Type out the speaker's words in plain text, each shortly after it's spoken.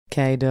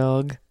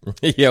K-Dog.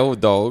 Yeah,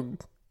 old dog.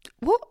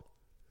 What?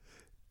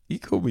 You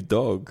called me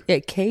dog. Yeah,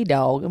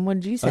 K-Dog. And what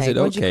did you say? I said,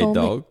 What'd you okay, call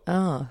me? dog.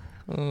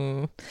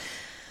 Oh.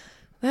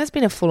 That's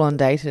been a full-on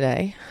day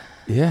today.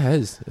 Yeah, it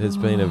has. It's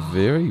been a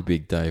very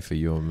big day for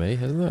you and me,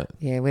 hasn't it?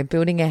 Yeah, we're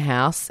building a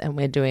house and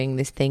we're doing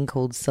this thing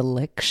called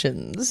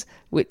selections,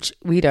 which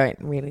we don't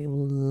really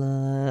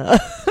love.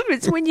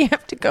 It's when you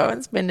have to go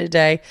and spend a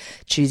day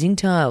choosing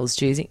tiles,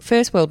 choosing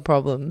first world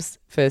problems,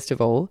 first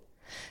of all.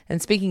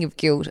 And speaking of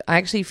guilt, I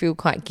actually feel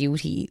quite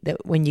guilty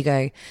that when you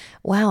go,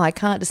 wow, I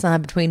can't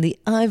decide between the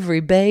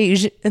ivory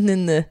beige and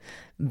then the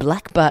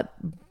black butt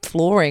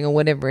flooring or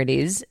whatever it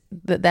is,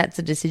 that's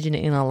a decision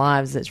in our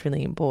lives that's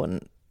really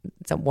important.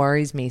 That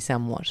worries me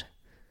somewhat.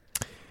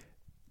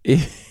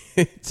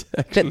 It's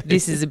actually, That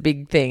this is a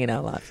big thing in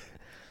our life.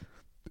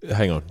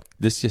 hang on.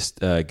 Let's just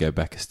go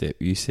back a step.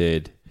 You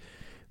said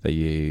that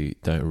you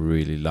don't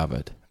really love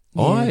it.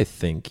 Yeah. I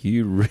think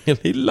you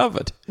really love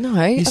it.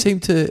 No. You seem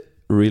to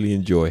really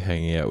enjoy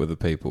hanging out with the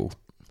people.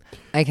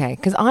 Okay,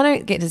 because I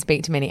don't get to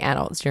speak to many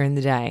adults during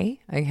the day,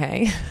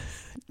 okay?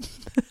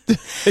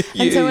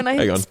 And so when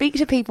I speak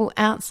to people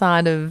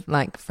outside of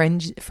like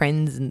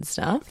friends and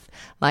stuff,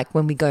 like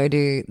when we go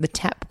to the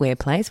tapware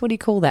place, what do you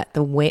call that?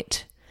 The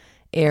wet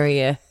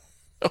area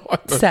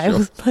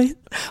sales place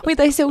where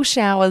they sell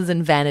showers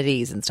and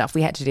vanities and stuff.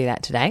 We had to do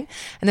that today.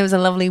 And there was a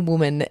lovely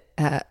woman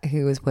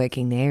who was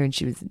working there, and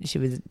she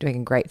was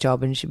doing a great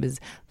job, and she was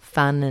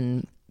fun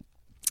and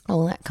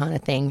all that kind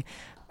of thing.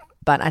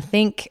 But I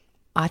think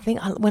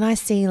when I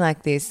see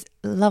like this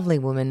lovely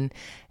woman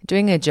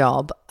doing her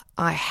job,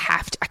 I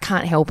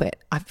can't help it.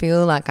 I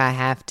feel like I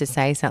have to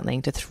say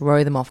something to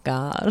throw them off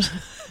guard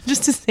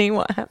just to see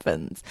what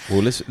happens.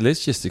 Well,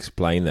 let's just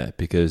explain that,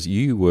 because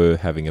you were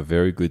having a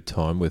very good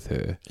time with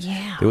her.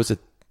 Yeah. There was a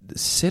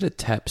set of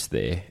taps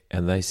there,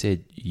 and they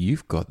said,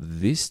 you've got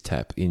this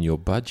tap in your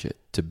budget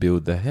to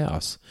build the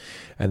house.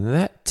 And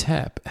that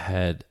tap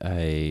had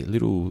a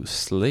little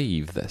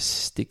sleeve that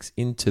sticks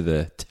into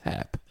the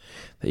tap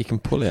that you can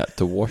pull out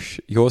to wash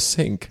your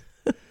sink.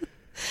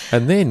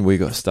 And then we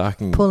got start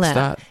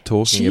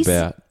talking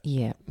about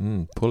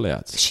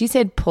pull-outs. She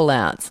said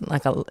pull-outs.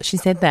 She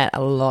said that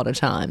a lot of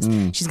times.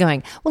 She's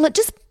going, well, it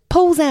just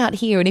pulls out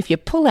here, and if you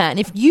pull out, and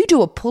if you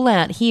do a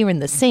pull-out here in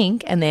the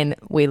sink, and then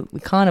we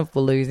kind of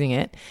were losing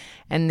it.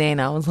 And then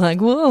I was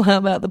like, well, how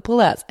about the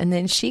pull-outs? And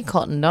then she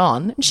cottoned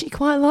on, and she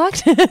quite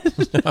liked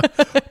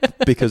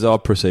it. Because I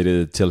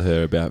proceeded to tell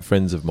her about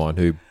friends of mine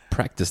who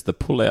practiced the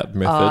pull-out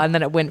method. Oh, and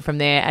then it went from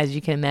there, as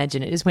you can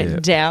imagine. It just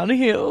went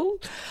downhill.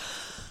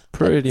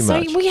 Pretty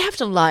much. So we have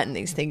to lighten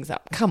these things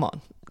up. Come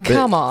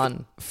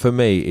on. For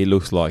me, it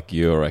looks like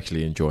you're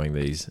actually enjoying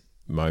these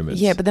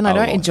moments. Yeah, but then I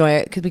don't enjoy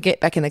it because we get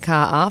back in the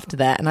car after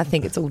that and I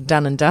think it's all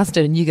done and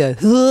dusted, and you go,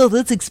 oh,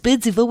 that's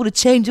expensive. I want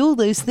to change all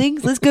those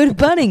things. Let's go to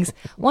Bunnings.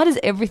 Why does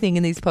everything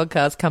in these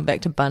podcasts come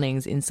back to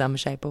Bunnings in some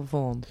shape or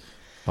form?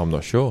 I'm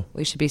not sure.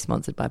 We should be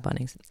sponsored by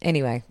Bunnings.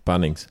 Anyway.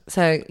 Bunnings.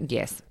 So,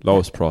 yes.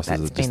 Lowest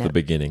prices are just the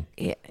beginning.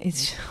 Yeah,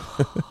 it's...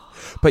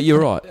 But you're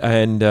right.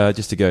 And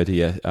just to go to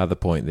your other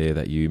point there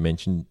that you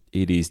mentioned,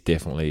 it is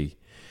definitely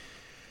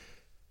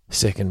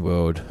second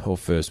world or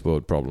first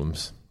world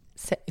problems.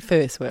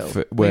 First world.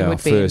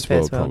 First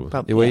world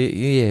problems.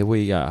 Yeah,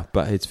 we are.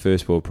 But it's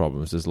first world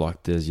problems. It's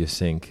like, does your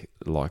sink,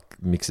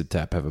 like mixer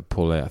tap, have a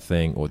pull-out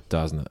thing or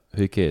doesn't it?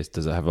 Who cares?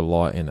 Does it have a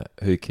light in it?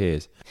 Who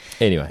cares?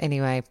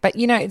 Anyway. But,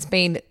 it's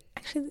been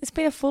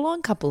a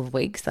full-on couple of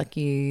weeks. Like,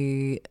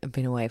 you have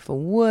been away for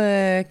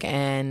work,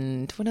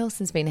 and what else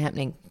has been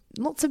happening?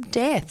 Lots of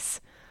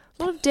deaths.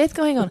 A lot of death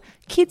going on.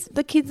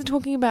 The kids are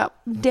talking about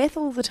death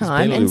all the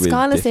time. And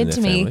Skylar said to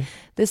me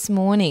this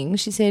morning,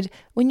 she said,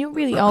 when you're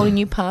really old and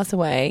you pass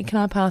away, can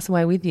I pass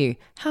away with you?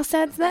 How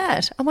sad's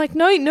that? I'm like,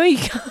 no, you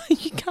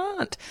can't. You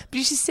can't.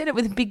 But she said it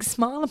with a big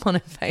smile upon her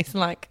face,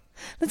 like,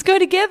 let's go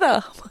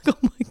together. I'm like, oh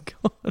my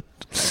God.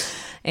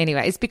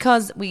 Anyway, it's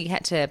because we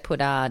had to put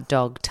our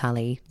dog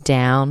Tully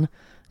down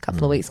a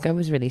couple of weeks ago. It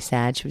was really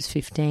sad. She was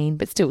 15,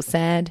 but still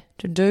sad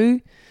to do.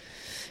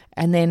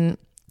 And then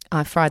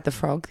I fried the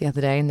frog the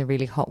other day in the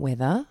really hot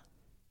weather,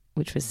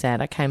 which was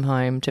sad. I came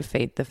home to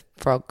feed the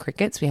frog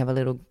crickets. We have a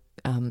little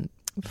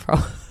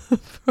frog.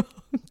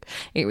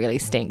 It really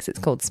stinks. It's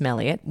called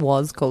Smelliot.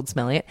 Was called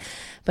Smelliot.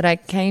 But I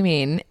came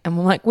in and I'm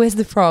like, where's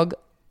the frog?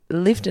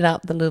 Lifted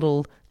up the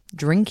little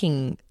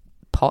drinking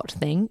pot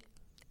thing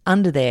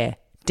under there,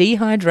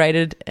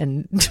 dehydrated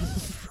and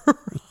fried.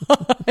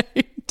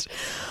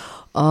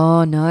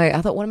 Oh, no.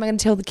 I thought, what am I going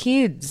to tell the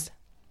kids?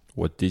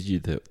 What did you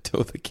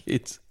tell the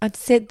kids? I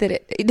said that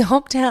it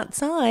hopped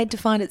outside to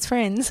find its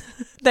friends.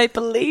 They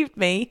believed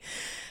me.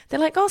 They're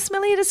like, oh,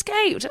 Smelly, it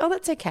escaped. Oh,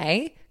 that's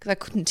okay. Because I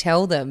couldn't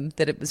tell them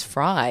that it was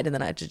fried, and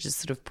then I had to just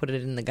sort of put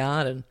it in the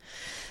garden.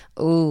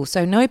 Oh,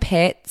 so no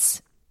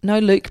pets. No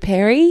Luke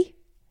Perry.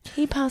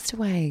 He passed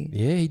away.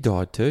 Yeah, he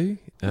died too.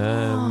 So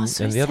and the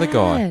sad. other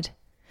guy.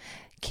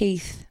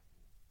 Keith.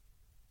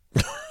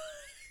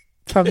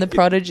 From The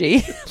Prodigy.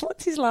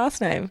 What's his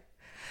last name?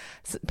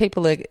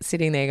 People are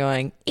sitting there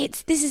going,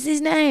 this is his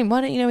name.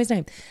 Why don't you know his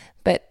name?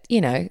 But,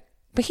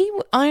 But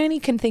I only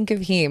can think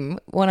of him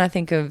when I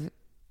think of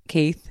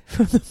Keith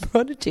from The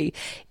Prodigy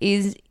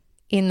is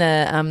in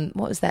the,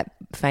 what was that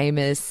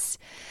famous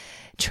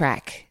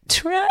track?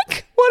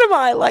 What am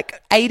I,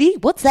 like 80?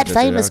 What's that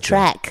famous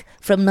track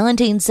from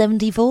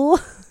 1974?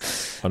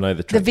 I know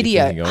the track. The video,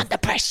 you're thinking of. Under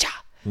Pressure.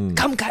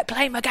 Come go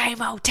play my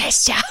game, I'll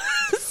test ya.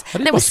 I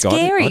did That my was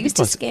scary. It used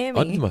to my- scare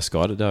I did me. my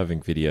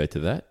skydiving video to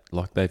that.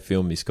 Like they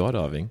filmed me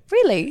skydiving,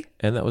 Really?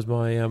 and that was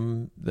my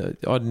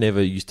I'd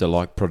never used to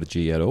like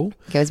Prodigy at all.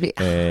 Goes a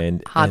bit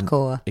And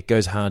hardcore. and it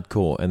goes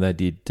hardcore, and they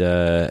did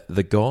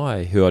the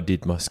guy who I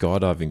did my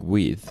skydiving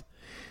with,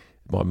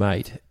 my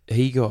mate.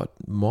 He got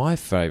my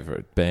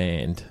favourite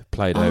band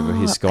played over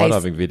his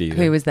skydiving video.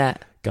 Who was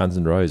that? Guns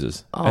N'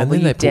 Roses. Oh, and were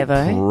then you they put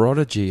Devo?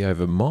 Prodigy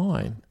over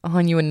mine. Oh,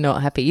 and you were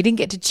not happy. You didn't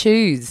get to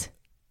choose.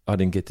 I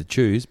didn't get to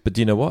choose, but do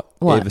you know what?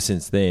 What? Ever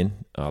since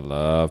then, I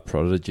love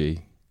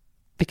Prodigy.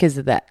 Because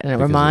of that. And it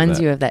Because of reminds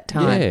that. you of that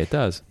time. Yeah, it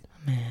does.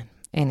 Man.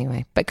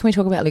 Anyway, but can we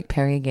talk about Luke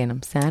Perry again?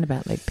 I'm sad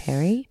about Luke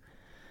Perry.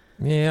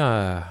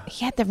 Yeah.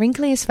 He had the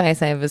wrinkliest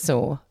face I ever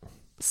saw.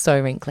 So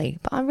wrinkly.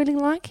 But I really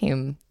like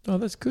him. Oh,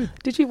 that's good.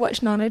 Did you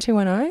watch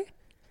 90210?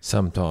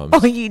 Sometimes.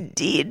 Oh, you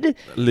did?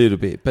 A little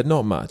bit, but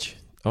not much.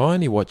 I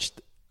only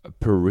watched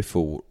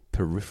peripheral.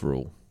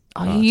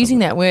 Oh, you're using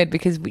that word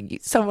because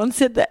someone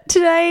said that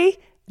today.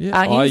 Yeah,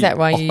 Aren't you? Is that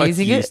why you're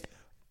using it?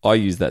 I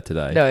used that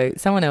today. No,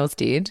 someone else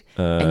did.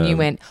 And you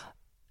went,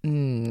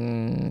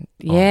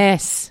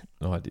 yes.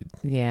 No, I did.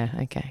 Yeah,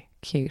 okay.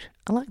 Cute.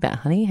 I like that,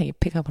 honey, how you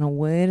pick up on a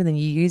word and then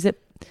you use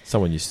it.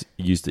 Someone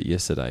used it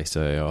yesterday,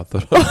 so I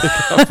thought I'd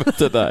pick up for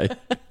today.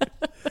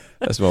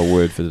 That's my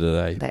word for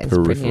today. That is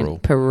Peripheral.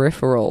 brilliant.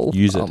 Peripheral.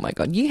 Use it. Oh, my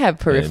God. You have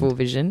peripheral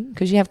vision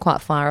because you have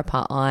quite far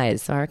apart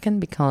eyes. So I reckon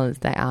because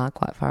they are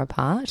quite far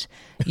apart,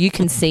 you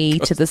can see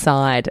to the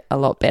side a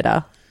lot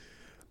better.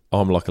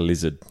 I'm like a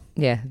lizard.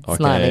 Yeah, I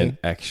slightly. can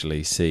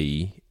actually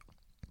see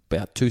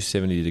about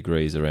 270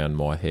 degrees around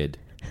my head.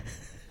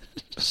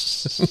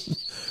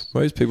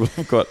 Most people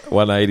have got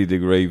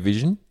 180-degree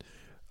vision.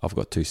 I've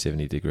got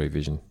 270-degree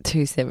vision.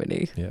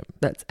 270. Yeah.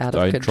 That's out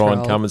of Don't control. try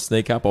and come and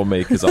sneak up on me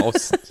because I'll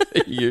see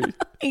you.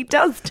 He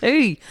does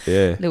too.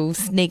 Yeah. Little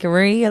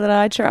sneakery that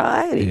I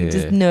try. He Yeah.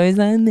 just knows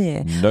I'm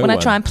there. No when I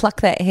one. try and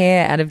pluck that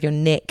hair out of your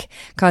neck,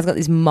 Kai's got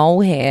this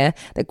mole hair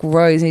that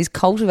grows and he's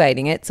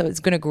cultivating it, so it's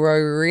going to grow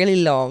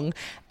really long.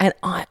 And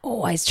I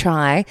always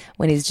try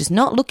when he's just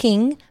not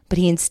looking, but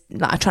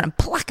I try and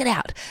pluck it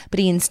out, but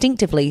he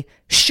instinctively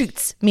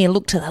shoots me a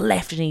look to the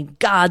left and he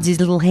guards his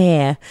little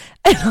hair,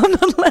 and I'm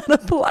not allowed to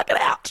pluck it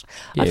out.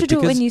 I have to do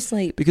it when you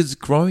sleep. Because it's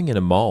growing in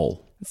a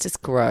mole. It's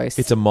just gross.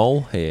 It's a mole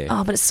hair.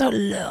 Oh, but it's so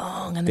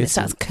long, and then it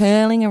starts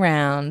curling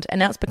around, and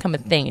now it's become a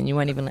thing, and you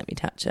won't even let me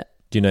touch it.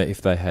 Do you know if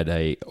they had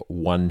a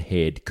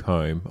one-haired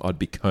comb, I'd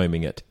be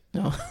combing it.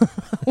 Oh.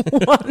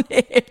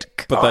 One-head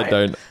comb. But they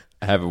don't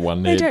have a They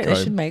one-haired don't. comb.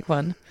 They should make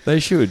one. They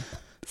should.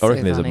 So I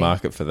reckon there's a funny.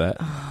 market for that.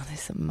 Oh,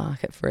 there's a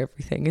market for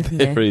everything, isn't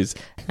there? There is.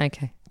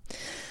 Okay.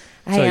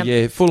 So Hey,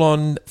 yeah, full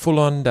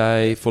on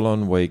day, full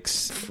on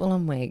weeks. full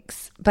on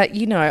weeks. But,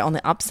 you know, on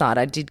the upside,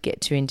 I did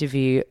get to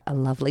interview a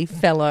lovely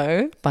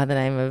fellow by the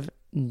name of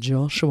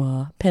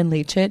Joshua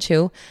Penley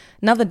Churchill.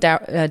 Another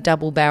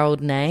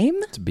double-barreled name.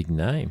 It's a big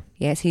name.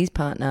 Yes, his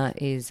partner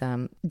is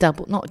not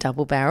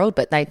double-barreled,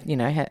 but they, you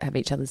know, have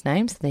each other's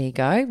names. There you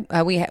go.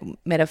 We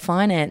met a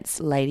finance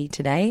lady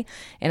today,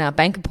 and our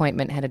bank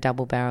appointment had a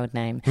double-barreled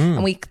name.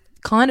 And we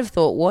kind of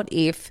thought, what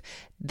if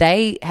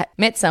they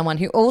met someone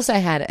who also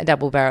had a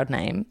double-barreled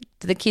name?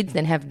 Do the kids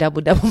then have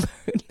double-barreled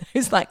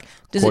names? Like,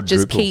 does it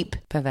just Quadruple. keep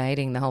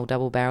pervading the whole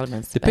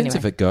double-barreledness? Depends Anyway,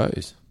 if it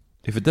goes.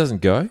 If it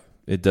doesn't go,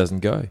 it doesn't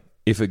go.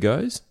 If it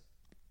goes,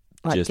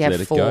 like just you have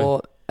let it four,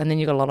 go. and then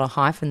you've got a lot of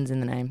hyphens in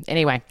the name.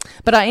 Anyway,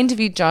 but I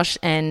interviewed Josh,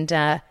 and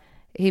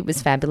he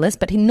was fabulous,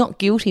 but he's not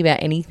guilty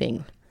about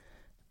anything.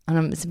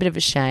 And it's a bit of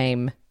a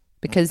shame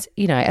because,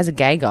 you know, as a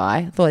gay guy,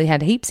 I thought he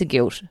had heaps of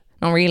guilt.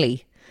 Not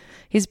really.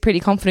 He's a pretty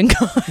confident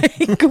guy.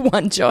 Good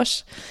one,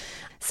 Josh.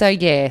 So,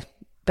 yeah,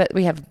 but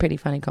we have a pretty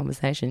funny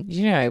conversation.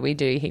 You know, we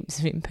do heaps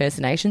of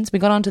impersonations. We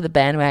got onto the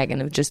bandwagon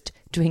of just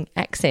doing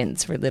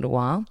accents for a little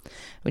while,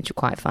 which are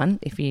quite fun.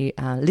 If you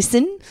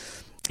listen,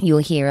 you'll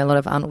hear a lot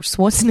of Arnold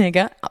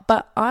Schwarzenegger.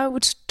 But I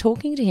was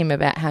talking to him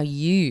about how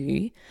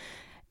you,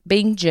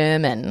 being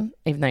German,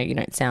 even though you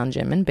don't sound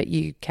German, but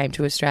you came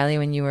to Australia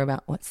when you were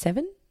about,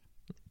 7?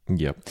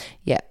 Yep.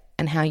 Yeah.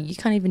 And how you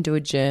can't even do a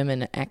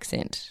German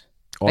accent.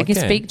 I Like you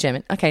can. speak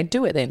German. Okay,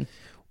 do it then.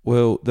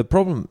 Well, the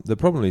problem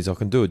is I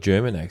can do a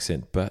German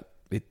accent, but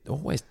it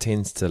always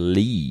tends to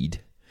lead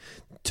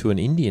to an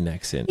Indian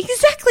accent.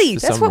 Exactly.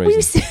 For That's some what we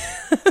reason.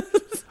 said.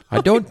 I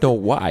don't know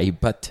why,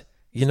 but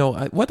you know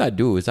what I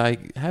do is I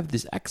have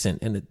this accent,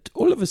 and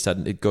all of a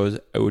sudden it goes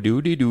oh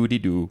doody doody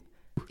doo.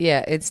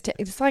 Yeah, it's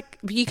like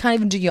you can't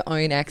even do your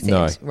own accent,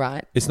 No.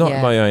 right? It's not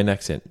Yeah. my own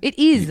accent. It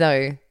is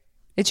though.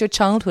 It's your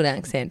childhood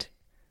accent.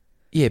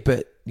 Yeah,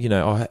 but you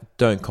know I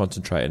don't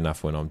concentrate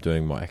enough when I'm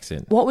doing my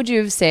accent. What would you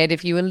have said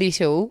if you were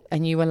little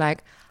and you were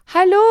like,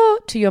 hello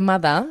to your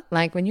mother?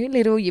 Like when you're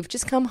little, you've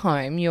just come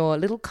home, your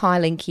little Kai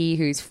Linky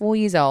who's 4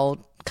 years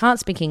old, can't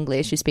speak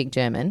English, you speak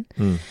German.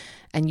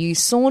 and you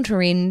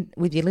saunter in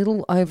with your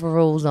little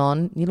overalls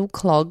on, your little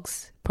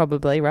clogs,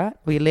 probably, right?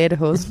 Or your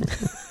lederhosen.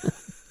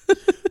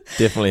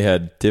 Definitely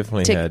had.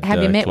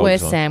 Have your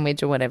Metwurst clogs on.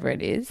 sandwich or whatever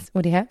it is.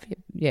 What do you have?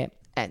 Yeah.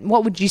 And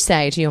what would you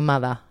say to your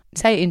mother?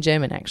 Say it in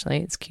German, actually.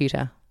 It's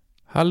cuter.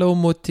 Hallo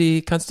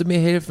Mutti, kannst du mir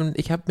helfen?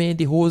 Ich habe mir in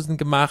die Hosen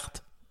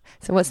gemacht.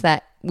 So what's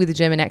that with a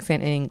German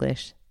accent in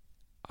English?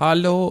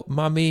 Hallo,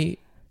 Mummy,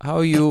 how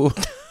are you?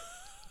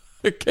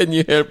 Can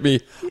you help me?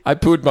 I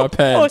put my Oh,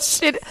 pants.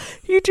 shit.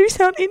 You do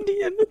sound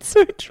Indian. It's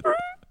so true.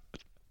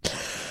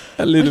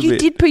 A little You bit.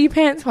 did put your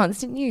pants once,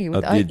 didn't you?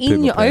 I did put in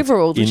my your pants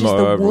overalls, in which is my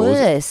the overalls,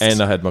 worst.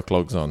 and I had my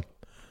clogs on.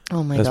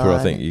 Oh, my That's God. where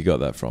I think you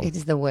got that from. It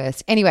is the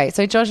worst. Anyway,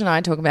 so Josh and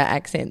I talk about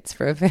accents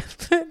for a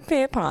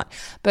fair part.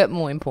 But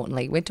more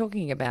importantly, we're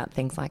talking about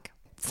things like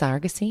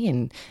surrogacy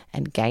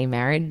and gay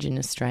marriage in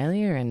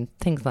Australia and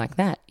things like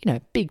that. You know,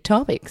 big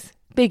topics,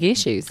 big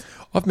issues.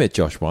 I've met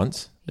Josh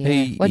once.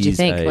 Yeah. What'd you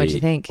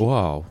think?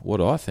 Wow, what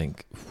do I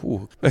think?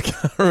 Ooh, I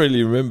can't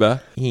really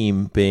remember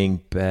him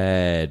being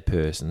bad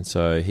person.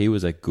 So he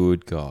was a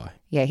good guy.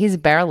 Yeah, he's a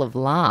barrel of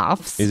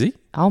laughs. Is he?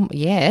 Oh,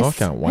 yes. I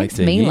can't wait Makes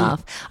to me hear.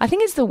 laugh. I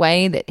think it's the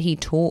way that he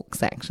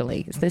talks,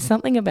 actually. There's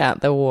something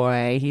about the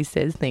way he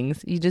says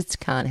things. You just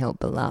can't help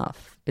but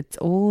laugh. It's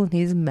all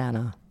his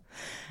manner.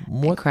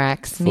 It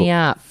cracks me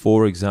up.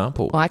 For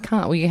example. Well, I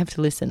can't. Well, you have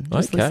to listen.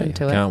 Just Okay, listen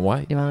to it. can't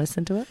wait. You want to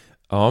listen to it?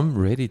 I'm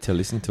ready to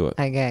listen to it.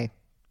 Okay.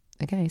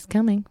 Okay, it's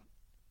coming.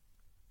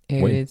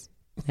 Here When? it is.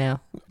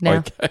 Now. Now.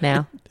 Okay.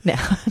 Now.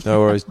 Now.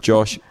 No worries.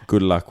 Josh,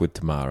 good luck with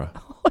Tamara.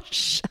 Oh,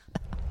 shut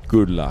up.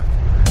 Good luck.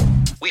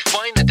 We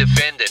find the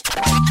defendant.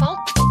 Fault?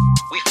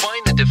 We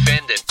find the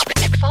defendant.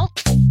 Fault?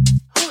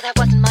 Oh, that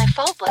wasn't my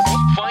fault, was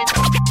it? Find.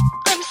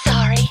 I'm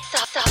sorry.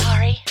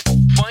 Sorry.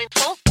 Find.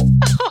 Fault?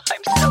 Oh,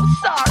 I'm so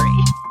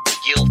sorry.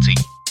 Guilty.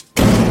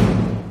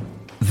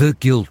 The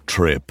Guilt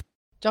Trip.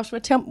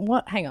 Joshua,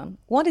 hang on.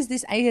 What is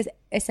this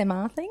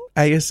ASMR thing?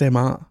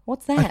 ASMR.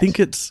 What's that? I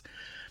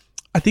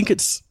think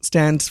it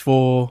stands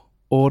for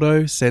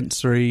auto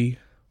sensory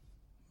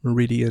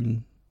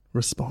meridian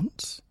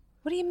response.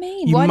 What do you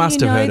mean? You Why must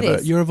do you have know heard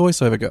this? of it. You're a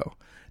voiceover girl.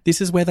 This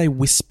is where they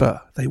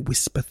whisper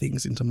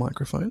things into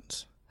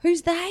microphones.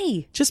 Who's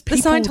they? Just The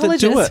people that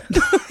do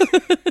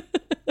it.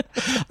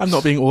 I'm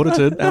not being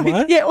audited, am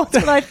I? Yeah,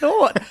 that's what I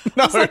thought.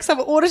 It's like some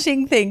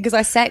auditing thing because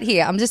I sat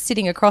here. I'm just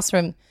sitting across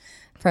from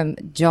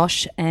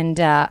Josh and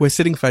We're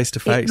sitting face to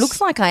face. it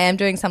looks like I am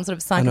doing some sort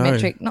of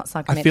psychometric, not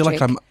psychometric. I feel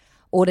like I'm.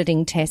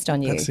 auditing test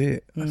on you. That's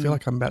it. I feel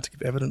like I'm about to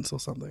give evidence or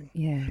something.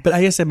 Yeah. But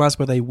ASMR is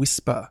where they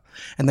whisper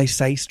and they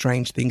say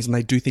strange things and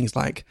they do things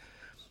like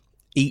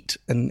eat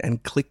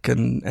and click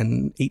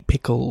and eat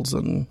pickles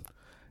and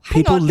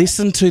people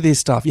listen to this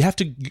stuff. You have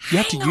to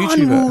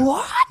YouTube it.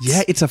 What?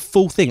 Yeah, it's a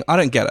full thing. I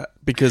don't get it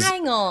because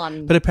Hang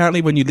on. but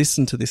apparently when you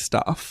listen to this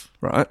stuff,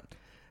 right,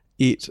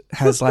 it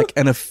has like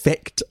an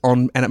effect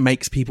on, and it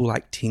makes people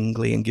like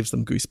tingly and gives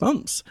them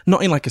goosebumps.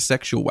 Not in like a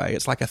sexual way.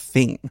 It's like a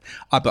thing.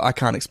 But I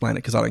can't explain it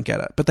because I don't get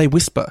it. But they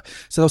whisper.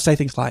 So they'll say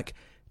things like,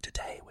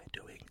 today we're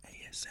doing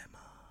ASMR.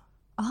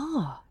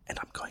 Oh. And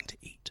I'm going to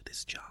eat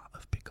this jar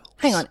of pickles.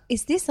 Hang on.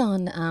 Is this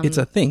on... It's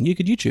a thing. You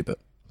could YouTube it.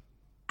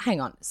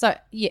 Hang on. So,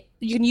 yeah,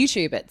 you can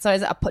YouTube it. So,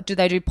 do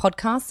they do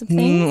podcasts of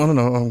things? I don't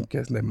know. I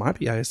guess there might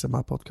be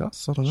ASMR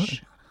podcasts. I don't know.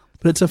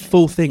 But it's a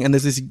full thing. And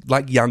there's this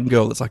like young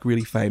girl that's like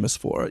really famous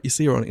for it. You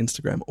see her on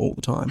Instagram all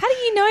the time. How do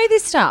you know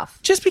this stuff?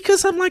 Just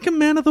because I'm like a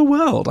man of the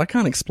world. I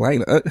can't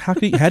explain it. How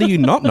do you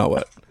not know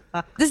it?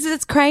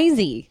 It's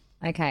crazy.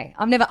 Okay.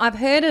 I've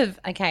heard of,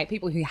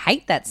 people who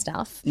hate that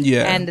stuff.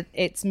 Yeah. And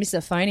it's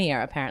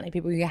misophonia, apparently.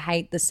 People who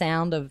hate the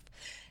sound of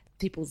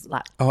people's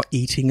like... Oh,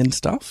 eating and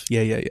stuff?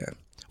 Yeah.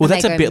 Well, And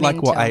that's they a go bit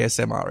like what mental.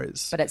 ASMR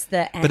is. But it's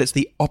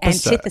the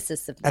opposite.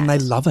 antithesis of that. And they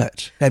love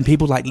it. And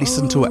people like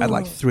listen to it at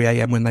like 3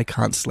 a.m. when they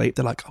can't sleep.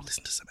 They're like, oh,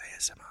 listen to some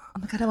ASMR. Oh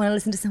my God, I want to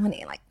listen to someone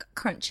like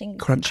crunching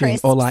Crunching.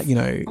 Or like,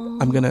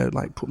 I'm going to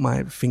like put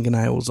my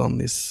fingernails on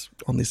this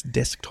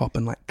desktop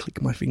and like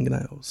click my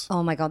fingernails.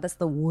 Oh my God, that's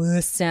the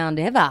worst sound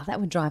ever. That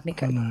would drive me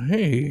crazy. No.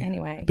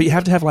 Anyway. But you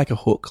have to have like a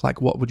hook.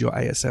 Like what would your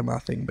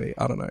ASMR thing be?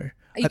 I don't know.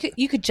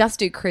 You could just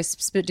do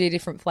crisps but do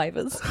different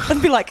flavours.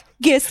 And be like,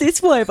 guess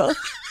this flavour.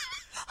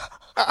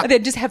 And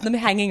then just have them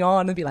hanging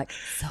on and be like,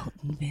 salt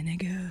and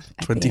vinegar. at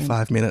the end.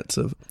 25 minutes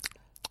of...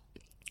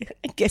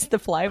 Guess the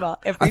flavour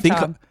every I think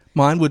time.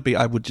 mine would be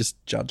I would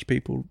just judge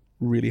people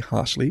really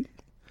harshly.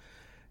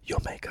 Your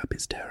makeup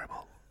is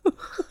terrible.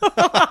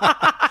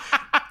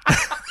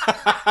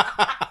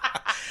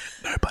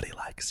 Nobody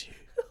likes you.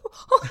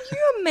 Oh,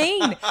 you're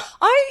mean.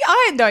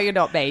 I know you're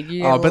not mean.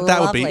 You're But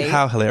that would be, lovely.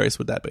 how hilarious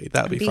would that be?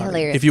 That would be funny.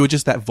 hilarious. If you were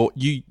just that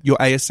your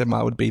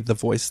ASMR would be the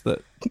voice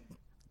that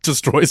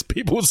destroys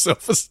people's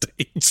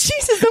self-esteem.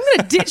 Jesus, I'm going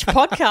to ditch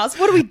podcasts.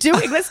 What are we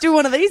doing? Let's do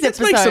one of these Let's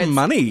episodes. make some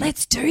money.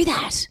 Let's do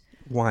that.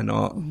 Why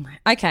not?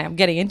 Okay, I'm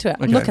getting into it.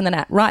 I'm Okay. looking at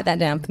that. Write that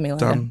down for me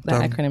later. Done, That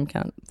done. acronym,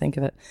 can't think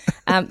of it.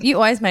 You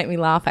always make me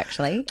laugh,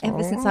 actually,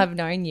 ever since I've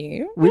known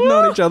you. We've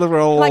known each other for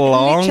a Like,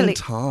 long literally.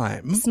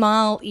 time.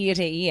 Smile ear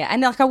to ear.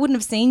 And like I wouldn't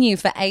have seen you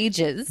for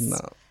ages. No.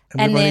 And we've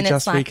then only it's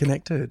just like-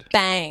 reconnected.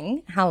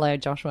 Bang. Hello,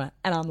 Joshua.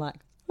 And I'm like,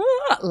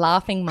 not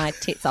laughing my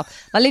tits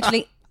off. I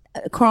literally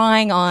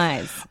crying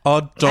eyes.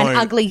 Oh, don't.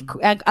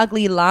 An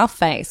ugly laugh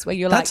face where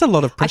you're That's like, a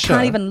lot of pressure. I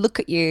can't even look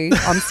at you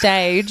on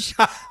stage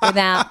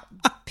without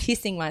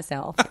pissing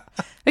myself.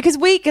 Because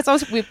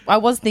I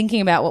was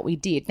thinking about what we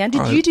did. Now,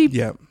 did you do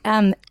yeah.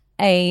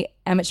 a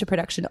amateur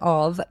production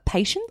of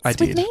Patience I with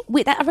did.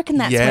 me? I reckon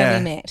that's where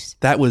we met.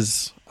 That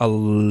was a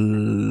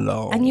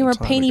long And you were a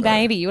time peeny ago.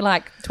 baby. You were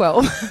like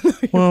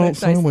 12. Well,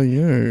 so were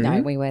you.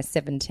 No, we were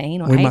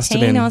 17 or We must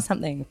have 18 been- or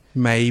something.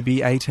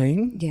 Maybe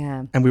 18.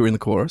 Yeah. And we were in the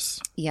chorus.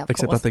 Yeah, of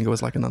Except course. I think it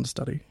was like an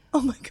understudy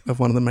Oh, my God. of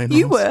one of the main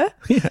You roles. were?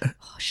 Yeah.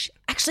 Oh,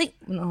 actually,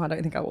 no, I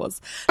don't think I was.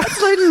 That's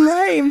so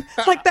lame.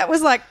 Like, that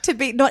was like to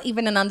be, not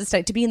even an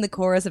understudy, to be in the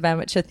chorus of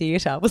amateur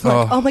theatre was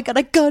like, oh my God,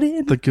 I got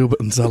in. The Gilbert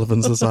and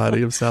Sullivan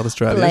Society of South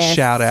Australia. Bless.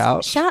 Shout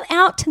out. Shout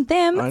out to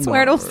them. I That's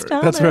where it all know.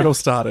 started. That's where it all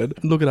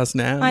started. Look at us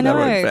now. I Our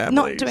own know. families.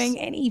 Not doing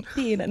any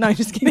theatre. No,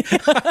 just kidding.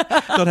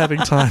 Not having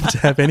time to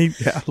have any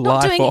Not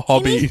life doing or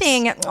hobbies.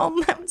 anything.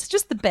 Oh, it's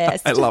just the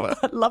best. I love it.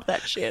 I love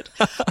that shit.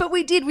 But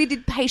we did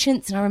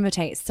Patience, and I remember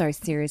taking it so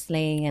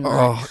seriously. And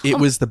Oh, it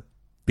was the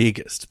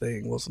biggest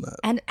thing, wasn't it?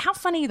 And how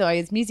funny though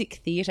is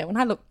music theatre. When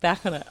I look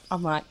back on it,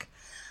 I'm like,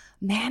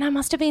 man, I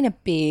must have been a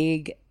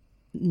big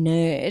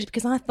nerd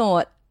because I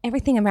thought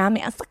everything around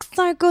me, I was like,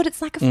 so good.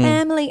 It's like a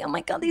family. Oh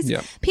my God, these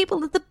Yeah.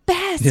 people are the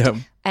best. Yeah.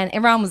 And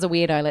everyone was a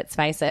weirdo, let's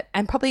face it,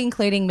 and probably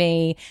including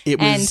me. It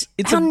was-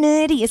 and how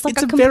nerdy. It's like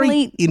It's a a complete.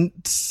 very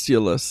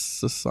insular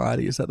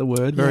society. Is that the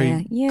word?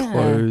 Very Yeah.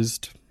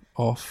 closed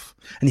off.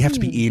 And you have to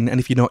be in, and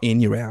if you're not in,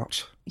 you're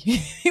out.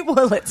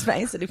 Well, let's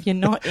face it. If you're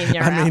not in,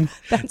 you're I mean, out.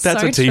 That's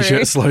that's so a t-shirt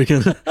true.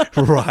 slogan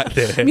right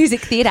there. Music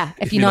theatre.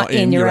 If you're not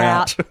in, you're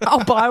out.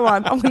 I'll buy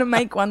one. I'm going to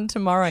make one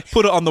tomorrow.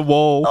 Put it on the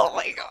wall. Oh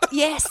my God.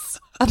 Yes.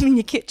 I'm in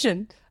your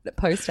kitchen. The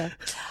poster.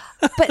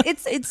 But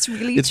it's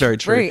really It's very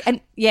true.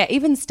 And yeah,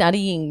 even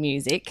studying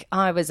music,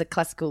 I was a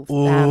classical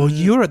Oh,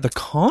 you were at the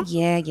con?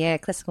 yeah,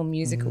 classical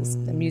musicals,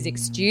 the music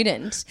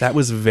student. That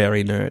was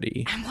very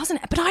nerdy. And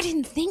wasn't it? But I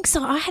didn't think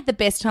so. I had the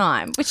best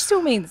time, which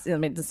still means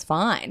it's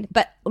fine.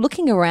 But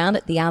looking around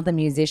at the other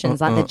musicians,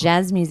 like the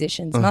jazz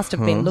musicians, must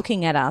have been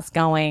looking at us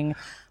going,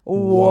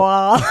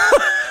 wow.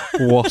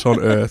 What on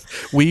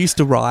earth? We used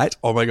to write,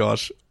 oh my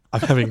gosh,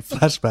 I'm having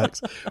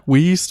flashbacks. We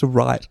used to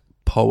write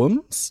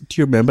poems, do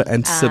you remember,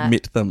 and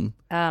submit them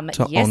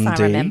to Yes, On I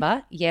D.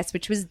 remember. Yes,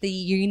 which was the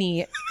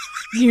uni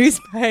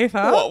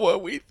newspaper. What were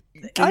we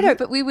thinking? I know,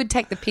 but we would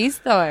take the piss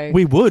though.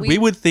 We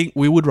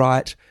would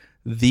write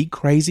the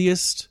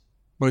craziest,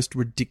 most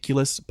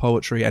ridiculous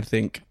poetry and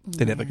think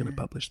they're never going to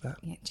publish that.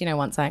 Yeah. Do you know,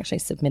 once I actually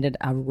submitted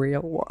a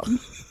real one.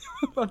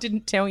 I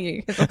didn't tell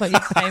you because I thought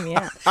you'd pay me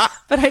out.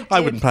 But I did. I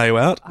wouldn't pay you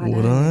out,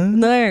 would I?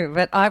 No,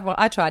 but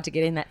I tried to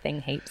get in that thing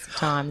heaps of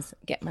times,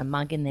 get my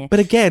mug in there. But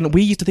again,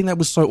 we used to think that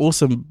was so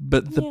awesome,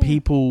 but the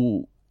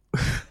people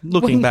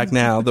looking back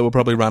now that were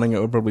probably running it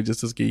were probably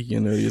just as geeky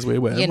and nerdy as we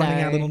were. You Running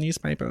know. our little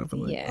newspaper.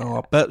 Like, Yeah.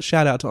 oh, but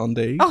shout out to On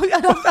D. Oh,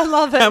 I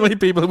love it. How many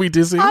people are we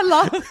dissing? I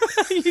love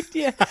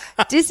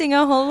dissing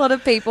a whole lot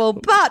of people,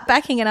 but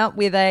backing it up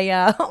with a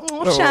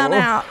shout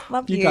out.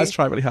 Love you. You guys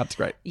try really hard. It's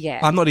great. Yeah.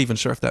 I'm not even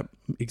sure if that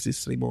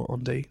exists anymore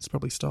on D. It's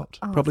probably stopped.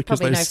 Oh, probably because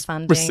probably they no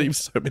funding. received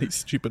so many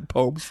stupid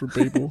poems from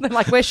people. They're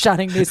like, we're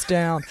shutting this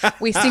down.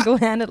 We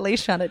single-handedly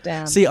shut it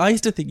down. See, I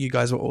used to think you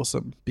guys were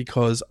awesome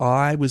because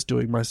I was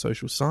doing my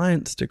social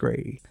science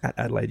degree at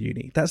Adelaide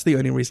Uni. That's the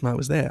only reason I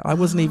was there. I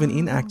wasn't even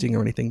in acting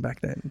or anything back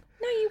then.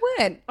 No, you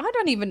weren't.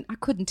 I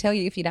couldn't tell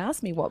you if you'd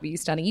asked me what were you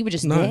studying. You were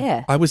just No,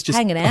 there. I was just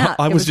hanging out.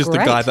 I It was just great.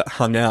 the guy that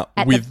hung out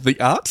At with the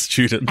art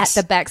students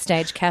At the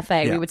backstage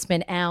cafe, Yeah. we would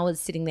spend hours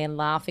sitting there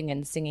laughing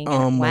and singing.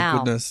 Oh and, my wow.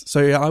 goodness!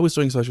 So yeah, I was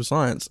doing social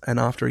science, and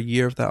after a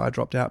year of that, I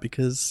dropped out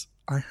because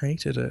I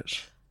hated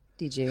it.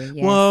 Did you?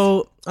 Yes.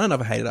 Well, I don't know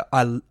if I hated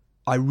it.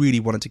 I really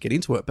wanted to get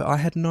into it, but I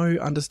had no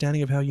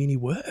understanding of how uni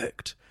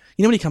worked.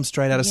 You know, when you come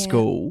straight out of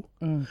school,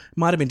 it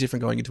might have been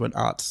different going into an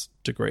arts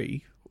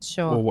degree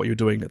Sure. or what you're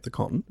doing at the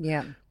con.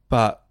 Yeah.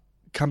 But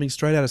coming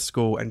straight out of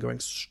school and going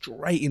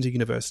straight into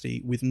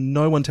university with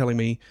no one telling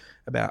me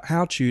about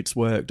how tutes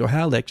worked or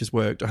how lectures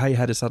worked or how you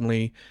had to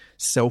suddenly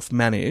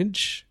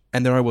self-manage.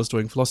 And there I was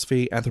doing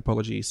philosophy,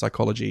 anthropology,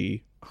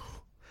 psychology.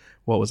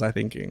 What was I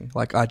thinking?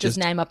 Like I Just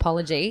just name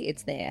apology.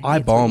 It's there. I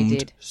It's what you bombed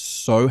did.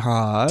 so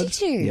hard.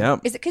 Did you? Yeah.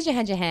 Is it because you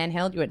had your hand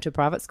held? You went to a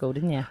private school,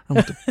 didn't you?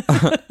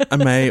 I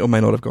may or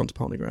may not have gone to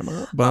Penley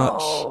Grammar, but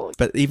Oh.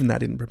 even that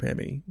didn't prepare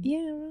me.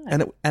 Yeah,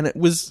 right. And it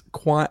was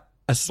quite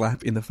a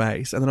slap in the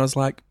face. And then I was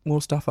like,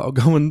 well, stuff it. I'll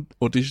go and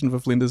audition for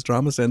Flinders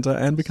Drama Centre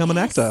and become an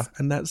actor.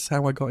 And that's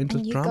how I got into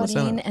And you Drama got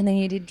Centre. in, and then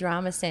you did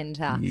drama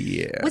centre.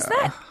 Yeah. Was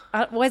that?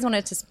 I always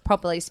wanted to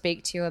properly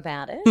speak to you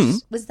about it. Hmm.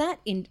 Was that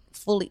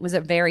was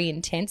it very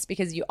intense?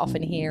 Because you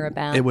often hear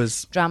about It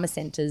was- drama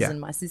centres, yeah. and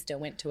my sister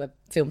went to a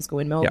film school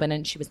in Melbourne,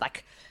 and she was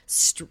like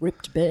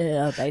stripped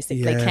bare.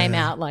 Basically, Yeah. came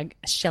out like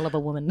a shell of a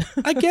woman.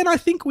 Again, I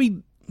think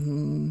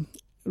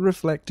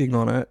reflecting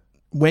on it,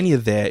 when you're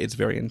there, it's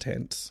very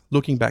intense.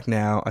 Looking back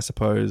now, I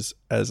suppose,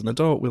 as an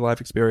adult with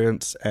life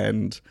experience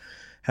and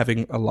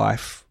having a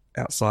life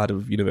outside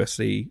of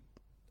university,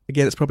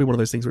 again, it's probably one of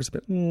those things where it's a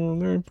bit,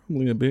 they're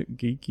probably a bit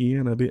geeky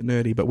and a bit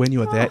nerdy. But when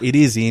you're there, it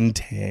is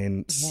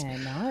intense. Yeah,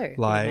 no.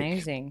 Like,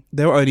 amazing.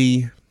 There were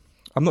only,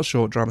 I'm not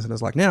sure what drama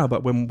center's like now,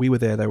 but when we were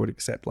there, they would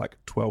accept like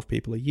 12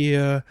 people a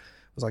year.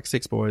 It was like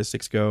 6 boys,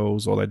 6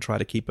 girls, or they'd try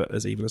to keep it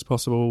as even as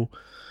possible.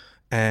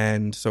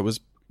 And so it was,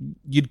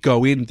 you'd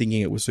go in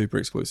thinking it was super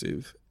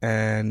exclusive,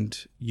 and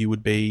you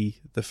would be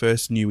the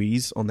first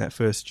newies on that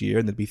first year,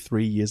 and there'd be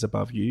 3 years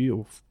above you,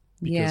 or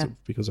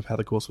because of how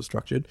the course was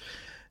structured.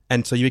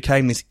 And so you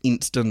became this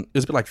instant. It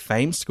was a bit like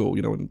Fame School,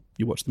 you know, when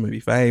you watch the movie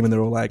Fame, and they're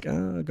all like,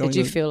 Did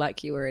you feel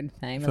like you were in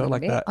Fame? Felt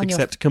like that,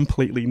 except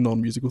completely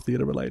non-musical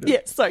theatre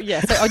related. So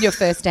on your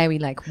first day, we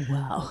like,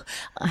 wow,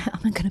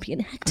 I'm going to be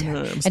an actor.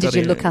 And did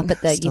you look up at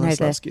the,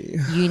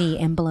 the uni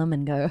emblem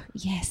and go,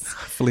 yes,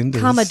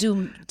 Flinders.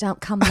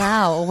 Come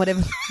thou, or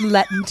whatever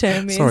Latin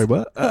term is. Sorry,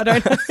 what? I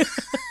don't know.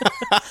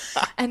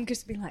 And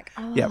just be like,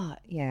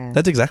 yeah.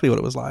 That's exactly what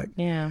it was like.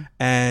 Yeah.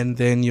 And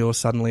then you're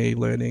suddenly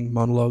learning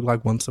monologue,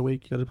 like once a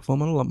week you got to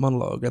perform a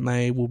monologue, and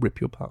they will rip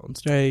you apart on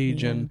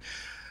stage and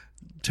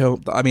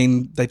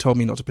they told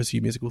me not to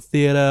pursue musical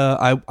theatre.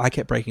 I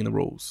kept breaking the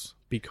rules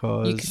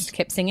because... You just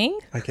kept singing?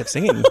 I kept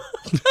singing.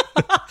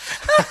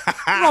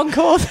 Wrong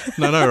chord.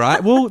 No,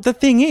 right? Well, the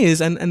thing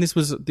is, and this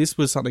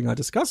was something I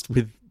discussed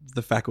with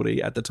the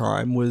faculty at the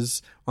time,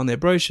 was on their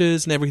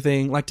brochures and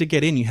everything, like to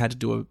get in you had to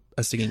do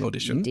a singing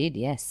audition. You did,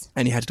 yes.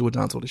 And you had to do a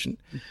dance audition.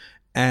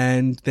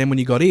 And then when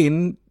you got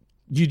in,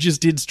 you just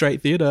did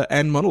straight theatre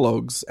and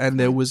monologues, and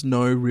there was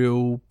no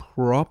real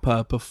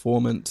proper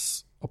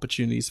performance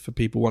opportunities for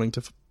people wanting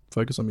to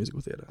focus on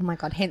musical theatre. Oh my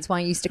God, hence why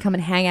you used to come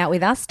and hang out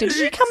with us. Did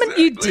you come and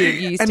you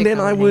did? You used and to then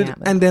come I and would hang out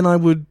with and then I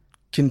would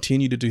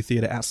continue to do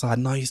theatre outside,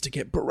 and I used to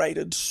get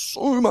berated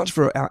so much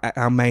for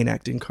our main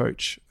acting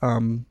coach.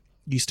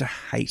 Used to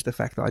hate the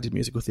fact that I did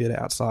musical theatre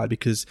outside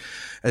because,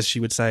 as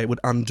she would say, it would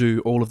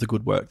undo all of the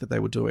good work that they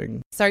were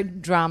doing. So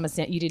drama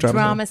centre, you did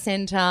drama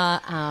centre,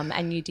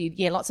 and you did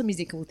lots of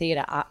musical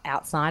theatre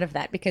outside of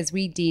that, because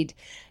we did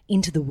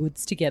Into the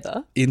Woods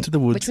together. Into the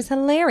Woods, which was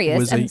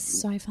hilarious and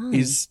so fun.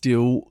 Is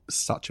still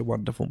such a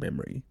wonderful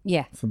memory.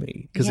 Yeah, for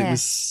me, because it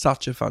was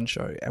such a fun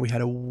show, and we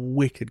had a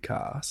wicked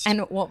cast.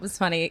 And what was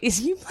funny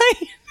is you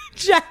played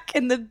Jack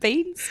and the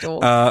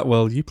Beanstalk.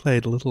 Well, you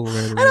played Little Red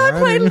Riding Hood. And I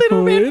played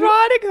Little Red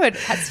Riding Hood.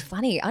 That's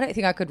funny. I don't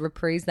think I could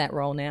reprise that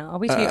role now. Are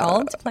we too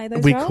old to play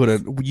those roles? We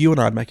couldn't. You and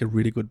I'd make a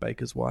really good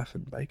baker's wife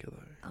and baker,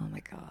 though. Oh,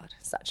 my God.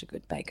 Such a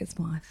good baker's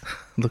wife.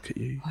 Look at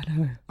you. I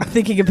know. I'm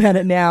thinking about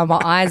it now.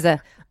 My eyes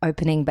are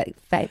opening, but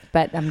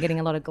I'm getting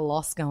a lot of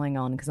gloss going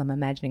on because I'm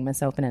imagining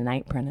myself in an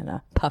apron and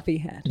a puffy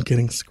hat.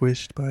 Getting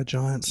squished by a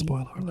giant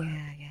spoiler alert.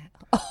 Yeah.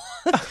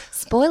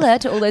 Spoiler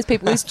to all those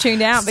people who's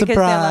tuned out because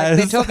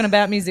they're talking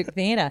about music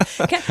theatre.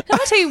 Can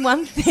I tell you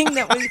one thing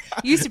that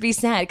used to be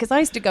sad? Because I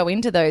used to go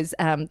into those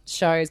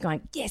shows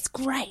going, yes,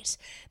 great.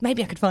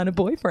 Maybe I could find a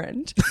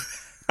boyfriend.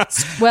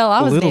 Well,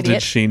 I was Little an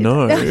idiot. did she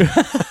know.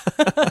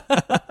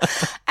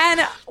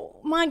 And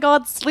my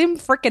God, slim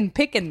frickin'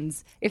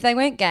 pickings. If they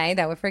weren't gay,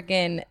 they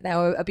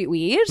were a bit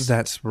weird.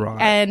 That's right.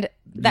 And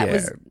that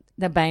was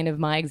the bane of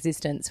my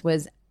existence,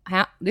 was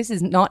how this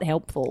is not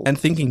helpful. And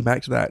thinking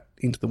back to that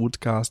Into the Woods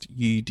cast,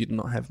 you did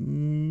not have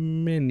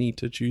many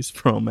to choose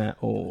from at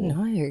all.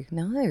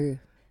 No.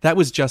 That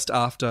was just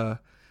after,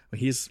 well,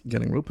 here's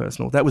getting real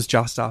personal, that was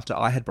just after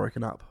I had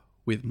broken up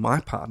with my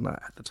partner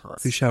at the time,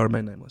 who shall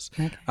remain nameless.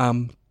 Okay.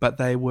 But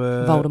they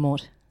were...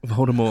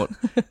 Voldemort.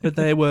 But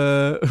they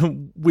were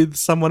with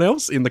someone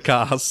else in the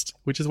cast,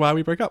 which is why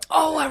we broke up.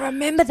 Oh, I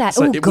remember that.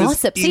 So Oh,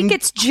 gossip. See, it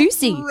gets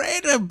juicy.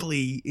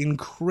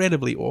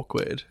 Incredibly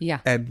awkward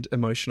and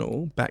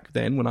emotional back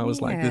then when I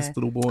was like this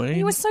little boy.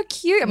 He was so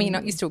cute. I mean,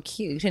 you're still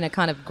cute in a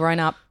kind of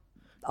grown-up,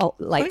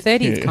 late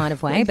 30s kind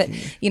of way, but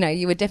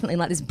you were definitely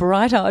like this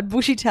bright-eyed,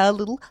 bushy-tailed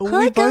little hi,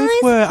 we guys.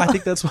 both were. I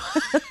think that's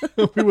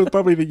why we were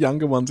probably the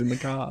younger ones in the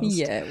cast.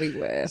 Yeah, we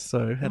were.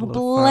 So had a lot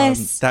bless.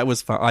 of fun. That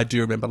was fun. I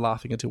do remember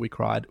laughing until we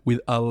cried with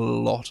a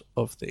lot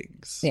of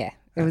things. Yeah,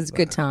 it was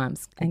good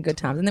times. And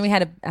then we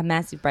had a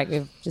massive break.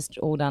 We've just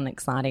all done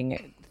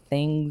exciting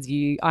things.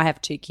 I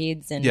have 2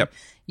 kids, and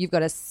you've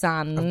got a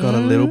son. I've got a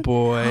little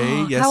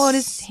boy. Yes. How old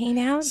is he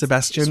now?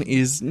 Sebastian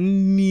is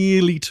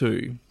nearly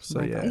 2.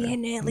 So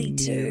nearly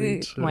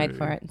 2. Wait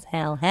for it. It's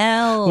hell.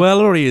 Well,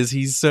 or he is.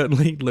 He's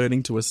certainly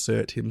learning to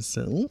assert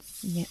himself.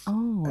 Yeah.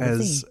 Oh,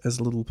 as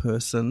a little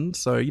person.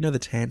 So the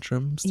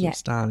tantrums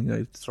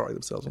starting, throwing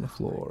themselves on the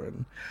floor,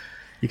 and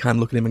you kind of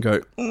look at him and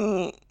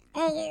go,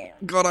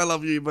 God, I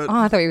love you, but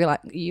I thought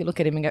you look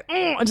at him and go,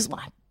 I just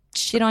want to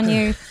shit on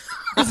you.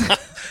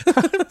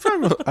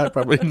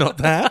 probably not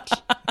that.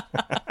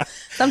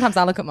 Sometimes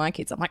I look at my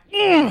kids, I'm like,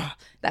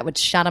 that would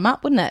shut them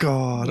up, wouldn't it?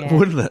 God,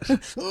 wouldn't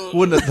it?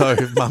 Wouldn't it though,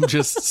 if Mum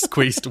just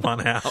squeezed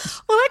one out?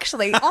 Well,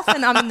 actually,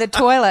 often I'm in the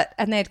toilet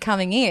and they're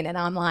coming in and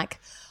I'm like,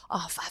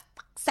 oh, for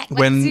fuck's sake,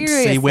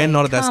 seriously, we're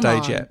not at that come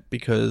stage on. yet,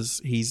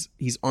 because he's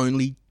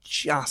only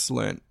just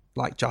learnt,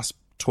 just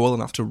tall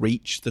enough to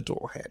reach the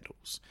door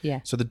handles. Yeah.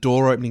 So the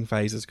door opening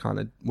phase is kind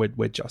of,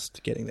 we're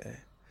just getting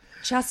there.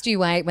 Just you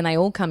wait when they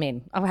all come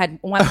in. I had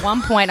at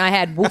one point I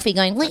had Wolfie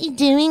going, "What are you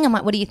doing?" I'm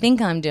like, "What do you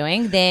think I'm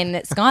doing?" Then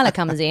Skylar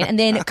comes in, and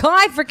then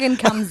Kai freaking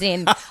comes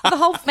in. The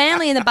whole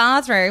family in the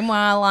bathroom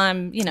while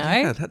I'm,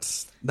 Yeah,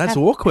 that's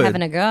awkward.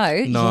 having a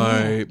go.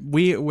 No,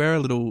 Yeah. we're a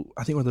little.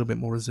 I think we're a little bit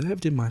more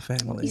reserved in my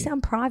family. You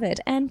sound private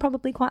and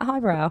probably quite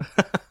highbrow,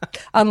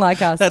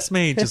 unlike us. That's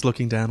me just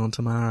looking down on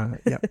Tamara.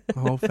 Yep, the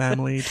whole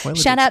family toilet.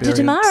 Shout out to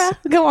experience. Tamara.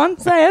 Go on,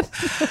 say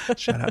it.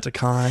 Shout out to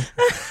Kai.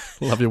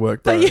 Love your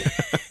work, bro.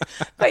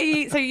 But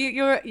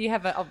you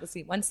have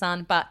obviously one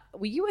son, but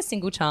were you a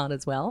single child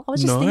as well? I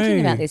was just thinking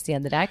about this the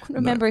other day. I couldn't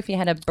remember if you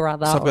had a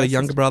brother. So I've or got a sister.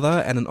 younger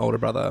brother and an older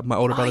brother. My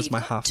older brother's you've my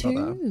got half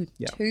brother.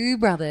 Yeah. Two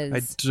brothers.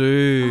 I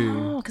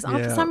do. Oh, because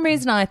for some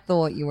reason I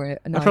thought you were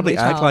an I probably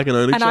only act child. like an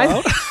only And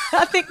child.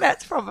 I think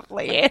that's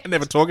probably it. I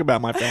never talk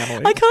about my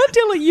family. I can't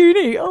tell at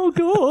uni. Oh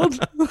God,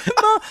 Mummy,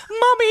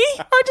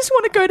 I just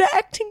want to go to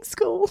acting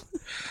school,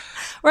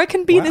 or I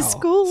can be the Wow.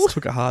 school.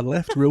 Took a hard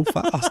left real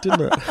fast,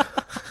 didn't it?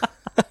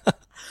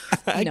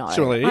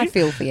 Actually, No, I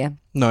feel for you.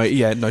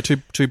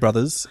 two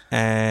brothers,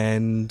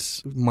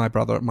 and my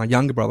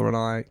younger brother and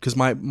I, because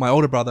my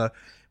older brother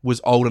was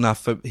old enough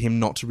for him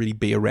not to really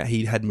be around.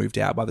 He had moved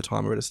out by the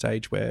time we were at a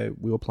stage where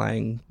we were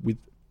playing with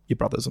your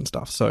brothers and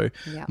stuff. So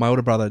Yeah. my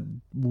older brother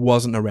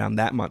wasn't around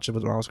that much of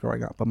it when I was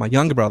growing up. But my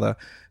younger brother,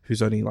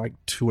 who's only like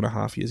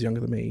 2.5 years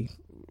younger than me,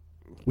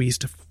 we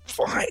used to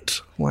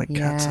fight like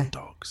cats and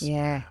dogs.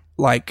 Yeah.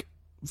 Like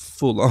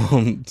full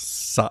on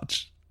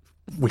such.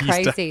 We used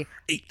Crazy. to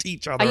hate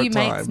each other. Are you at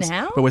mates times,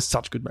 now? But we're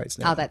such good mates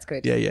now. Oh, that's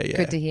good. Yeah.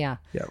 Good to hear.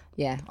 Yeah.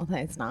 Yeah. Oh,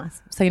 that's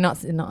nice. So you're not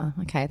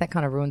okay. That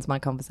kind of ruins my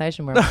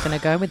conversation where I was going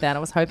to go with that. I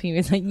was hoping you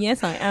would say,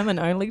 yes, I am an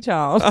only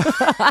child.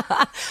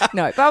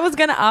 No, but I was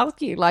going to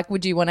ask you, like,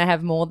 would you want to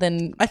have more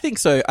than? I think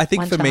so. I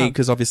think One for me, child.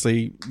 because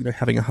obviously,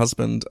 having a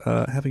husband,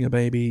 having a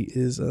baby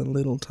is a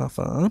little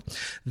tougher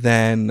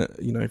than,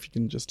 if you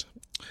can just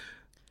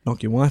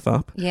knock your wife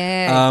up.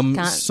 Yeah.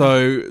 can't-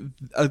 So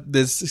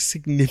there's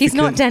significant He's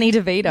not Danny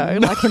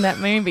DeVito like in that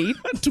movie.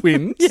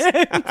 twins. Wasn't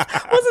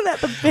that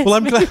the best? Well,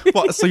 I'm glad.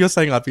 What, so you're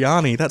saying I'd be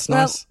Arnie? That's Well,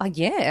 nice.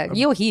 yeah,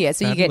 you're here,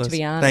 so you get to be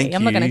Fabulous. Arnie. Thank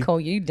I'm not going you. to call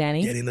you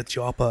Danny. Get in the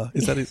chopper.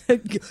 Is that it?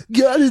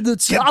 Get in the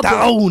Get down.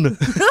 Oh,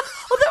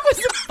 that was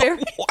a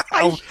very.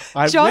 Wow.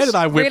 Where did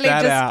I whip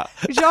that out?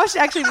 Josh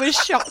actually was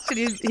shocked at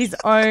his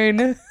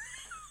own.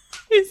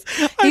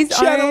 His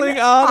channeling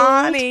own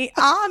Arnold.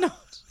 Arnold.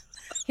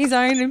 His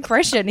own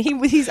impression. He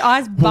with his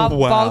eyes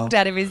bogged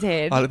out of his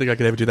head. I don't think I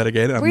could ever do that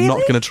again. I'm Really? not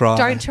going to try.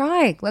 Don't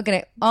try. We're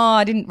gonna. Oh,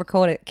 I didn't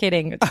record it.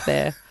 Kidding. It's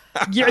there.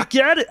 You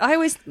get it. I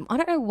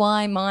don't know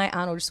why my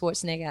Arnold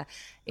Schwarzenegger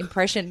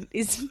impression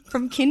is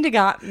from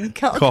kindergarten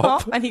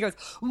cop, and he goes,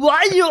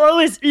 "Why are you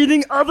always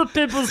eating other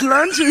people's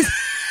lunches?"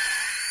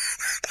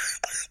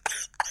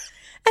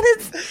 And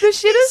it's the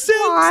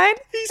shittest line.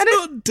 He's And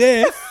not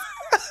deaf.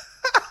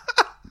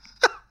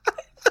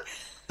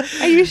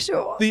 Are you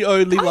sure? The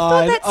only I thought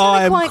line that sounded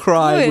I'm quite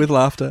crying good. with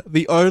laughter.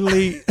 The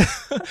only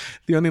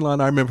line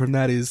I remember from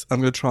that is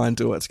I'm going to try and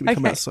do it. It's going to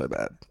come Okay. out so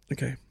bad.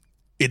 Okay.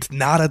 It's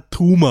not a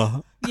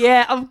tumor.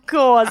 Yeah, of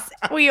course.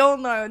 We all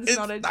know it's, It's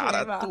not a not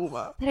tumor. a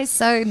tumor. That is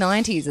so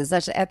 90s. It's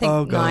such. I think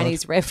Oh, God.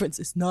 90s reference.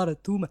 It's not a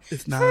tumor.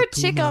 It's not For a a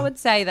chick, I tumor. would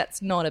say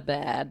that's not a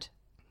bad.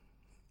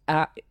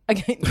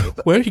 Again,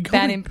 Where are you bad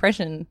going?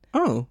 impression.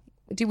 Oh,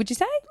 Would you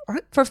say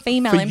for a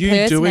female for you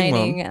doing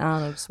impersonating one,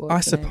 Arnold Schwarzenegger? I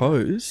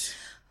suppose.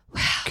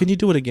 Can you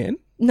do it again?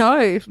 No,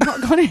 I've not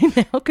got any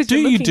now because Do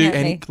you're you looking do at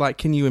any? me. Like,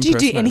 can you Do you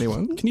do impersonate any-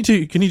 anyone?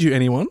 Can you do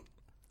anyone?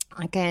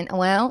 I can.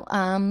 Well,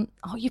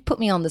 you put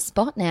me on the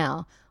spot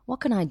now. What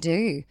can I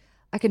do?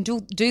 I can do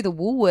the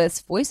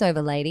Woolworths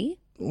voiceover lady.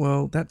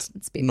 Well, that's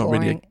a bit not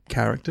really boring. a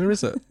character,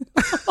 is it?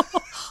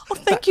 Oh,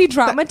 thank you,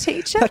 drama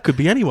teacher. That could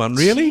be anyone,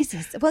 really.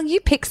 Jesus. Well,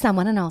 you pick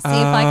someone and I'll see if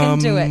I can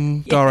do it.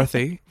 Yeah.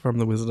 Dorothy from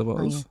The Wizard of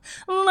Oz.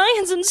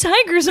 Lions and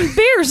tigers and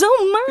bears.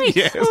 Oh my!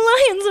 Yes.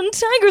 Lions and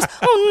tigers.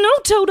 Oh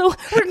no, Toto,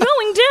 we're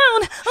going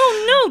down.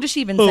 Oh no! Does she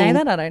even say Oh.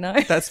 that? I don't know.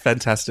 That's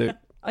fantastic.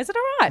 Is it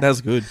all right? That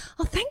was good.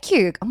 Oh, thank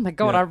you. Oh my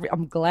god, Yeah.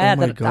 I'm glad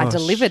Oh my that I gosh.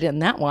 delivered in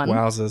that one.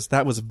 Wowzers.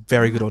 That was a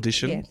very good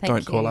audition. Yeah, thank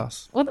Don't call you.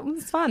 us. Well, that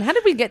was fun. How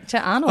did we get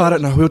to Arnold? I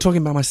don't know. We were talking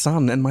about my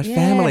son and my Yes,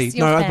 family.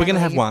 your No, we're family, going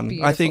to have your one. I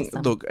beautiful think,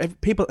 son. look,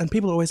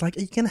 people are always like,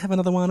 are you going to have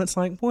another one? It's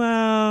like,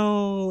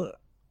 well,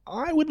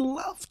 I would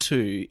love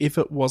to if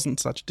it wasn't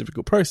such a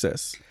difficult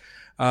process.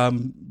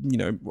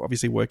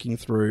 Obviously working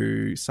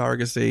through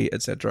surrogacy,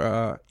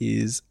 etc.,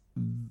 is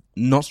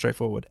not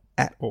straightforward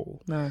at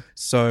all. No.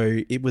 So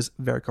it was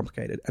very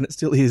complicated, and it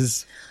still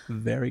is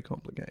very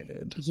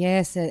complicated.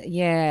 Yes,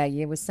 yeah,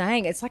 you were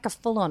saying it's like a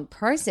full-on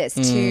process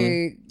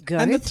to go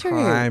And the through.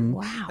 time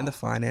Wow. and the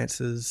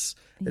finances,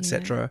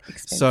 etc.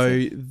 expensive.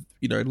 So,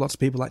 lots of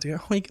people like to go,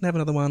 oh, you can have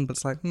another one, but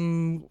it's like,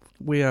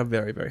 we are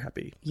very, very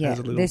happy yeah, as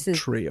a little this is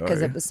trio.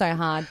 because it was so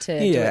hard to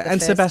do it Yeah, the and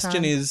first Sebastian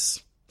time.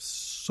 is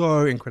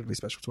so incredibly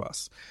special to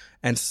us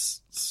and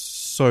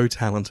so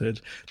talented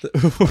that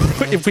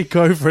if we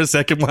go for a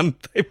second one,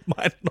 they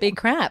might not big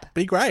crap.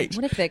 be great.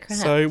 What if they're crap?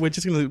 So we're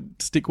just going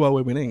to stick while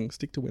we're winning,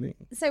 stick to winning.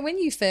 So when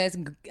you first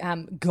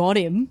got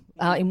him,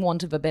 in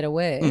want of a better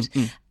word,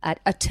 Mm,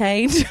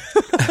 attained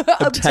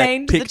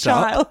obtained the picked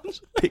up. child.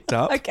 Picked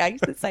up. Okay,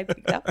 let's say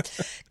picked up.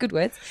 Good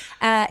words.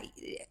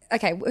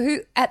 Okay,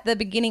 who at the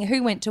beginning?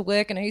 Who went to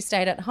work and who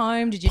stayed at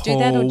home? Did you do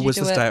that, or did Paul you was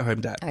do the it?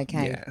 stay-at-home dad.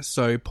 Okay. Yeah.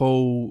 So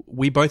Paul,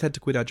 we both had to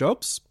quit our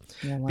jobs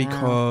Yeah, wow.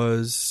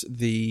 because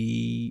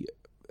the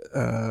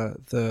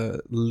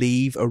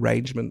leave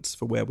arrangements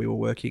for where we were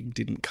working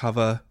didn't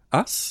cover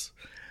us.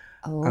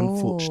 Oh,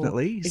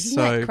 unfortunately. Isn't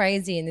So- that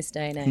crazy in this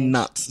day and age?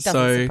 Nuts. Doesn't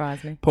So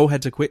surprise me. Paul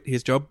had to quit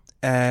his job,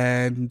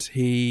 and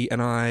he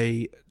and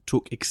I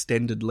took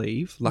extended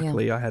leave.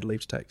 Luckily, I had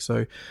leave to take.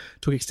 So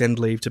took extended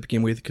leave to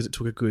begin with because it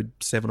took a good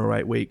 7 or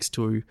 8 weeks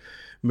to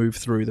move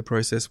through the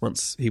process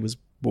once he was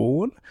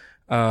born.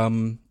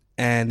 And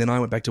then I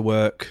went back to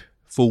work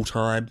full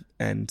time,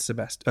 and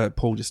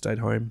Paul just stayed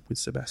home with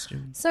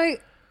Sebastian.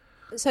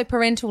 So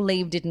parental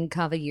leave didn't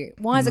cover you.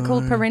 Why is it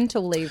called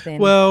parental leave then?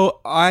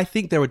 Well, I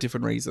think there were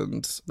different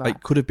reasons. Right.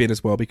 It could have been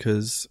as well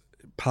because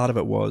part of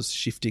it was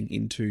shifting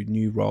into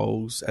new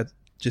roles at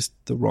just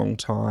the wrong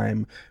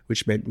time,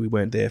 which meant we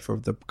weren't there for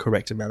the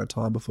correct amount of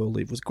time before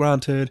leave was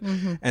granted.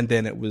 Mm-hmm. And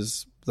then it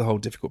was the whole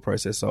difficult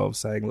process of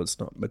saying, well, it's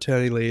not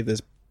maternity leave.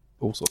 There's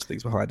all sorts of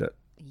things behind it.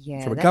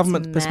 yeah, from a that's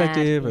government mad.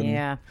 perspective and-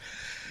 Yeah.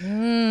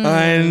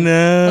 I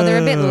know. Well,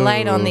 they're a bit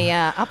late on the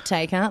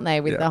uptake, aren't they,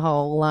 with Yeah. the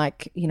whole,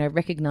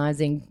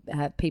 recognising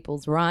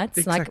people's rights.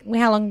 Exactly. Like,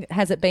 how long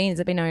has it been? Has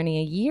it been only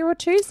a year or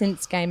two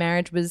since gay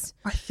marriage was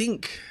I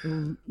think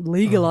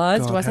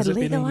legalised? God, Do I say has it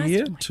been legalised? a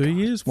year, Oh my 2 God,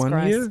 years, it's 1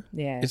 gross. year?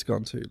 Yeah. It's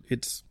gone to.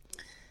 It's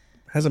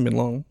hasn't been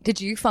long. Did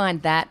you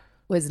find that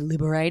was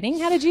liberating?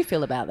 How did you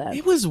feel about that?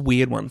 It was a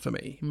weird one for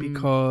me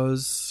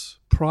because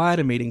prior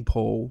to meeting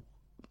Paul,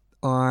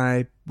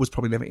 I was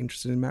probably never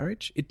interested in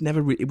marriage. It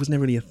was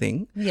never really a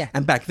thing. Yeah.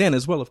 And back then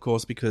as well, of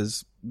course,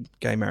 because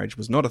gay marriage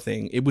was not a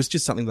thing, it was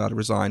just something that I'd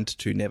resigned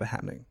to never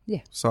happening.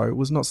 Yeah. So it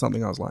was not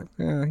something I was like,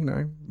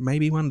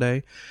 maybe one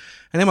day.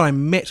 And then when I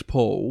met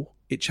Paul,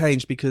 it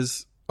changed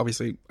because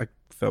obviously I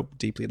fell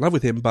deeply in love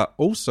with him, but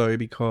also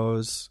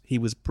because he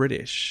was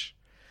British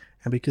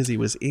and because he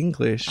was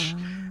English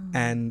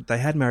and they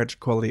had marriage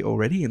equality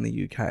already in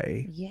the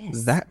UK.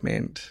 Yes. That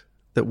meant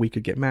that we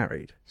could get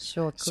married.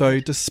 Sure.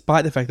 So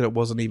despite the fact that it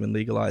wasn't even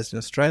legalised in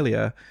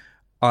Australia,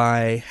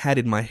 I had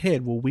in my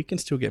head, well, we can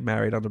still get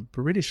married under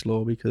British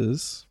law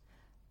because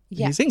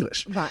he's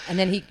English. Right, and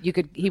then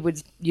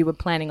you were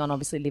planning on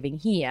obviously living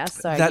here,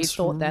 so you That's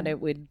thought that it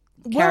would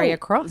carry Well,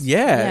 across.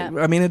 Yeah.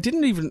 I mean, it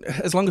didn't even,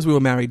 as long as we were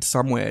married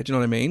somewhere, do you know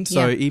what I mean?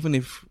 So Yeah. even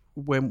if,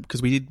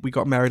 because we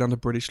got married under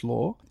British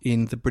law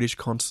in the British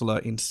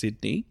consulate in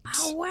Sydney.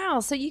 Oh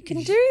wow! So you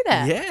can do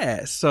that.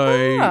 Yeah.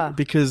 So Ah.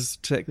 because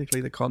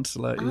technically the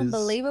consulate is.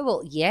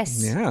 Unbelievable.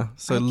 Yes. Yeah.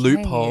 So Okay.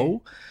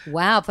 loophole.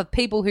 Wow. For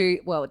people who,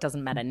 well, it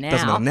doesn't matter now.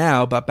 Doesn't matter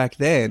now, but back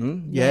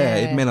then, Yeah.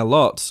 it meant a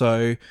lot.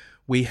 So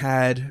we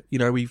had,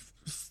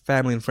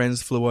 family and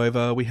friends flew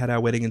over. We had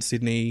our wedding in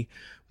Sydney.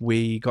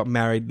 We got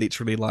married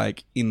literally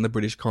like in the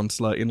British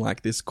consulate in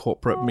like this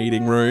corporate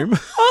meeting room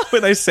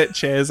where they set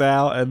chairs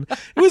out, and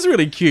it was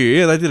really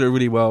cute. They did it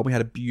really well. We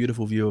had a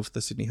beautiful view of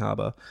the Sydney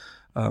Harbour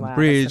Wow,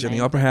 Bridge that's and the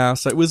amazing. Opera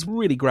House. So it was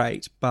really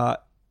great.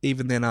 But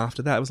even then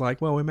after that, it was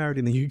like, well, we're married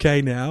in the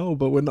UK now,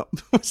 but we're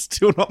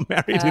still not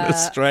married in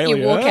Australia.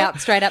 You walk out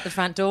straight out the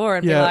front door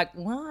and be Yeah. like,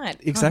 what?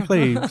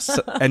 Exactly.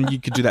 And you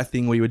could do that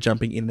thing where you were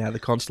jumping in and out of the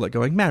consulate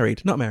going,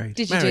 married, not married.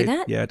 Did you do married.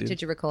 that? Yeah, I did.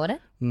 Did you record it?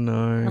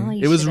 No. Oh,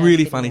 you it was should have really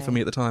video. funny for me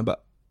at the time,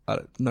 but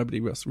nobody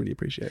else really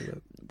appreciated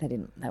it. They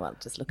didn't. They were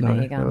just looking No,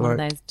 at you going, they were what are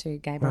like, those two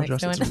gay Oh, blokes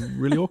Josh, doing? it's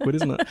really awkward,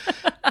 isn't it?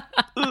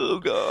 Oh,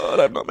 God,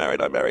 I'm not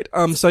married, I'm married.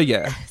 So,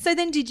 yeah. So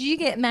then did you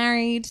get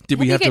married? Did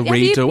we have to have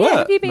redo it?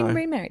 Have you been No.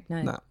 remarried?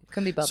 No. No.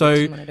 Couldn't be bothered. So,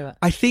 Didn't want to do it.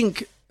 I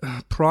think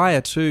prior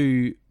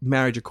to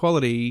marriage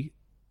equality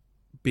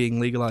being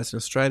legalised in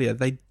Australia,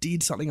 they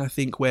did something, I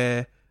think,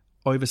 where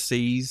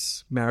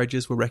overseas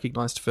marriages were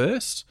recognised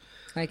first.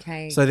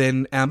 Okay. So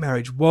then our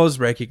marriage was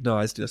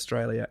recognised in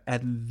Australia,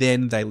 and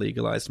then they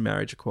legalised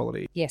marriage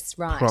equality yes,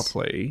 right.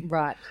 properly.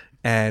 Right.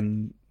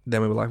 And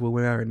then we were like, well,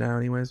 we're married now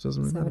anyways,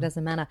 doesn't really So it matter.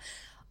 doesn't matter.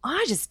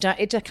 I just don't.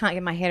 It just can't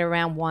get my head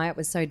around why it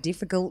was so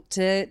difficult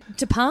to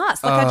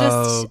pass. Like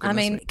Oh, I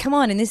mean, goodness come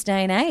on! In this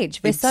day and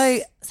age, we're so.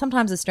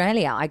 Sometimes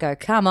Australia, I go,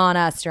 come on,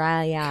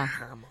 Australia.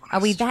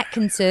 Are we that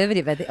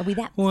conservative? Are we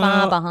that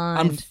far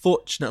behind?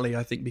 Unfortunately,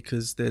 I think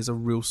because there's a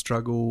real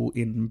struggle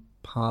in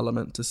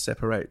Parliament to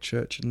separate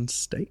church and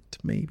state,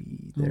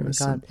 maybe there are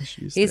some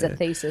issues Here's there. a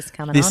thesis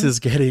coming This on. is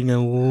getting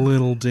a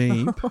little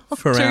deep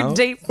for Too our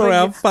deep for for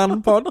our you.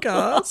 fun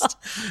podcast.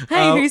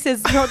 Hey, who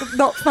says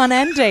not fun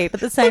and deep at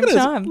the same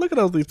time? Look at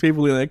all these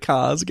people in their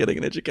cars getting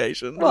an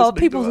education. Well, listening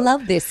to people us.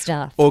 love this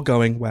stuff. Or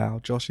going, wow,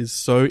 Josh is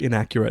so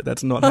inaccurate.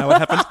 That's not how it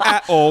happens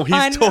at all.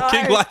 I He's know.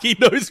 talking like he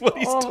knows what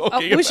he's Oh,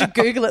 talking we about. should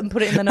Google it and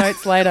put it in the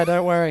notes later.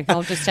 Don't worry.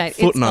 I'll just say it's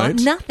Footnote.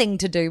 got nothing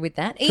to do with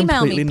that. Email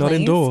Completely me, not please.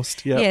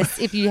 endorsed, yep. Yes,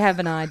 if you have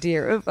an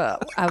idea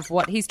of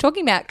what he's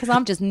talking about, because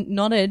I'm just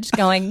nodded,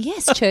 going,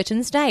 yes, church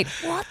and state.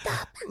 What the?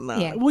 No.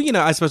 Yeah. Well,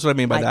 I suppose what I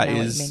mean by I that know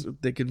what you is mean.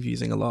 they're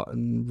confusing a lot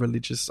and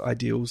religious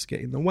ideals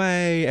get in the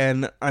way.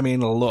 And I mean,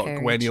 look,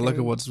 Very when you look at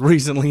true. what's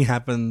recently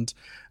happened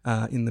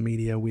in the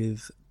media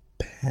with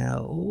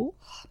Pell.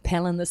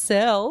 Pell in the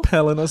cell.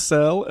 Pell in a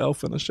cell,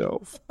 elf in a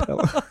shelf. Pell.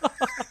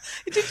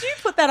 Did you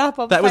put that up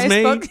on That was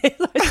me.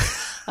 Facebook?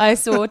 I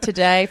saw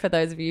today, for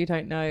those of you who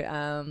don't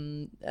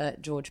know,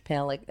 George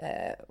Pell,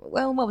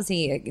 what was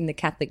he? In the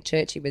Catholic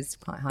Church, he was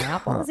quite high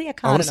up. What was he, a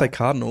cardinal? I want to say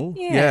cardinal.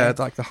 Yeah. It's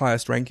like the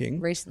highest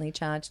ranking. Recently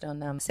charged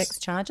on sex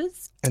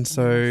charges. And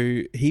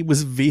so he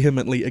was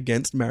vehemently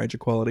against marriage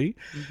equality,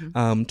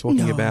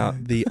 talking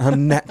about the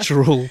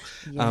unnatural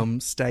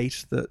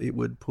state that it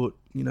would put,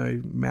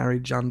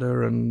 marriage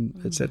under,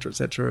 and et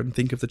cetera, and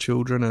think of the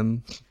children.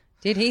 And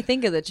did he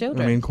think of the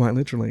children? I mean, quite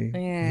literally,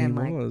 Yeah, he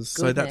my was.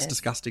 So that's goodness.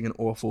 disgusting and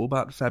awful,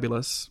 but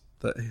fabulous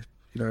that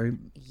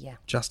Yeah.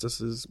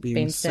 justice is being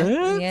Been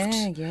served.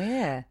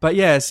 Yeah. But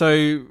yeah, so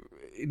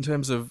in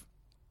terms of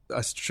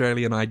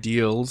Australian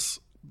ideals,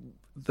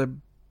 the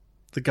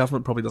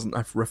government probably doesn't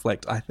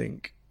reflect, I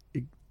think,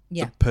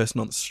 Yeah. the person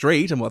on the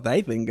street and what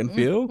they think and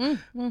feel.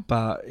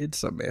 But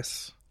it's a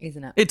mess.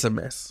 Isn't it? It's a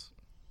mess.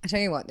 I tell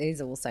you what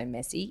is also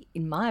messy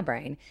in my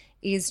brain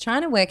is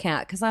trying to work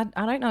out, because I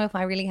don't know if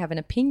I really have an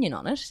opinion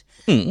on it,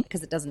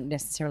 because it doesn't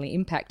necessarily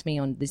impact me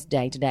on this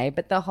day to day,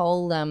 but the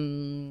whole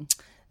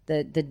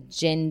the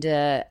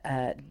gender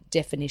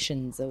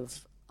definitions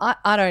of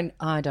I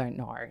don't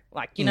know.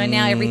 Like,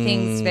 now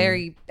everything's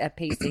very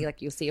PC.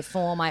 Like, you'll see a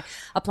form. I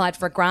applied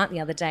for a grant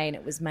the other day and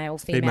it was male,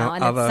 female,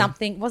 and other. it's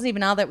something, it wasn't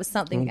even other, it was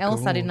something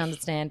else I didn't gosh.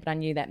 understand, but I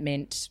knew that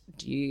meant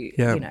you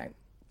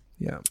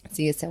Yeah.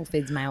 see yourself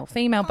as male,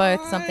 female,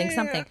 both, something.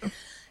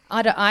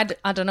 I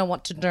don't know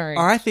what to do.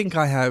 I think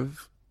I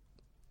have.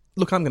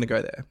 Look, I'm going to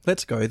go there.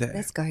 Let's go there.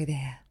 Let's go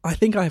there. I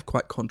think I have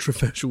quite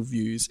controversial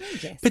views,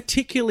 yes.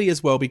 particularly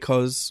as well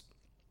because,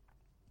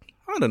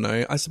 I don't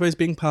know, I suppose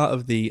being part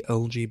of the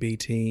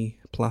LGBT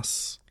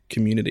plus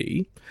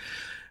community,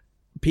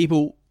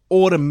 people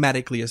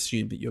automatically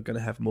assume that you're going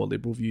to have more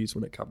liberal views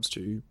when it comes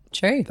to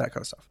True. that kind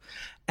of stuff.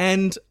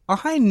 And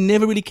I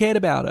never really cared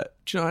about it.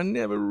 I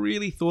never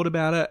really thought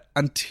about it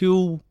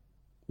until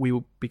we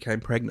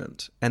became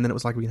pregnant. And then it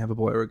was like, we can have a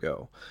boy or a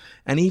girl.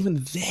 And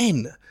even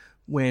then,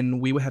 when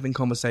we were having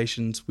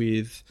conversations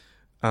with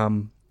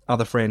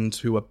other friends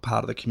who were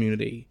part of the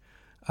community,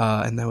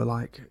 and they were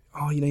like,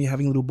 oh, you're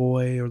having a little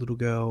boy or a little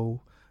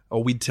girl.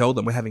 Or we'd tell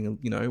them we're having a,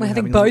 we're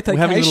having both, we're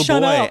having a okay? little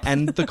Shut boy. up.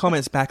 And the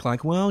comments back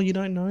like, well, you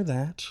don't know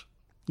that.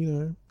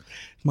 It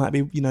might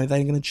be, they're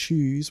going to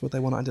choose what they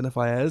want to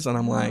identify as. And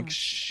I'm like,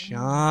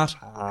 shut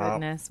up.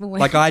 Goodness.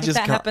 Like, I if just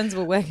that can't- happens,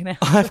 we're working out.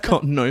 I've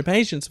got no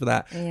patience for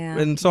that. Yeah,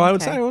 And so I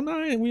would okay. say, well,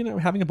 no, we're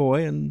having a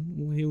boy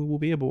and he will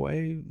be a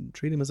boy.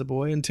 Treat him as a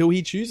boy until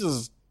he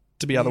chooses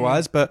to be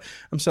otherwise. But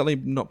I'm certainly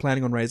not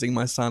planning on raising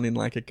my son in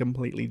like a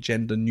completely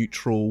gender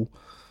neutral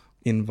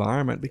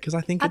environment because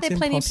I think Are it's there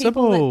plenty of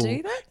impossible. people that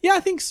do that? Yeah, I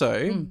think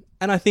so.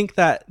 And I think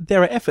that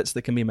there are efforts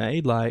that can be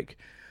made, like,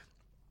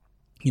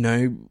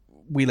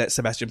 we let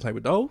Sebastian play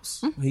with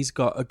dolls. He's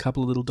got a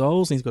couple of little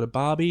dolls and he's got a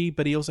Barbie,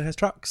 but he also has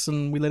trucks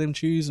and we let him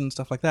choose and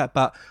stuff like that.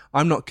 But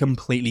I'm not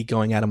completely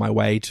going out of my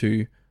way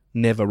to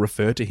never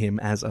refer to him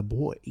as a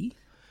boy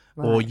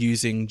or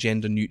using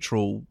gender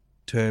neutral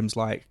terms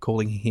like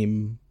calling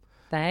him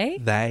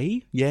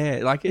They?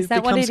 Yeah, like Is it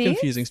that what becomes it is?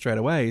 confusing straight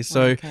away.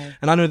 So, Okay.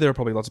 and I know there are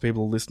probably lots of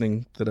people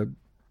listening that are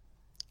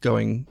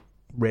going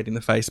red in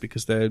the face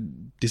because they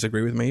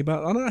disagree with me, but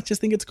I don't know, I just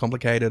think it's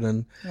complicated.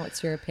 And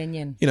What's your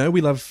opinion?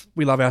 we love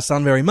our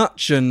son very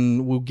much,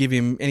 and we'll give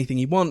him anything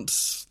he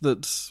wants.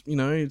 That's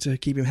to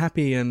keep him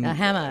happy and A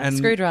hammer, and,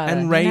 screwdriver,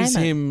 and you raise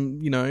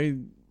name it.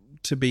 him.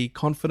 To be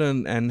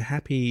confident and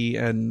happy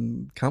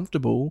and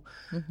comfortable,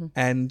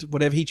 and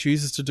whatever he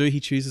chooses to do,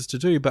 he chooses to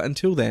do. But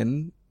until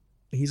then,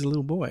 he's a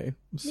little boy.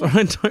 So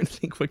I don't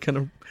think we're going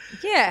to...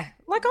 Yeah.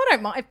 Like, I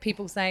don't mind if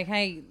people say,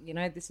 hey,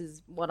 this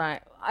is what I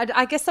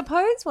guess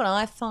suppose what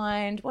I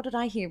find, what did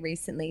I hear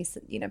recently?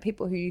 So,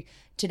 people who,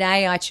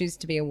 today I choose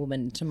to be a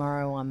woman,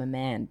 tomorrow I'm a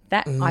man.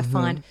 That I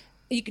find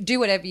you can do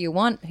whatever you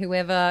want,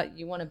 whoever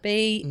you want to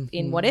be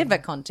in whatever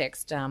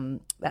context,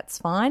 that's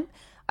fine.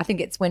 I think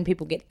it's when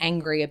people get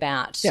angry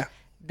about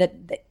that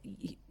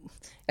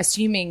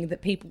assuming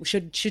that people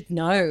should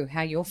know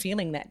how you're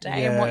feeling that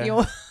day and what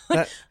you're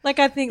like.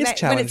 I think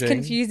it's that when it's challenging.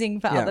 confusing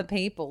for other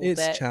people, It's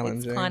that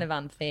challenging. it's kind of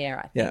unfair.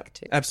 I Yeah, think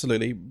too.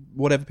 absolutely.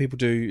 Whatever people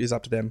do is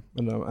up to them,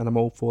 and I'm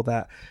all for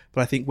that.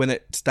 But I think when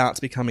it starts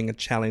becoming a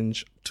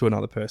challenge to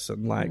another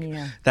person, like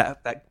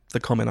that the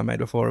comment I made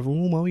before of,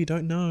 oh, well, you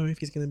don't know if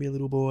he's going to be a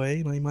little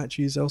boy, he might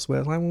choose elsewhere.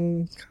 It's like,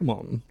 well, come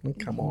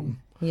on.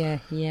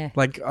 Yeah.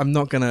 Like, I'm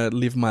not going to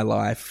live my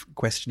life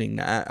questioning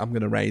that. I'm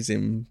going to raise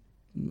him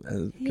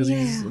because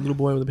he's a little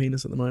boy with a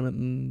penis at the moment.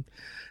 And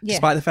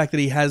despite the fact that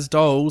he has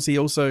dolls, he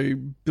also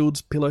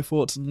builds pillow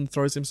forts and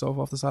throws himself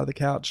off the side of the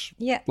couch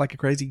like a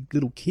crazy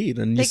little kid.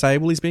 And you say,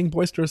 well, he's being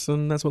boisterous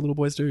and that's what little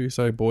boys do.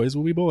 So boys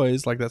will be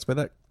boys. Like, that's where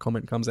that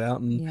comment comes out.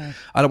 And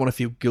I don't want to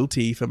feel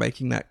guilty for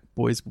making that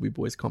boys will be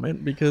boys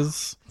comment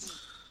because...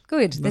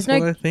 Good. That's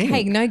There's what I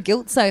think. no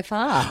guilt so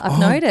far. I've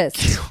noticed.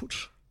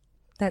 Guilt.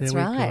 That's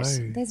There we right.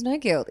 go. There's no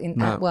guilt in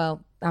No. that.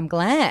 Well, I'm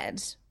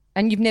glad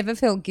And you've never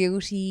felt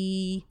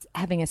guilty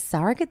having a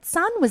surrogate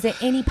son? Was there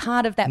any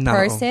part of that None at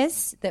all.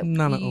 process that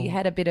None at all. you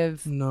had a bit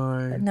of...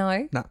 No.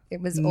 No? No. It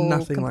was all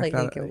Nothing completely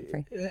like that.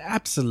 guilt-free.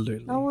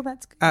 Absolutely. Oh, well,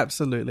 that's good.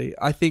 Absolutely.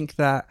 I think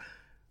that,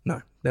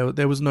 no,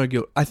 there was no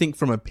guilt. I think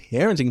from a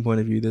parenting point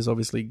of view, there's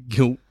obviously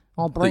guilt.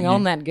 I'll bring that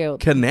on you that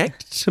guilt.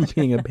 Connect to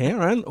being a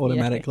parent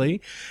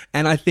automatically.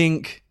 And I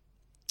think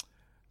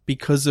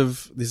because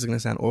of, this is going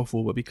to sound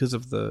awful, but because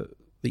of the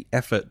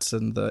efforts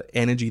and the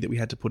energy that we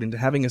had to put into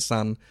having a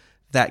son,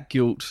 that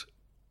guilt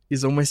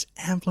is almost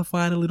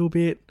amplified a little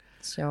bit.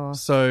 Sure.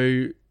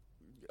 So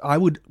I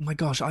would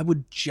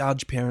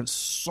judge parents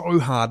so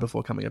hard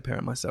before becoming a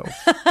parent myself.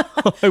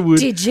 I would.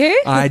 Did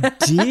you? I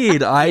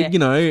did.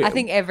 I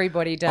think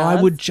everybody does.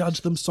 I would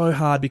judge them so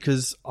hard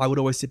because I would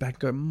always sit back and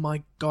go,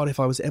 my God, if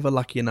I was ever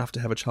lucky enough to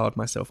have a child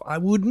myself, I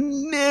would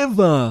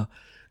never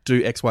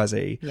do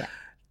XYZ. Yeah.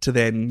 To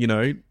then,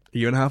 a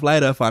year and a half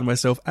later, find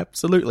myself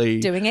absolutely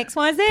doing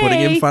XYZ.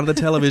 putting in front of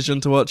the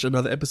television to watch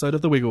another episode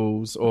of The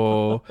Wiggles,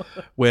 or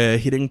we're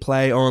hitting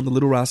play on The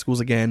Little Rascals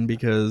again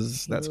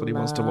because that's what he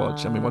wants to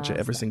watch, and we watch it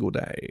every single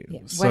day. Yeah.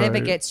 So Whatever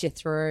gets you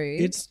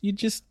through.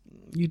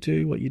 you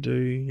do what you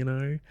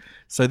do,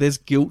 So there's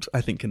guilt,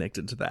 I think,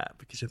 connected to that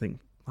because you think,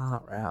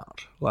 far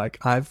out. Like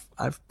I've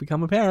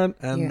become a parent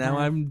and now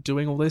I'm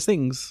doing all those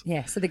things.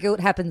 Yeah. So the guilt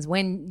happens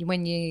when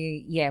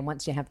you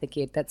once you have the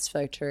kid. That's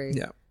so true.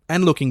 Yeah.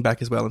 And looking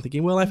back as well and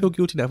thinking, well, I feel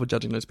guilty now for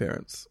judging those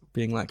parents.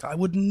 Being like, I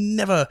would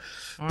never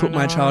put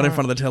my child in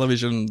front of the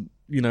television,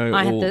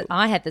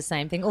 I had the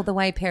same thing. Or the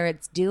way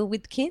parents deal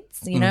with kids,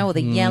 or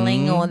the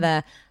yelling or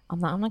the... I'm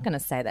not going to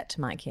say that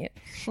to my kid.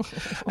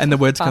 And the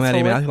words come out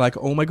of your forward. mouth like,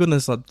 oh my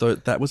goodness,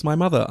 that was my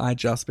mother. I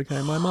just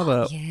became my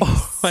mother. Yes.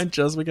 Oh, I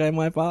just became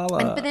my father.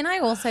 But then I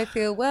also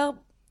feel, well,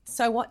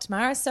 so what,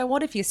 Tamara? So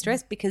what if you're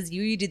stressed because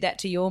you did that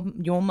to your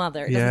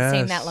mother? It doesn't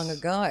seem that long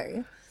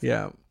ago.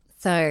 Yeah.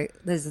 So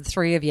there's the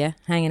three of you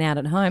hanging out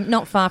at home,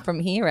 not far from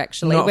here,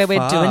 actually, Not where we're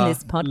far, doing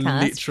this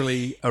podcast.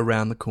 Literally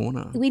around the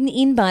corner.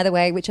 In, by the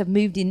way, which I've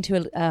moved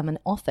into an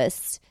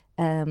office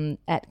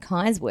at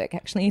Kai's work,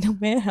 actually, in a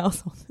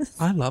warehouse office.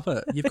 I love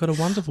it. You've got a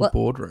wonderful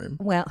boardroom.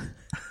 Well,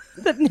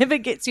 that never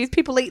gets used.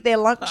 People eat their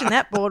lunch in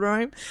that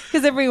boardroom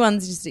because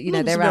everyone's just, It's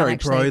there very are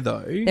actually, pro,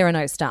 though. there are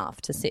no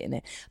staff to sit in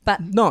there.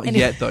 But Not anyway,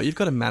 yet, though. You've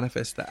got to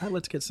manifest that.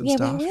 Let's get some Yeah, we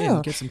staff will.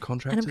 in, get some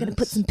contractors. And I'm going to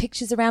put some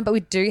pictures around, but we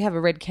do have a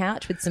red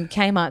couch with some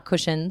Kmart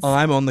cushions.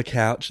 I'm on the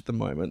couch at the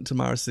moment.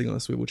 Tamara's sitting on a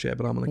swivel chair,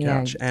 but I'm on the Yeah,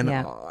 couch. And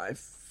yeah. I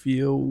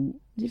feel Do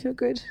you feel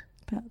good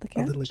about the a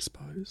couch? little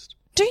exposed.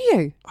 Do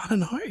you? I don't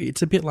know.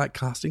 It's a bit like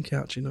casting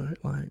couch,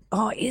 like,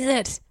 Oh, is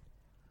it?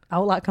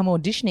 Oh, like I'm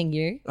auditioning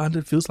you. and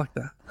it feels like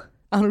that.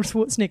 Arnold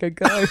Schwarzenegger,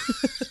 go.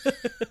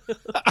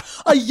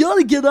 I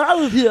gotta get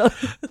out of here.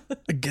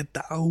 Get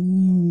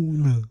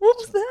down. What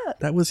was that?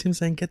 That was him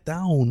saying, get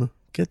down.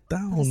 Get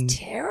down.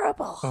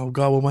 Terrible. Oh,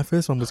 God. Well, my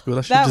first one was good.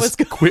 I should That have was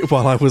just quit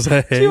while I was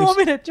ahead. Do you want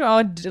me to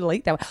try and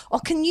delete that one? Oh,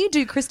 can you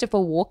do Christopher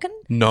Walken?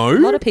 No. A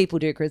lot of people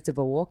do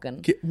Christopher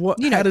Walken. What?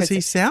 You know How does he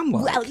Christopher- sound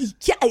like? Well,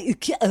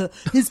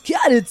 he's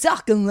kind of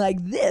talking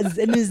like this,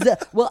 and he's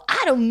well,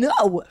 I don't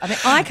know. I mean,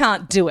 I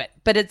can't do it,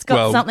 but it's got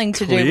Well, something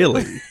to do.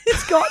 clearly.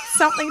 It's got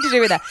something to do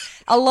with that.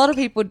 A lot of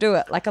people do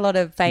it, like a lot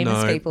of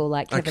famous No, people,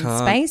 like I Kevin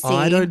can't. Spacey.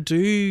 I don't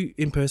do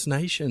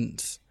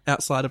impersonations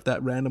outside of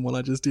that random one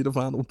I just did of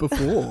Arnold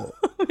before.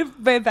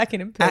 We're back in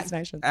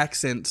impersonation.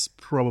 Accents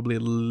probably a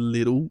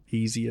little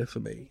easier for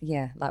me.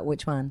 Yeah, like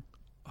which one?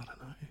 I don't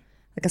know.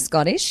 Like a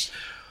Scottish?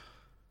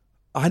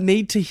 I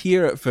need to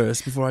hear it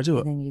first before I do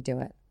it. Then you do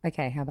it.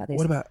 Okay, how about this?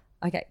 What about?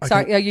 Okay, Okay.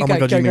 sorry. You Oh go. my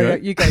God, Go. you Go. know Go.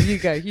 it. You go. You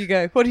go. You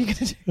go. What are you going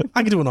to do?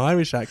 I can do an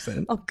Irish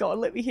accent. Oh God,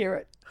 let me hear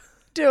it.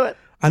 Do it.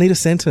 I need a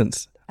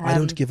sentence. I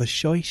don't give a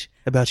shite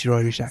about your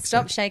Irish accent.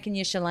 Stop shaking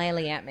your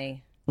shillelagh at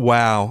me.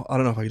 Wow. I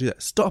don't know if I can do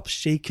that. Stop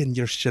shaking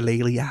your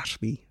shillelagh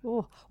at me.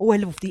 Oh, I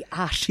love the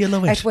ash. You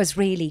love it? It was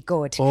really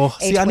good. Oh,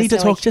 see, It I was need to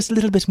like- talk just a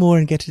little bit more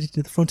and get it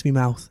into the front of my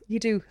mouth. You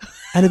do.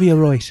 And it'll be all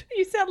right.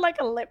 You sound like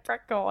a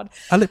leprechaun.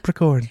 A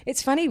leprechaun.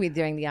 It's funny with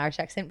doing the Irish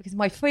accent because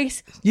my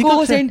face You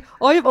goes got to- in.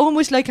 I'm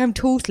almost like I'm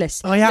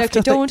toothless. I have like to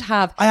I don't think,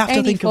 have I have to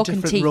any think of fucking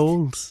different teeth.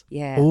 roles.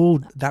 Yeah. Oh,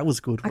 that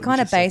was good. I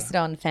kind of based it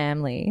on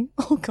family.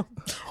 Oh God!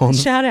 On-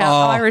 Shout out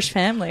Oh. Irish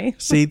family.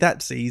 See,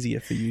 that's easier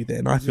for you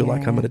then. I feel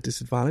like I'm Yeah. at a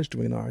disadvantage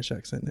doing an Irish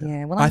accent now.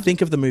 Yeah, well, I I'm-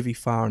 think of the movie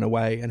Far and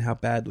Away and how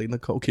badly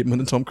Nicole Kidman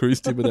and Tom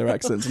Cruise did with their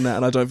accents and that,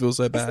 and I don't feel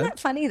so Isn't bad. that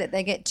funny that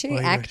they get two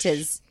Irish.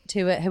 actors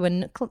who are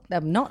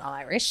not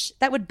Irish?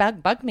 That would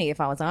bug me if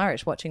I was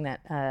Irish watching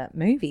that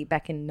movie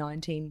back in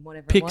 19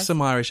 whatever it Pick was.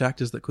 some Irish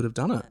actors that could have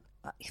done it.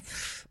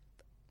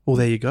 Well,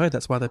 there you go.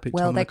 That's why they picked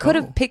Well, Tom they Nicole. could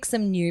have picked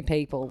some new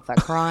people for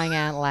crying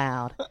out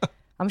loud.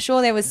 I'm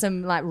sure there was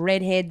some like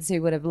redheads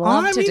who would have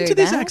loved I'm to do into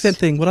that. this accent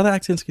thing. What other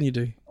accents can you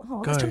do?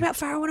 Oh, Go. let's talk about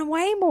Far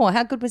Away more.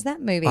 How good was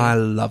that movie? I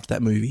loved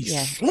that movie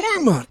Yeah.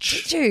 so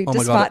much. Did you, Oh my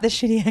despite God. the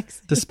shitty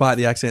accent? Despite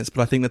the accents,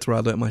 but I think that's where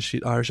I learnt my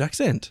shit Irish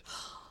accent.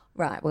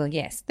 Right. Well,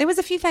 yes, there was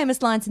a few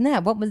famous lines in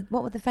that. What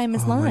were the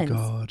famous Oh lines? my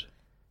God.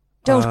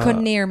 Don't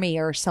come near me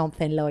or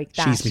something like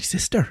that. She's my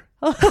sister.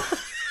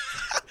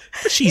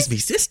 But she's me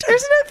sister.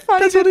 Isn't it funny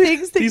That's the what it-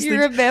 things that these you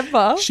things.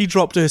 remember? She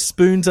dropped her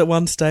spoons at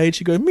one stage.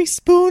 She go, me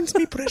spoons,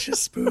 me precious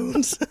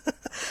spoons.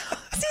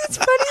 See, it's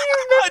funny you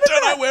remember I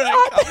don't that. know where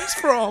it comes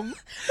from.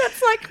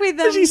 That's like with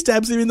And she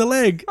stabs him in the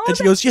leg. And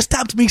she goes, you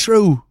stabbed me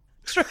through.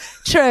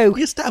 True.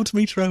 You stabbed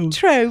me through.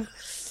 True.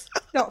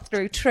 Not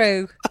through,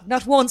 true.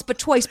 Not once, but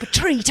twice, but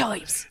 3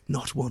 times.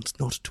 Not once,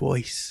 not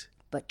twice.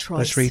 But But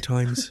twice. 3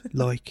 times.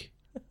 Like.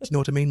 Do you know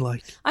what I mean?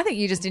 Like. I think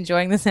you're just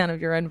enjoying the sound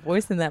of your own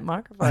voice in that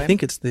microphone. I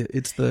think it's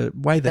the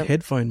way the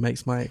headphone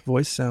makes my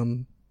voice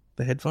sound.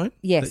 The headphone?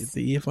 Yes.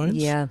 The earphones?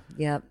 Yeah,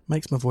 yeah.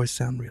 Makes my voice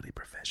sound really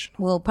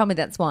professional. Well, probably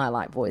that's why I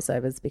like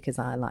voiceovers, because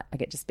I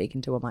get to speak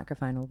into a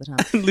microphone all the time.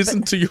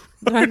 Listen to your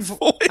own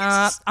voice.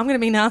 I'm going to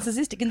be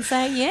narcissistic and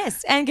say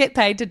yes and get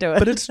paid to do it.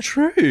 But it's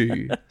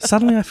true.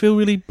 Suddenly I feel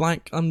really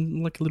like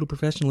I'm like a little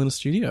professional in a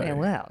studio.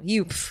 Yeah,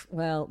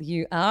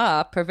 you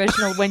are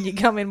professional when you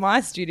come in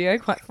my studio,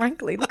 quite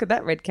frankly. Look at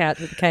that red couch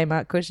with the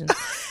Kmart cushion.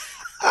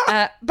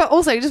 But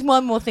also, just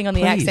one more thing on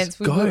the Please, accents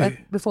go.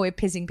 before we're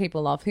pissing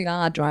people off who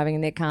are driving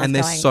in their cars. And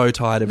they're going, so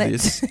tired of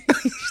this.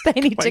 they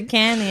need to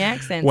can the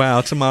accent.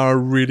 Wow, Tamara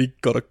really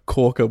got a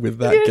corker with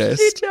that Yes,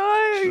 guest. you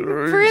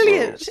know.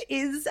 Brilliant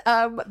is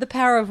the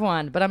power of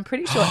one. But I'm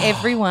pretty sure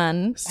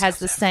everyone has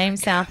the same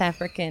South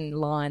African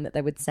line that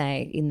they would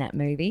say in that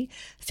movie.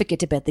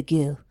 Forget about the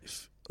girl.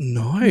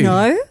 No.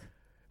 No?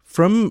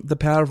 From The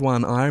Power of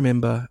One, I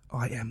remember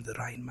I am the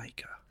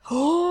rainmaker.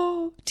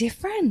 Oh,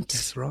 different.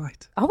 That's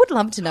right. I would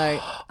love to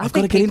know. I've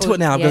got to get into it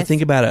now. I've got to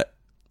think about it.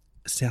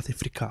 South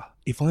Africa.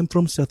 If I'm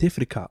from South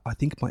Africa, I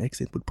think my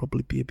accent would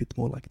probably be a bit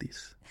more like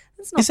this.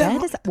 It's not Is that bad,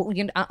 right? is it? Well,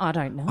 I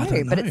don't know, I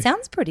don't but know. it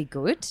sounds pretty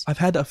good. I've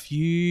had a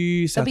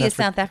few There'll be a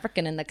South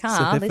African in the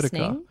car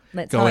listening.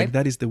 Let's going, hope.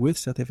 that is the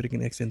worst South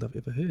African accent I've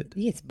ever heard.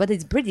 Yes, but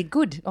it's pretty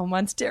good. Oh,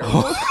 mine's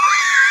terrible.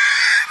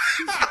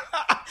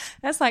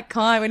 That's like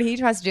Kai when he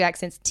tries to do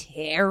accents.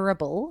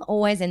 Terrible.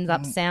 Always ends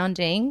up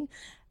sounding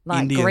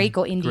like Indian. Greek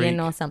or Indian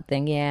Greek. or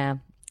something. Yeah.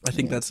 I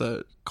think that's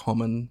a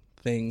common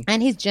thing.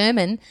 And he's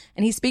German,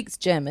 and he speaks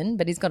German,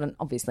 but he's got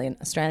obviously an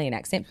Australian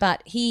accent.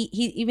 But he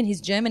even his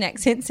German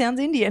accent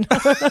sounds Indian.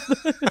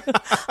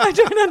 I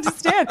don't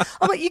understand.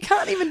 I'm like, you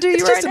can't even do It's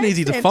your just own an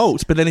easy accent.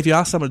 default. But then if you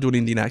ask someone to do an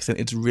Indian accent,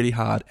 it's really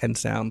hard and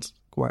sounds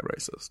quite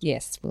racist.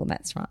 Yes, well,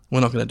 that's right.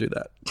 We're not going to do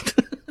that.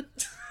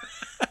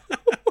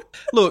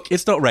 Look,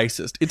 it's not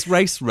racist. It's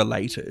race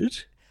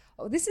related.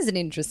 Oh, this is an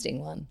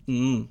interesting one.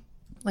 Mm.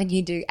 When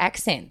you do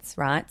accents,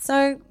 right?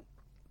 So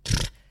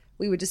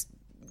we were just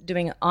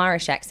doing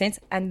Irish accents,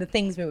 and the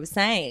things we were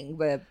saying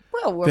were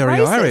Very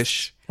racist.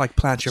 Irish. Like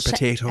plant your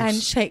potatoes.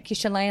 And shake your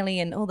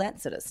shillelagh and all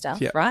that sort of stuff,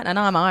 Yeah. right? And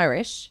I'm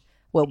Irish,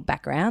 well,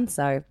 background,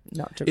 so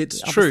not to.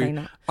 It's obviously true.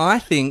 not. I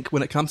think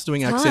when it comes to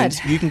doing It's accents,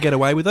 hard. you can get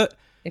away with it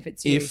If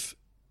it's you.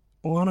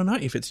 well, I don't know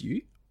if it's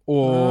you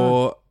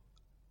or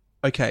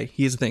okay,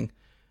 here's the thing.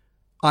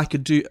 I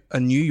could do a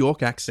New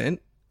York accent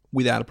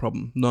without a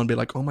problem. No one would be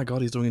like, oh my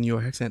God, he's doing a New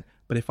York accent.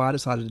 But if I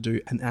decided to do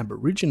an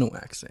Aboriginal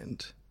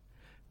accent,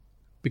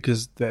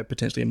 because they're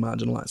potentially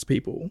marginalised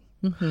people,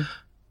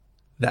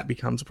 that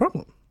becomes a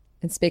problem.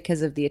 It's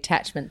because of the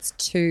attachments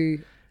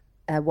to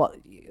what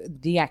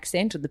the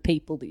accent or the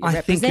people that you're I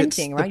think it's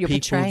representing, right? the You're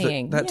people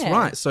portraying. that's Yeah.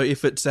 right. So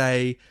if it's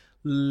a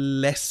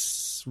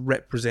less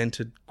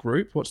represented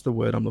group, what's the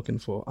word I'm looking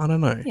for? I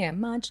don't know. Yeah,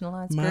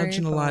 marginalised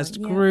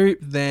Marginalised group. group,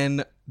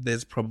 then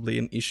there's probably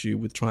an issue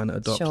with trying to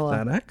adopt Sure.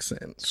 that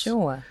accent.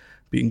 Sure.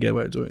 But you can get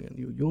away with doing a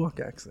New York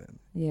accent.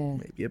 Yeah.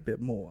 Maybe a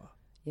bit more.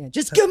 Yeah.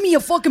 Just give me a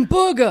fucking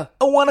burger.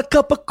 I want a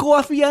cup of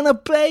coffee and a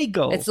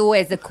bagel. It's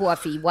always the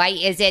coffee. Why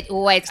is it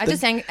always? I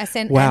just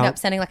end Wow. up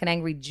sounding like an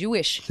angry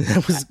Jewish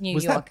New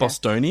was Yorker. that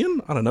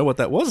Bostonian? I don't know what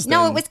that was.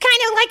 No, then. it was kind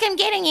of like I'm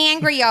getting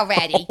angry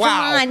already.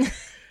 Wow. Come on.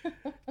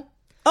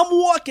 I'm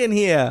walking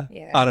here.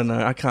 Yeah. I don't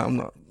know. I can't. I'm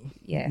not.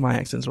 Yeah. My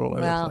accents are all over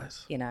the Well,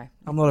 place. you know.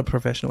 I'm not a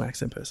professional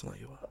accent person like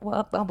you are.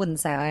 Well, I wouldn't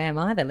say I am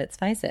either. Let's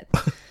face it.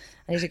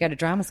 I need to go to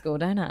drama school,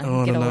 don't I?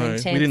 Oh, Get no, all no.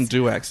 intense. We didn't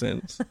do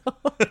accents.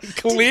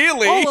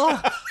 Clearly.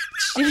 Oh,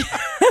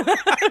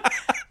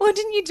 well,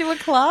 didn't you do a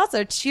class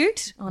or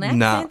tute on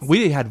Nah, accents?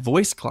 we had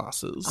voice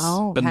classes,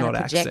 Oh, but how to not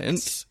project.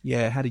 accents.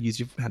 Yeah, how to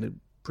use how to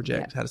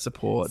project, how to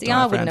support, See,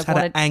 I wouldn't diaphragms, have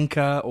how wanted- to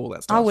anchor, all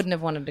that stuff. I wouldn't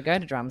have wanted to go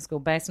to drama school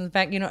based on the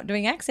fact you're not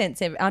doing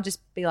accents. I'll just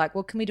be like,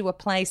 well, can we do a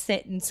play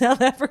set in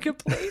South Africa,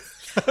 please?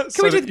 Can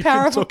So we do that the you power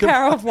can of talk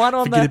about- one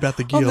on forget about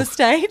the on the guild.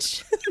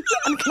 stage?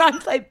 And can I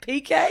play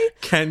PK?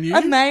 Can you?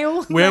 A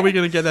male? Where are we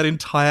going to get that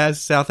entire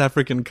South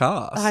African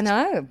cast? I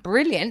know,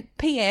 brilliant.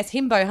 P.S.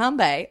 Himbo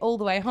Humbe all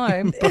the way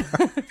home.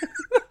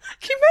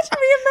 Can you imagine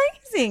me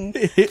amazing?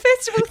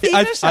 Festival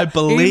theatre show. I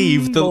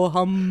believe the- Himbo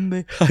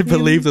Humbe. I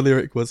believe the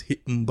lyric was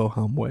 "Hittin'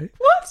 Bohamwe."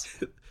 What?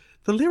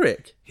 The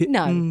lyric.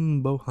 No.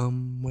 Hittin'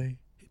 Bohamwe.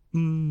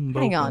 Hittin'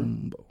 Hang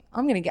on.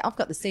 Bohambo. I've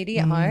got the CD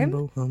at home.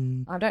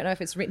 Boham. I don't know if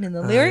it's written in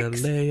the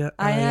lyrics. Ayalea,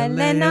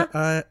 Ayalena.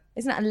 ayalea,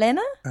 Isn't that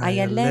Elena?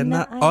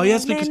 ayalena. Oh,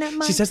 yes, because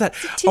Ayalena, she says that.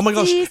 my Oh my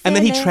gosh. And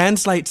then he Elena.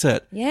 translates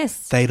it.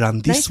 Yes. They run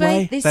this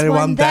way, this they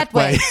run that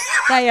way.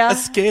 They are. Are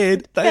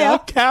scared. They They are are.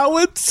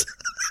 cowards.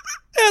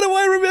 How do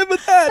I remember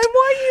that? And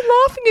why are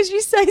you laughing as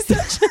you say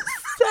such a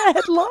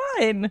sad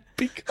line.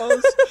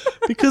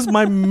 Because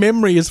my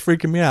memory is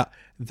freaking me out.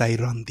 They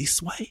run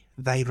this way.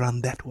 They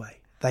run that way.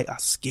 They are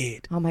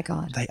scared. Oh my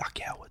God. They are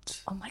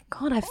cowards. Oh my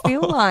God. I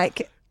feel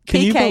like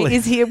Can you PK believe-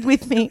 is here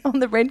with me on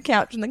the red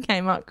couch in the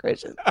Kmart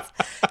Cushions.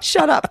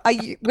 Shut up.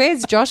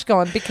 Where's Josh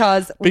gone?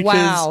 Because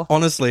wow.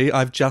 honestly,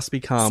 I've just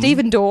become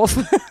Stephen Dorff.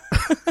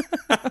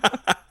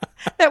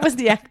 That was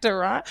the actor,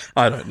 right?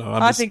 I don't know.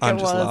 I'm just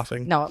was.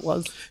 laughing. No, it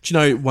was. Do you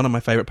know one of my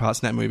favourite parts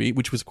in that movie,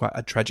 which was quite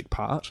a tragic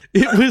part?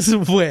 It was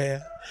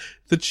where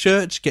the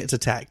church gets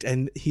attacked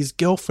and his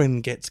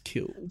girlfriend gets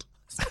killed.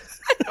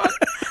 Hang on.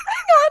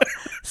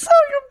 Sorry,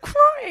 I'm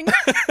crying.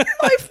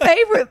 My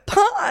favourite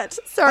part.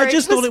 Sorry. I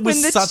just thought it was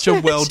when the such a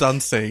church- well done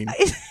scene.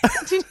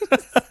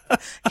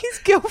 His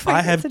girlfriend.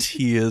 I have gets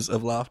tears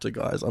of laughter,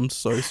 guys. I'm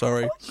so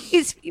sorry.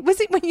 was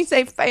it when you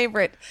say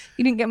favourite,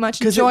 you didn't get much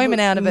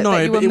enjoyment out of it? No,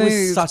 that you but were it moved?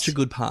 was such a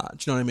good part.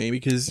 Do you know what I mean?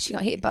 Because She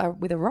got hit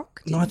with a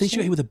rock. no, I think she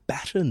got hit with a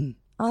baton.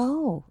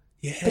 Oh,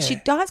 Yeah, but she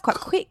dies quite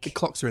quick. It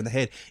clocks her in the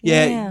head.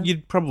 Yeah, Yeah.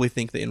 you'd probably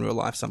think that in real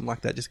life something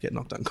like that just get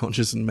knocked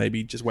unconscious and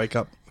maybe just wake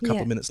up a couple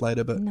Yeah. of minutes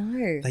later. But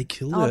No. they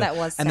killed Oh, her. that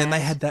was And then they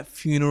sad. had that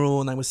funeral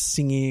and they were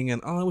singing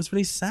and it was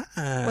really sad.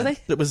 Were they?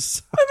 It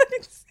was I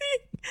didn't see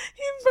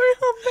him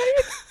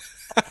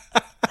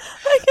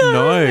I can't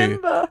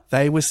remember.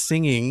 they were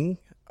singing.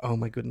 Oh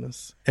my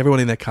goodness! Everyone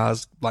in their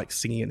cars like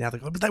singing it now. They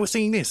go, but they were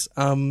singing this.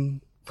 Well,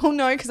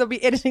 no, because I'll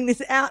be editing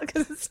this out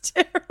because it's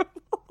terrible.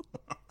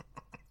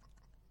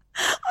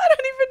 I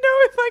don't even know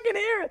if I can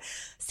hear it.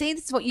 See,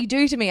 this is what you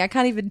do to me. I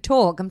can't even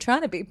talk. I'm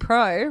trying to be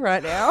pro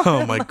right now.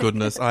 Oh my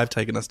goodness! I've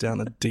taken us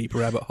down a deep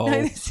rabbit hole.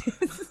 No, this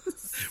is...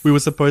 We were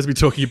supposed to be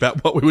talking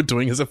about what we were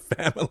doing as a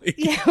family.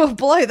 Yeah, well,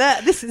 blow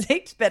that. This is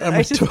heaps better. And I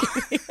we're just-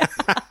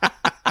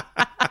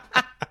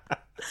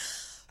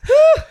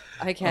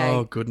 Okay.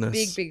 Oh,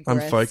 goodness. Big I'm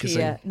breaths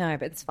focusing. here. No,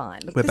 but it's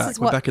fine. Look, We're this back. is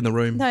We're back in the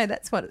room. No,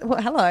 that's what. Well,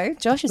 hello,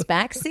 Josh is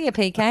back. See ya,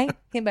 PK.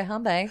 Himbo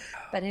humbo.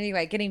 But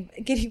anyway, getting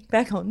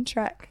back on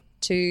track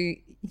to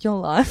your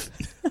life.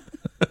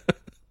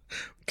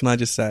 Can I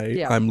just say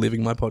Yeah. I'm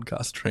living my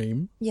podcast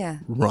dream Yeah.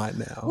 right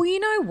now. Well, you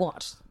know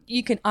what?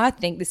 You can. I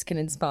think this can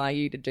inspire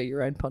you to do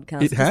your own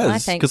podcast. It has I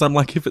think. because I'm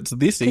like, if it's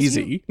this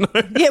easy,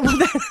 Yeah. Well,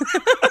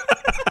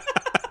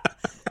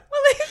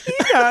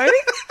 you know,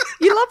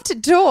 you love to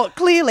talk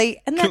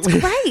clearly, and that's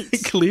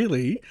great.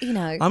 clearly, You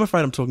know. I'm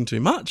afraid I'm talking too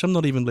much. I'm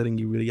not even letting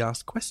you really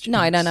ask questions. No.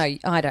 I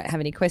don't have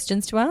any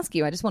questions to ask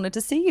you. I just wanted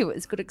to see you.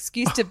 It's a good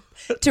excuse to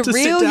To sit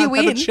reel down you and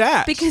have a in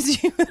chat.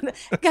 because you.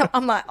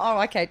 I'm like,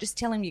 oh, okay. Just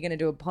tell him you're going to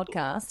do a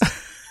podcast,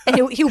 and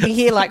he'll be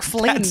here like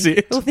Flynn. That's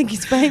it. He'll think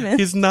he's famous.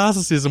 His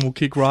narcissism will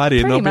kick right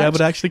in. Pretty I'll be much. able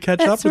to actually catch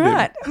That's up with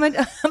right.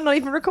 him. I'm not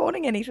even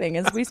recording anything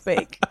as we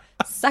speak.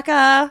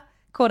 Sucker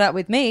caught up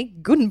with me,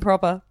 good and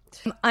proper.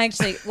 I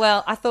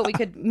thought we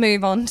could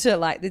move on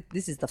to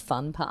this is the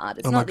fun part.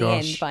 It's Oh my not the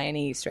gosh. end by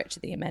any stretch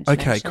of the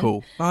imagination. Okay,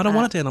 cool. Oh, I don't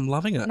want it to end. I'm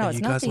loving it. No, Are it's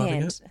you not guys the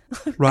loving end.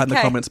 it? Write in the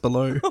Okay. comments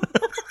below.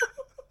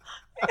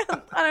 I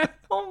don't.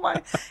 Oh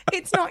my!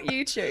 It's not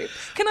YouTube.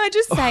 Can I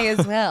just say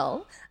as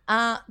well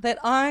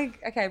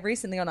that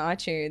recently on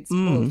iTunes.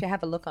 Well, if you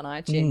have a look on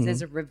iTunes,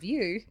 there's a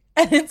review,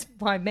 and it's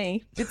by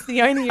me. It's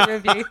the only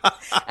review,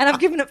 and I've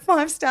given it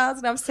 5 stars,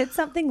 and I've said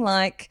something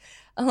like,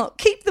 "Oh,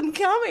 keep them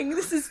coming.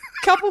 This is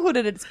couplehood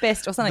at its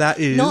best," or something. That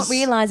is- not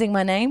realizing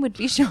my name would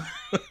be shocking.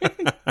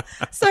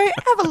 So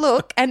have a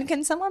look, and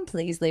can someone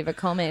please leave a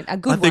comment? A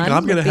good I think one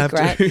I'm would going to be have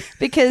great to.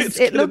 because it's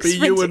it gonna looks be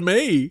you ridiculous. and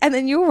me. And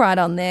then you'll write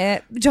on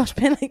there, Josh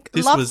Penley,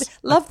 This love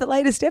was- the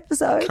latest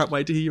episode. Can't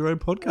wait to hear your own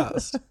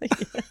podcast.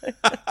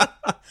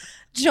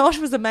 Josh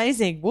was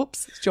amazing.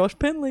 Whoops, it's Josh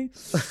Penley.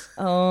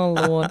 Oh,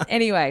 Lord.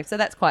 Anyway, so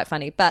that's quite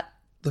funny. But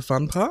The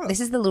fun part. this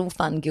is the little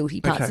fun, guilty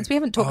part. Okay. Since we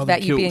haven't talked Oh, about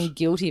the you guilt. being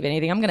guilty of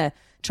anything, I'm going to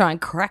try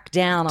and crack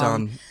down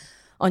Done.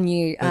 on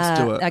you. Let's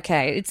do it.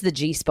 Okay, it's the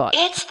G-spot.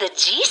 It's the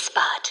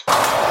G-spot.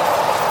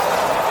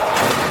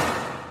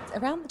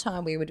 Around the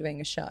time we were doing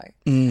a show,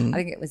 Mm. I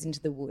think it was Into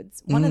the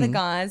Woods, one of the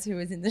guys who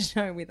was in the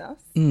show with us,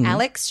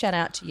 Alex, shout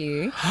out to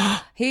you,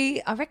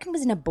 he, I reckon,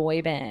 was in a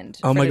boy band.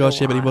 Oh for a my little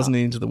gosh, yeah, but he while. wasn't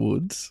into the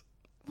woods.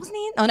 Wasn't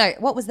he in? Oh, no,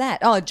 what was that?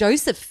 Oh,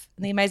 Joseph,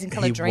 the Amazing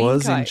Colour He Dream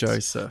was in Coat.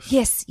 Joseph.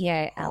 Yes,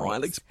 yeah, Oh, Alex.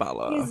 Alex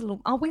Butler. He's a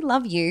little, oh, we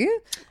love you,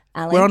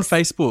 Alex. We're on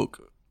Facebook.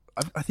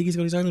 I think he's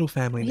got his own little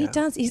family now. He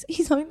does. He's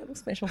his own little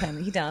special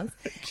family. He does.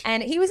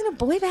 And he was in a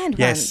boy band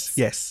Yes, once.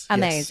 yes.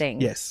 Amazing.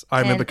 Yes. I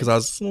remember And- because I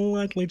was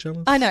slightly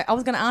jealous. I know. I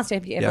was going to ask you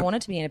if you ever Yep.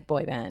 wanted to be in a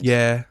boy band.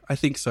 Yeah, I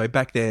think so.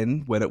 Back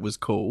then, when it was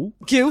cool.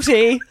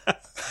 Guilty.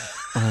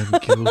 I'm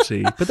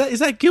guilty. But is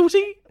that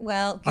guilty?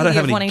 Well, I don't guilty have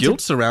of any wanting guilt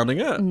to.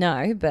 surrounding it.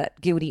 No, but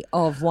guilty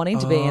of wanting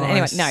to be in. Oh,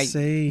 Anyway, I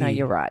see. no,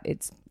 you're right.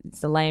 It's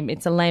a lame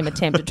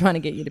attempt at trying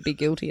to get you to be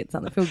guilty at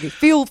something.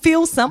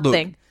 Feel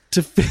something. Look, I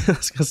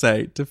was going to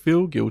say, to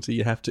feel guilty,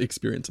 you have to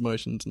experience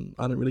emotions, and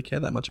I don't really care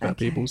that much about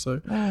people.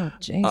 So, Oh,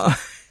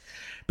 Jesus.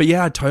 but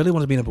yeah, I totally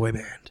want to be in a boy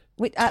band.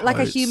 Like a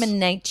totes. human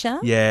nature.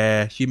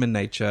 Yeah, human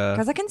nature.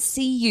 Because I can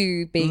see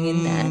you being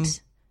in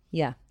that.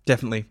 Yeah.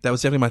 Definitely. That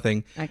was definitely my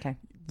thing. Okay.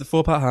 The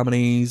 4-part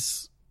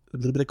harmonies, a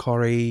little bit of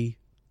choreo,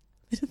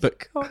 But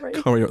that's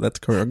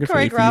choreography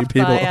for you Choreographed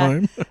people by, at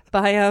home.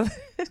 by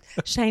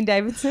Shane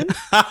Davidson.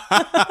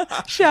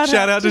 Shout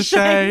out to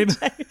Shane.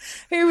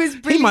 Who was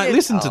brilliant. He might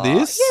listen to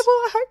this. Yeah, well,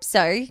 I hope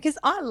so, because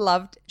I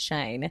loved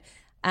Shane.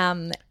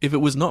 If it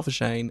was not for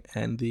Shane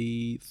and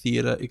the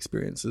theatre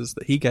experiences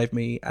that he gave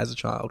me as a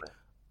child,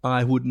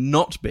 I would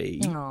not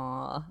be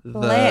Aw, the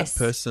bless.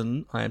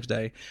 person I am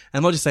today. And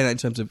I'm not just saying that in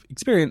terms of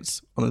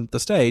experience on the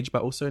stage,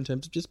 but also in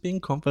terms of just being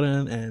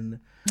confident and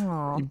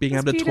Aw, being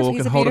that's able to beautiful. talk He's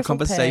and a hold a beautiful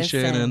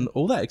conversation. person. And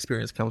all that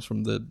experience comes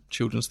from the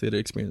children's theatre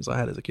experience I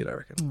had as a kid, I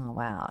reckon. Oh,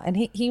 wow. And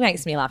he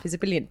makes me laugh. He's a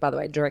brilliant, by the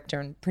way, director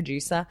and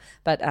producer.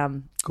 But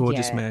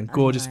Gorgeous yeah, man, I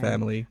gorgeous know.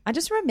 family. I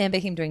just remember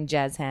him doing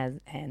jazz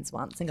hands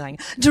once and going,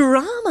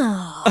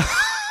 drama.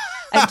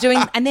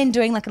 and then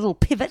doing like a little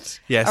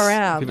pivot Yes,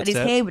 around. pivot But his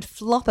step. hair would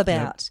flop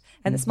about.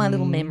 And it's my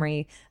little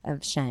memory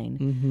of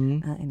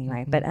Shane.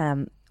 Anyway, but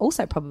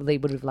also probably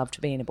would have loved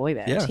to be in a boy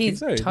band. Yeah, I think He's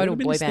so. That total would have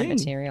been boy his band thing.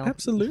 material.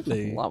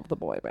 Absolutely. Love the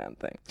boy band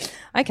thing.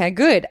 Okay,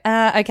 good.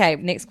 Okay,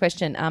 next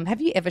question.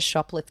 Have you ever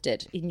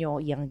shoplifted in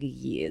your younger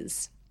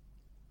years?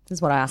 This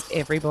is what I ask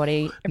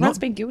everybody. Everyone's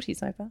been guilty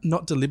so far.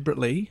 Not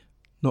deliberately.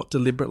 What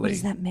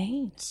does that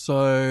mean?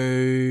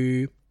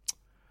 So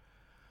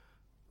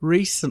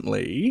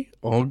recently,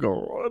 oh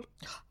God.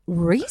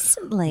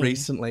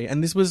 Recently.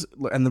 And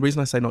the reason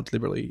I say not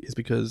deliberately is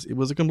because it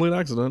was a complete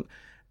accident.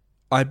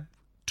 I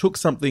took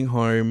something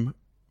home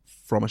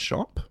from a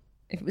shop.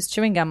 If it was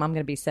chewing gum, I'm going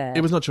to be sad.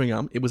 It was not chewing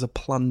gum. It was a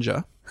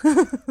plunger.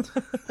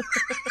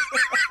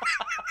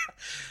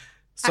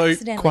 So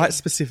Accidentally. quite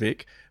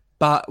specific.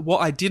 But what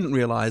I didn't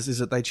realise is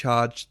that they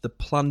charged the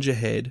plunger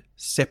head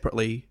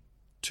separately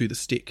to the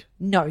stick.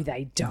 No,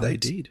 they don't. They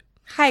did.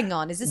 Hang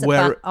on. Is this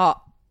Where- a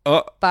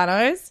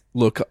Bunos?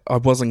 Look, I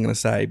wasn't going to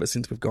say, but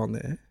since we've gone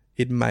there,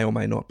 it may or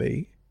may not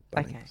be.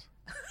 Okay.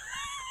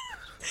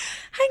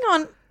 Hang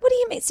on. What do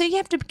you mean? So you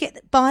have to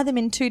buy them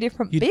in two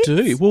different You bits?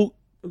 do. Well,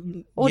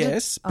 Or did-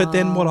 yes. But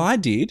then what I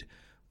did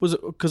was,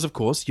 because of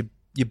course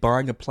you're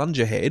buying a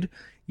plunger head,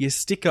 you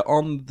stick it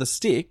on the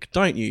stick,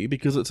 don't you?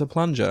 Because it's a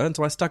plunger. And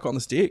so I stuck it on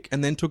the stick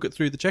and then took it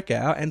through the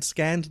checkout and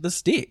scanned the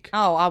stick.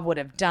 Oh, I would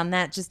have done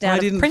that just out I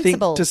of didn't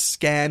principle. think to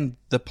scan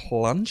the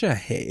plunger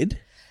head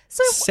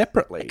So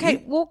separately. Okay,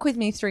 walk with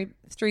me through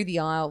the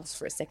aisles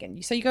for a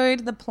second. So you go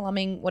to the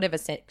plumbing, whatever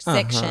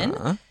section.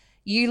 Uh-huh.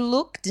 You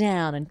look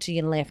down and to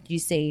your left, you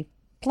see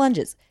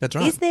plungers. That's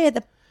right. Is there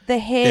the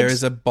head? There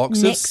is a box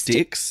of next to-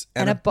 sticks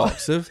and a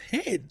box of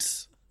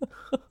heads.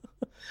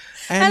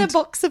 and a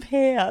box of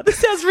hair. This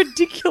sounds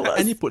ridiculous.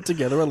 And you put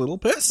together a little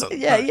person.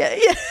 yeah.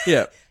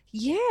 Yeah.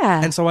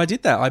 Yeah. And so I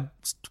did that. I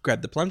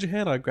grabbed the plunger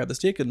head, I grabbed the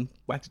stick and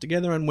whacked it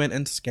together and went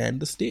and scanned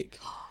the stick.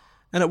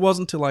 And it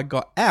wasn't until I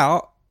got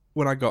out,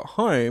 when I got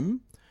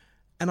home,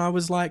 and I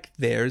was like,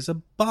 there's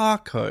a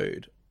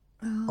barcode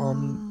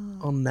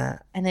on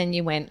that. And then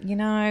you went,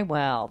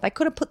 well, they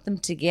could have put them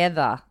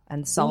together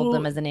and sold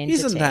them as an entity.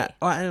 Isn't that,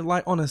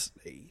 like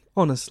honestly.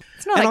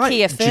 It's not And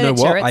IKEA do you know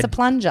furniture, what? it's a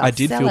plunger. I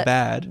did Sell feel it.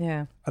 bad.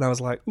 Yeah. And I was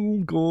like, oh,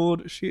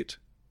 God, shit.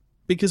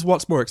 Because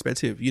what's more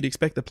expensive? You'd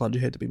expect the plunger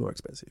head to be more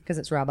expensive. Because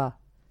it's rubber.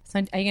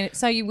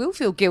 So you will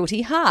feel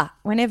guilty,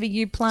 whenever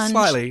you plunge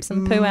Slightly.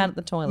 some poo out of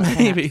the toilet.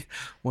 Maybe. perhaps.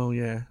 Well,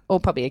 yeah. Or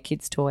probably a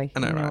kid's toy. I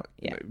know, right?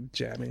 Yeah.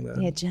 Jamming the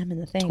Yeah, jamming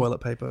the thing. toilet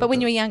paper. But when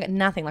you were younger,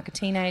 nothing. Like a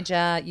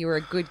teenager, you were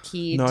a good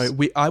kid. No,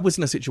 I was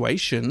in a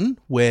situation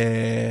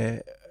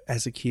where,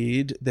 as a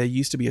kid, there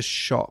used to be a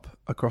shop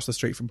across the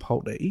street from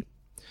Penley,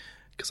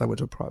 because I went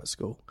to a private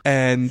school.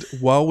 And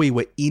while we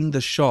were in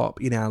the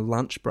shop in our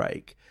lunch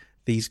break,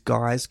 these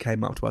guys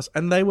came up to us,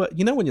 and they were,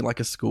 when you're like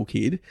a school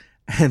kid,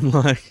 and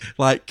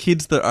like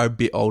kids that are a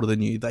bit older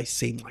than you, they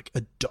seem like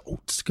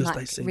adults because Like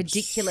they seem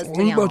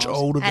ridiculously so much old.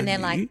 older And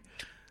than they're you. like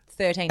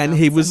 13 And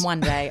months he was and one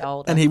day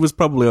older. and he was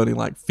probably only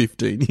like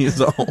 15 years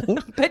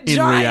old But in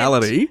giant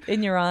reality,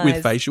 in your eyes.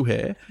 with facial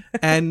hair.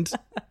 And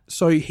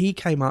so he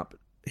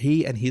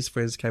and his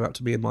friends came up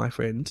to me and my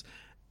friends,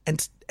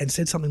 and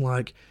said something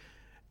like,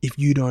 "If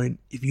you don't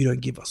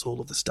give us all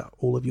of the stuff,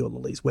 all of your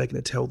lollies, we're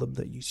going to tell them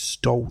that you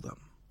stole them."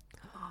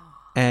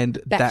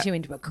 And Backed you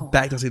into a corner.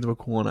 Backed us into a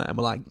corner, and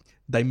we're like,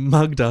 they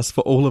mugged us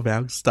for all of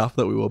our stuff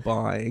that we were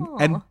buying,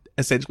 and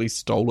essentially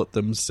stole it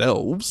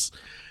themselves.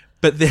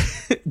 But then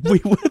we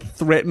were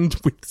threatened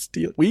with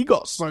steal. We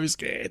got so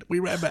scared. We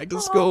ran back to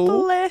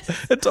school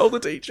bless. and told the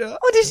teacher.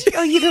 Oh, did you?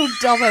 Oh, you little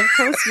dobber. Of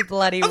course you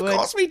bloody Of would.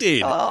 course we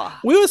did. Oh.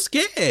 We were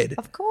scared.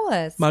 Of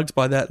course. Mugged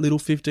by that little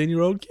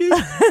 15-year-old kid.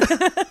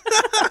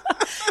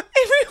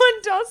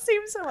 Everyone does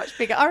seem so much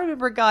bigger. I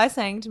remember a guy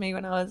saying to me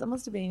when I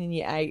must have been in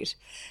year 8,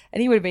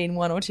 and he would have been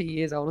 1 or 2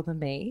 years older than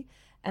me.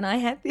 And I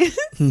had this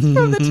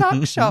from the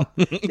tuck shop.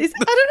 I don't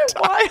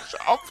know why.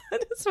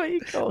 That's what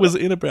you call it. Was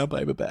it in a brown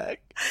paper bag?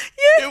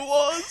 Yeah. It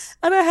was.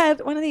 And I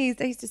had one of these.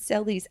 They used to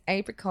sell these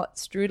apricot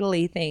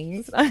strudely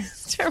things. I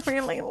used to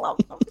really love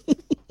them.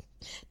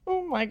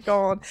 Oh, my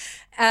God.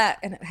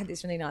 And it had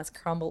this really nice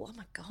crumble. Oh,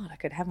 my God, I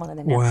could have one of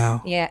them now.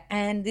 Wow. Yeah,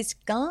 and this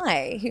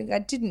guy who I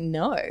didn't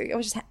know,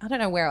 I don't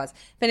know where I was.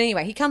 But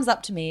anyway, he comes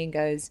up to me and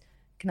goes,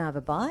 can I have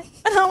a bite?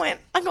 And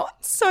I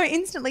got so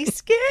instantly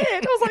scared. I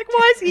was like,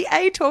 why is he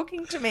A,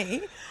 talking to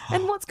me?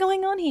 And what's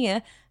going on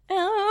here?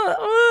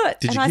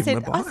 Did you give him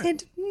a bite? I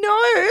said,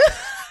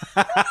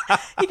 no.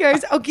 He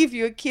goes, I'll give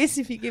you a kiss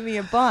if you give me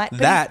a bite. But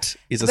That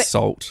is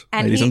assault,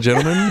 and ladies he- and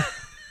gentlemen.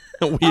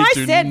 I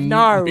said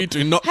no. We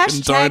do not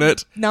Hashtag condone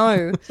it.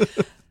 No.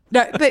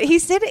 No, but he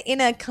said it in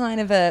a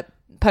kind of a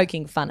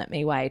poking fun at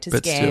me way to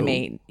But scare still.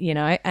 me, you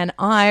know. And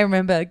I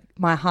remember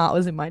my heart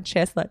was in my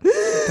chest like,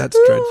 That's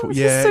dreadful. this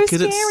is Yeah, so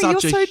because it's scary.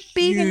 such You're a so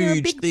big and you're a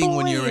huge big thing boy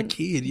when you're a and-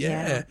 kid.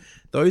 Yeah. Yeah.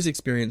 Those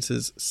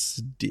experiences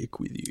stick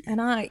with you. And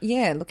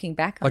looking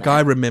back on Like, it.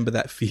 I remember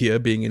that fear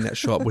being in that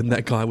shop when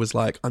that guy was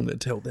like, I'm going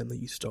to tell them that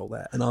you stole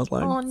that. And I was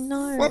like, Oh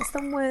no, it's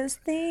the worst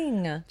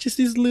thing. just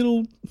this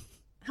little,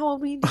 How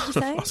old were you, did you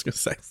say? I was going to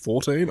say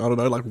 14. I don't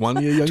know, like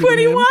 1 year younger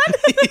 21?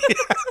 than him.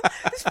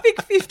 This big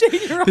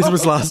 15-year-old. This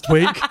was last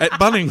week at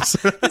Bunnings.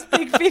 This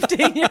big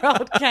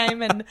 15-year-old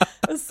came and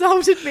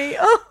assaulted me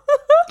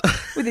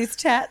with his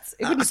tats.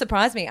 It wouldn't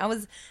surprise me. I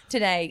was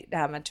today.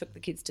 I took the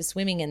kids to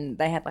swimming, and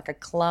they had like a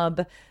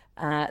club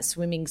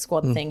swimming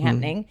squad thing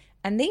happening.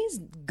 And these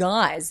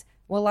guys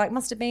were like,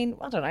 must have been,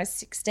 I don't know,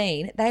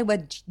 16. They were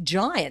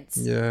giants.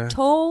 Yeah.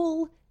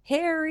 Tall,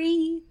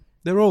 hairy.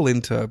 They're all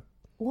into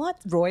What?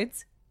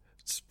 Roids?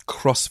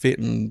 CrossFit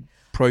and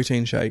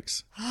protein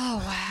shakes.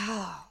 Oh,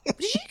 wow.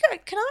 Did you go?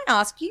 Can I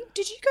ask you?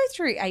 Did you go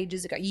through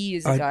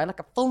years ago, like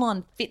a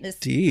full-on fitness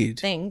Did.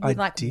 thing I with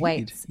like did.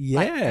 weights, Yeah.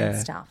 like, and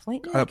stuff?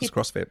 Like, That was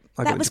CrossFit.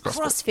 I got That into was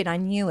CrossFit. I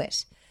knew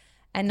it.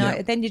 And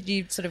Yeah. then did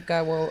you sort of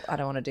go, well, I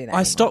don't want to do that? I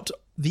anymore. stopped.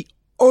 The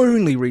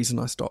only reason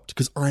I stopped,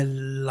 because I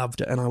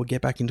loved it and I would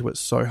get back into it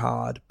so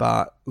hard,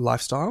 but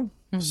lifestyle.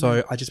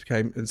 So I just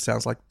became, it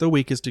sounds like the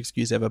weakest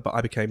excuse ever, but I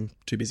became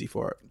too busy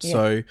for it. Yeah.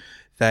 So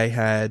they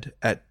had,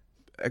 at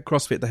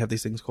CrossFit, they have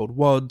these things called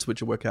WODs,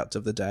 which are workouts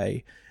of the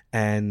day,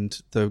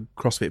 and the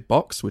CrossFit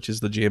box, which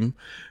is the gym.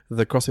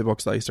 The CrossFit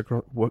box that I used to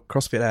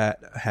CrossFit at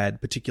had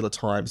particular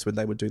times when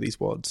they would do these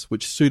WODs,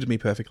 which suited me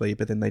perfectly,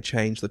 but then they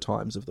changed the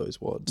times of those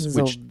WODs, This is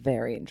all which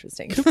very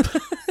interesting.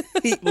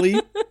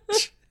 completely...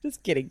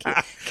 Just kidding.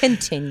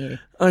 Continue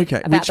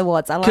Okay. about which the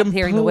WODs. I like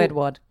hearing the word compl-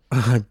 WOD.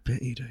 I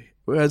bet you do.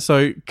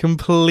 So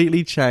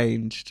completely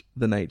changed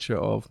the nature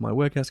of my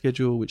workout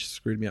schedule, which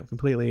screwed me up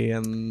completely.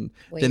 And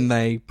then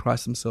they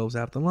priced themselves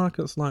out of the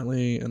market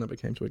slightly, and it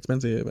became too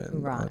expensive,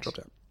 and I Right. dropped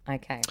out.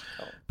 Okay,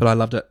 cool. But I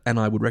loved it, and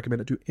I would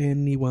recommend it to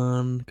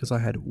anyone because I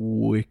had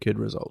wicked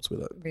results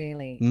with it.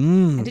 Really?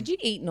 Mm. And did you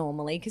eat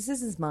normally? Because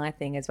this is my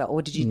thing as well.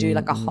 Or did you do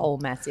like a whole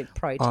massive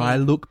protein? I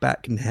look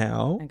back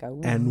now And go,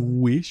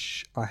 and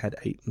wish I had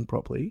eaten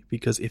properly,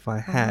 because if I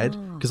had,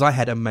 because I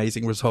had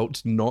amazing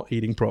results not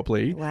eating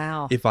properly.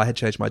 Wow. If I had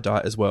changed my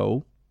diet as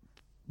well,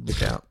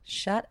 look out.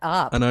 Shut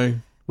up. I know,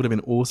 would have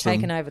been awesome.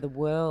 Taken over the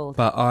world.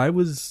 But I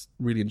was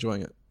really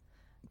enjoying it,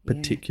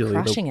 particularly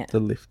crushing the, it. the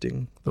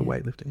lifting, the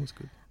weightlifting was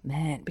good.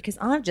 Man, because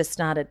I've just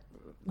started,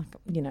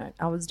 you know,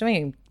 I was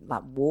doing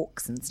like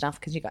walks and stuff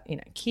because you got, you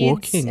know, kids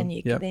Walking, and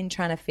you yep. then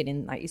trying to fit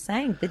in, like you're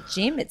saying, the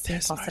gym. It's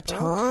There's no impossible.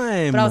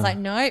 time. But I was like,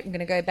 no, I'm going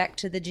to go back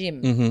to the gym.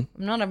 I'm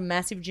not a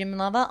massive gym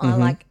lover. I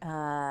like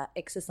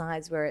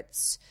exercise where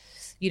it's,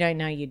 you don't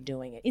know you're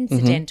doing it.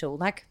 Incidental,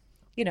 like,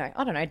 you know,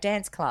 I don't know,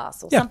 dance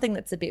class or Yeah. something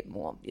that's a bit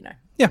more, you know,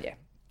 Yeah,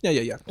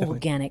 definitely.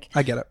 organic.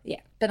 I get it.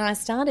 Yeah, but I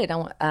started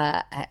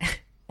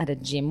at a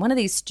gym, one of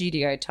these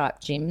studio type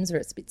gyms where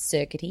it's a bit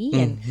circuity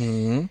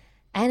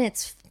and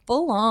it's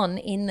full on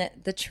in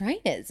the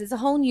trainers. There's a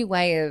whole new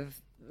way of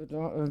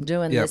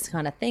doing Yep. this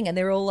kind of thing, and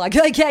they're all like,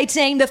 "Okay,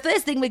 team, the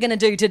first thing we're going to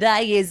do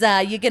today is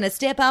you're going to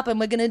step up and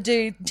we're going to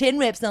do 10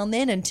 reps on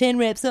then and 10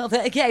 reps off.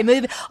 Okay,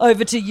 move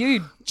over to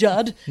you,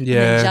 Judd." And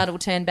Yeah. then Judd will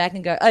turn back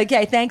and go,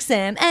 "Okay, thanks,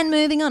 Sam," and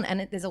moving on.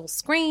 And there's all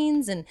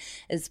screens and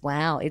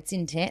wow, it's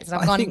intense. And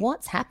I've I gone, think-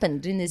 what's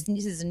happened in this?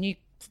 This is a new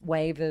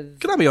wave of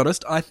Can I be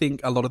honest? I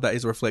think a lot of that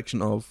is a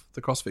reflection of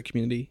the CrossFit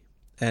community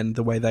and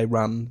the way they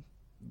run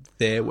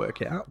their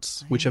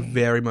workouts, which are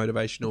very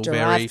motivational,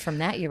 derived from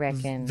that, you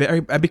reckon?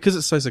 very, and because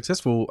it's so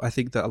successful, I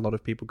think that a lot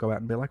of people go out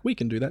and be like, we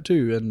can do that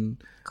too,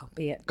 and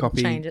Copy it,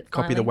 copy change it, the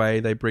slightly. way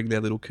they bring their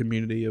little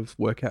community of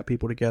workout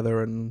people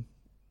together and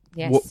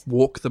Yes.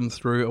 walk them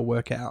through a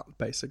workout,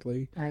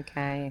 basically.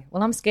 Okay.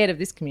 Well, I'm scared of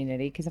this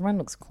community because everyone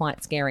looks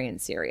quite scary and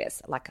serious.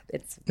 Like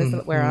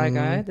there's where I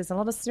go, there's a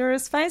lot of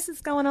serious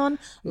faces going on.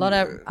 A lot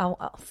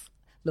of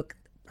look,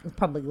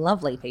 probably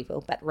lovely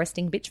people, but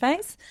resting bitch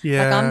face.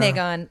 Yeah. Like I'm there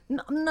going,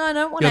 no, I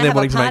don't want to You're there have a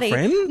wanting to make party.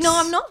 friends? No,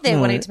 I'm not there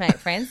No. wanting to make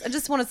friends. I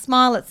just want to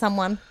smile at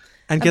someone.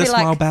 And get be a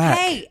smile like, back.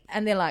 Hey,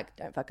 and they're like,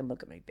 "Don't fucking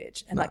look at me,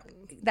 bitch." And like,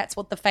 that's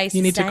what the face You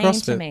is need to saying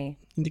CrossFit. to me.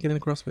 You need to get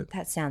into CrossFit.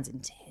 That sounds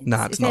intense.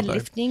 Nah, it's is not there though.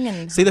 lifting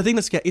and See, the thing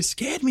that it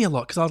scared me a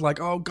lot because I was like,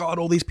 oh God,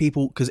 all these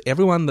people, because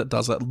everyone that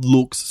does it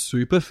looks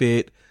super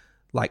fit,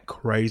 like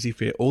crazy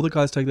fit. All the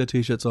guys take their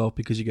t-shirts off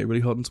because you get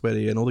really hot and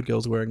sweaty, and all the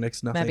girls are wearing next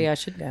to nothing. maybe I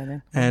should go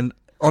there. And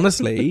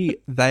honestly,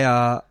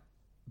 I'm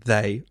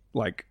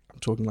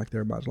talking like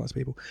they're marginalised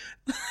people.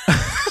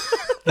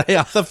 They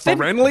are the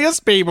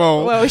friendliest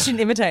people. Well, we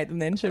shouldn't imitate them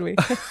then, should we?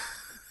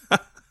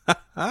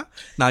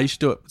 No, you should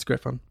do it. It's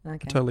great fun. Okay.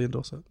 I totally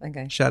endorse it.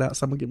 Okay. Shout out,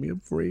 someone give me a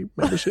free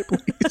membership,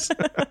 please.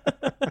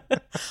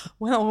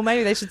 Well,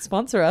 maybe they should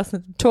sponsor us.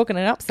 And talking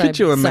it up so, Could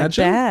you so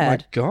imagine?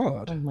 bad. My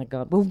God. Oh my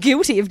God. Well,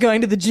 guilty of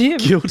going to the gym.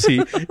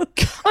 Guilty.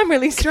 I'm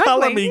really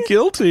struggling. Colour me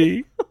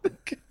guilty.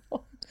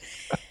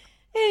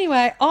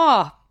 Anyway,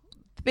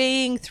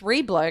 being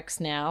 3 blokes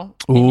now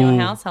in your Ooh.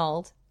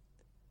 household,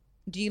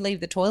 do you leave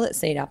the toilet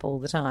seat up all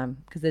the time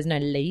because there's no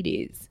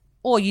ladies?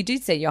 Or you do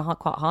say you're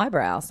quite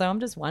highbrow, so I'm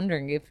just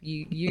wondering if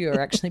you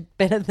are actually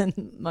better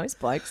than most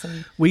blokes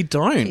and We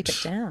don't. keep it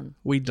down.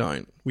 We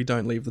don't. We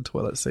don't leave the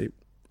toilet seat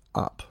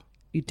up.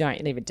 You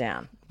don't leave it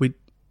down. We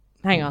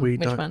Hang on, we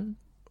which don't. one?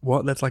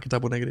 What? That's like a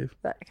double negative.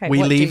 Okay, We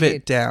what do leave you-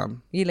 it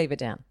down. You leave it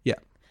down Yeah.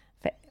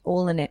 for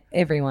all and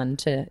everyone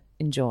to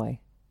enjoy.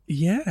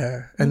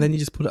 Yeah. And then you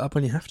just put it up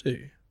when you have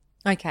to.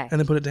 Okay. And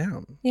then put it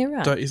down. Yeah,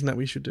 right. Isn't that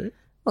what you should do?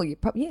 Well, you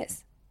probably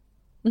yes.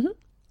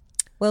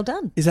 Well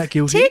done. Is that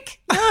guilty? Tick.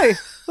 No.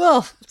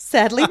 Well,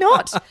 sadly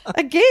not.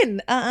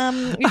 Again,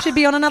 you should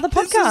be on another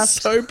This podcast. is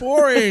so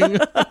boring.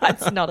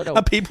 It's not at all.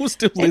 Are people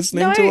still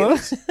listening no. to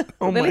us?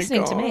 Oh They're my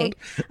listening God. to me.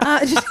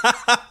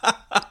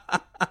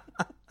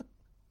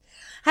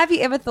 Have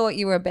you ever thought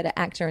you were a better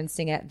actor and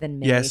singer than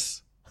me?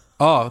 Yes.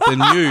 Oh, then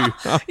you.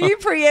 You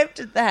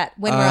preempted that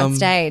when we're on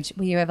stage.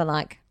 Were you ever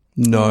like,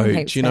 No.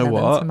 heaps Do you know better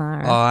than what?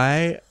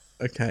 Tamara?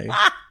 Okay.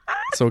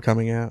 It's all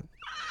coming out.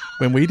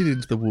 When we did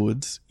Into the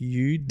Woods,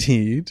 you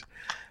did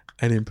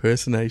an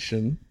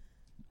impersonation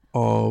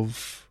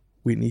of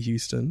Whitney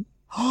Houston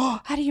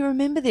how do you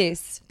remember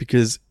this?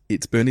 because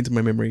it's burned into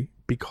my memory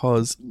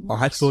because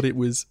I thought it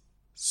was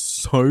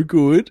so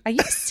good. Are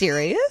you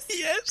serious?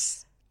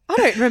 Yes. I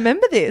don't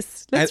remember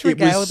this. Let's And it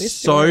regale was this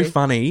so story.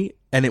 funny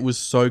and it was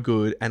so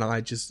good. And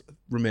I just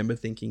remember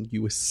thinking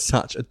you were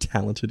such a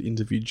talented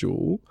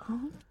individual.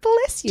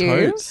 Bless you.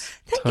 Totes.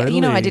 Thank you.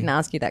 You know, I Totally. didn't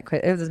ask you that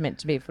question. It was meant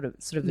to be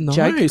sort of a No,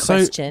 joke so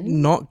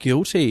question. not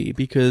guilty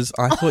because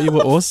I thought you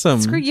were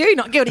awesome. Screw you,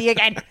 not guilty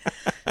again.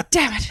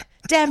 Damn it.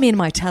 Damn me and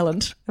my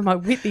talent and my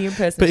Whitney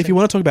impersonation. But if you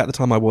want to talk about the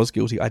time I was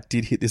guilty, I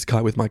did hit this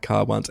guy with my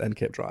car once and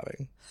kept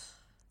driving.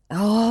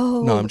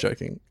 Oh. No, I'm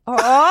joking. Oh.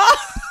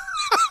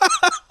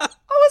 I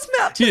was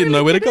about to You didn't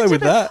know where to get go into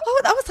with the- that.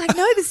 Oh, I was like,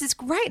 no, this is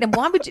great. And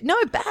why would you?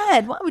 No,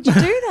 bad. Why would you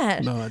do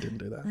that? No, I didn't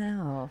do that.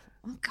 Oh,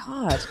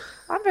 God.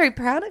 I'm very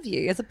proud of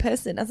you as a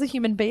person, as a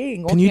human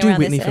being. Can you walking do around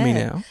Whitney this for me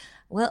earth. now?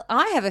 Well,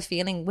 I have a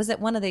feeling, was it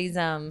one of these,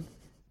 I'm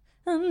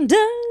done.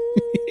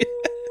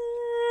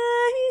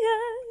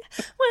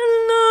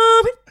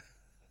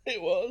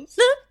 It was.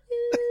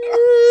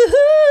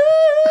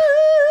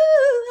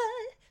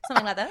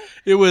 Something like that.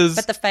 It was.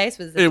 But the face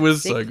was It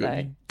was sick, so good.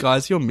 though.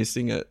 Guys, you're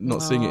missing it.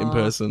 Not seeing it in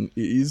person.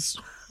 It is.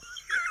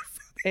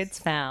 It's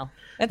foul.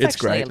 It's It's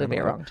actually great. a little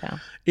bit wrong, Chow.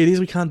 It is.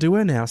 We can't do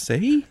her now,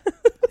 see?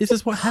 This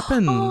is what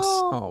happens.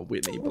 Oh,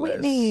 Whitney, bless.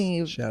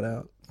 Whitney. Shout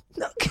out.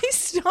 No, can you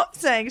stop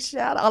saying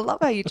shout out? I love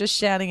how you're just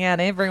shouting out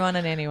everyone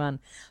and anyone.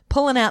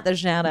 Pulling out the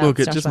shout outs. Look,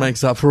 it just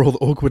makes up for all the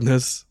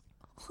awkwardness.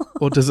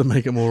 Or does it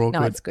make it more awkward?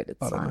 No, it's good.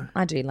 It's I don't fine. know.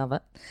 I do love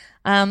it.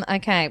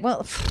 Okay.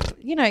 Well,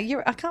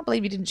 I can't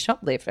believe you didn't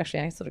shoplift.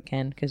 Actually, I sort of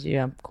can because you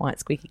are quite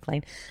squeaky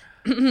clean.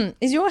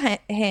 Is your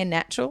hair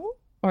natural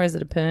or is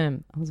it a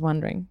perm? I was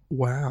wondering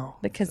Wow.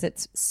 because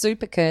it's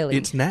super curly.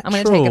 It's I'm going to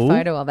take a natural.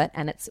 photo of it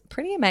and it's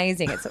pretty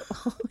amazing.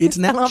 It's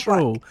not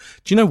natural. like-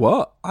 Do you know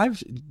what? I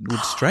would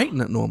straighten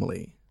it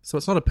normally. So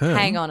it's not a perm.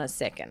 Hang on a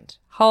second.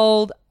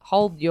 Hold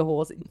your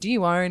horse. Do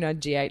you own a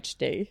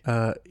GHD?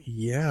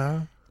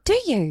 Yeah. Do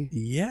you?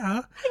 Yeah. Hang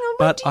on, what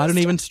But do you I don't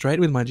even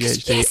straighten with my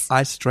GHD. Yes.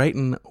 I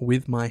straighten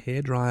with my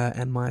hairdryer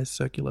and my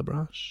circular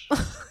brush.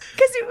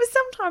 Because it was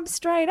sometimes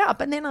straight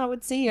up, and then I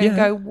would see you and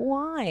Yeah. go,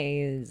 "Why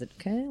is it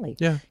curly?"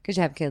 Yeah. because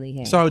you have curly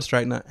hair. So I would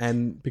straighten it,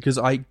 and because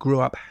I grew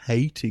up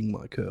hating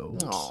my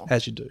curls, Aw.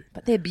 as you do.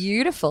 But they're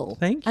beautiful.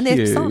 Thank and you.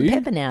 they're salt and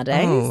pepper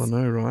nowadays. Oh, I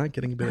know, right?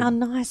 Getting a bit How of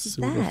nice is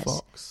silver that?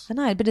 fox. I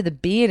know, a bit of the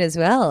beard as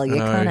well. I You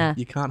know, kind of,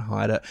 you can't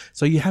hide it.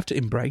 So you have to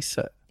embrace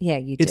it. yeah,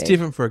 you do. It's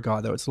different for a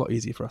guy, though. It's a lot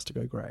easier for us to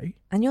go grey.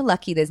 And you're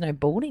lucky there's no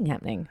balding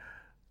happening.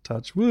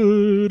 Touch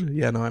wood.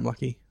 Yeah, no, I'm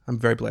lucky. I'm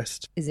very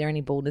blessed. Is there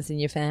any baldness in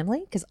your family?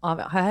 Because I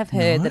have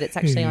heard that it's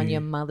actually on No.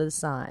 your mother's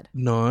side.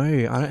 No,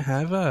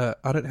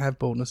 I don't have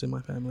baldness in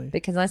my family.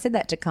 Because I said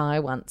that to Kai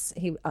once.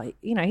 He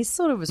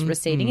sort of was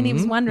receding, and he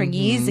was wondering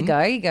years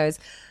ago. He goes,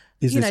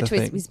 Is this a to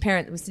thing? his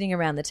parent was sitting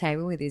around the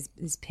table with his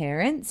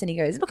parents, and he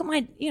goes, "Look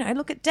at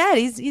look at Dad.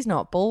 He's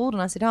not bald."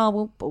 And I said, "Oh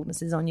well,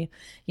 baldness is on your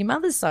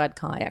mother's side,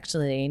 Kai,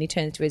 actually." And he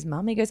turns to his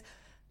mum. He goes,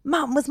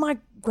 "Mum, was my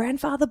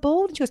grandfather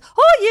bald?" And she goes,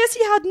 "Oh yes,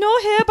 he had no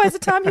hair by the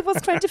time he was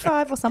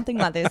 25 or something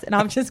like this." And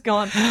I've just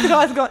gone. The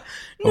guy's gone,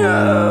 no.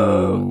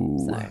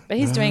 Oh, So, but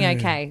he's doing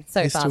okay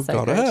so He's far. still So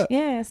got good. it.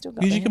 Yeah, still got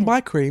Because it. you can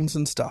buy creams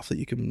and stuff that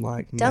you can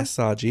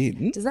massage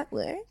in. Does that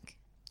work?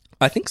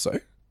 I think so.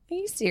 Are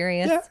you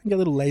serious? Yeah, you can get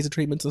little laser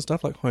treatments and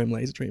stuff like home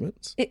laser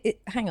treatments.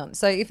 Hang on.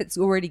 So if it's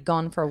already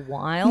gone for a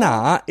while,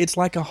 Nah, it's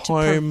like a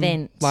home,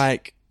 prevent.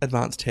 like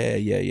advanced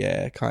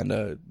hair, kind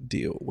of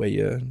deal where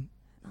you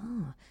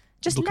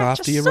just look let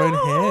after your own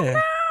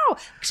hair. soul wow.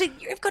 Actually,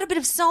 you've got a bit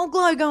of Soul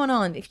Glow going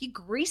on. If you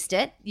greased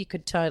it, you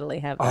could totally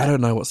have that. I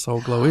don't know what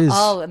Soul Glow is.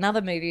 Oh,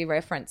 another movie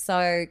reference. So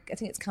I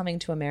think it's Coming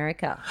to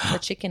America. The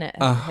chicken at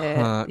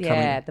her,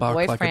 the bark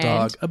boyfriend. like a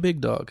dog. A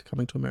big dog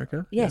coming to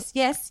America. Yes.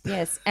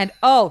 And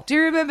do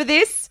you remember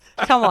this?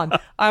 Come on,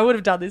 I would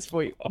have done this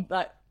for you.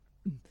 But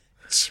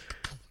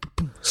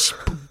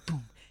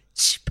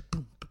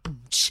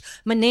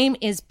my name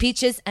is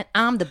Peaches, and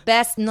I'm the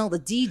best. And all the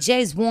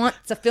DJs want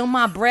to feel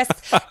my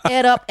breasts.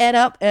 It up, it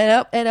up, it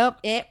up, it up,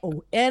 it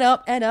oh, it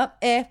up, it up,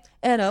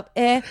 it up,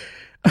 it.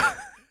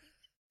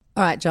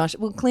 All right, Josh.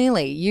 Well,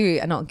 clearly you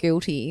are not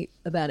guilty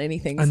about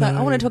anything. So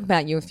I want to talk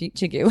about your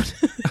future guilt.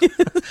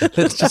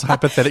 Let's just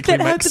hypothetically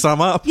make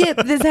some up. Yeah,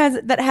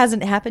 that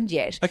hasn't happened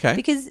yet. Okay.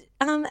 Because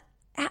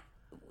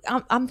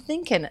I'm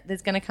thinking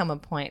there's going to come a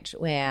point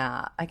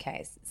where,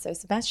 okay, so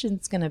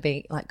Sebastian's going to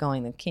be like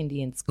going to kindy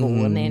in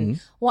school, and then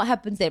what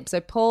happens then? So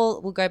Paul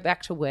will go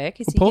back to work.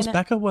 Paul's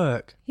back at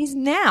work. He's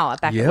now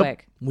back at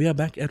work. We are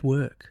back at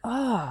work.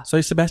 Oh.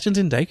 So Sebastian's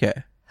in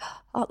daycare.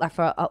 Oh, like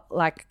for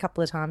like a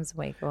couple of times a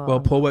week. Or, Well,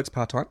 Paul works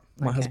part-time.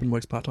 My husband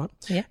works part-time.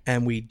 Yeah.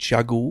 And we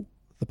juggle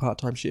the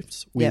part-time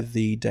shifts with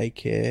the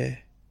daycare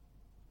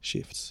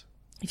shifts.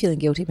 you feeling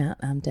guilty about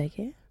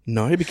daycare?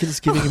 No, because it's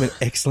giving him an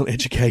excellent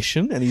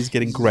education and he's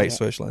getting great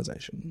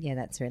socialization. Yeah,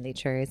 that's really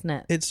true, isn't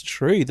it? It's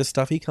true. The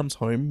stuff he comes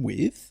home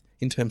with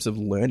in terms of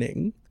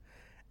learning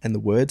and the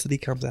words that he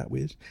comes out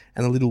with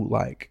and the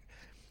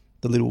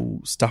little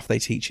stuff they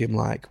teach him,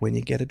 like when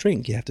you get a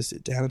drink, you have to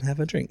sit down and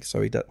have a drink.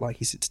 So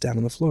he sits down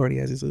on the floor and he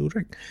has his little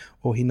drink.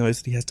 Or he knows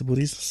that he has to put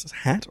his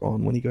hat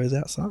on when he goes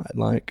outside.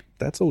 Like,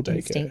 that's all daycare.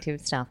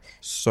 Instinctive stuff.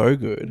 So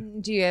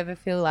good. Do you ever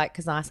feel like,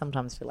 because I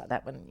sometimes feel like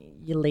that when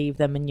you leave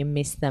them and you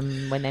miss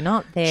them when they're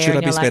not there. Should I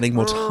and be you're spending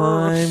more like,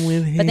 time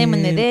with him? But then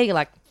when they're there, you're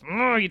like,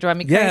 you drive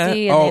me Yeah.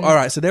 crazy. Oh, And then, all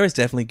right. So there is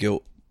definitely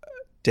guilt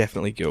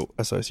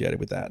associated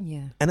with that.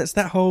 Yeah. And it's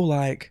that whole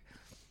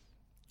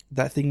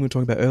that thing we were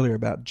talking about earlier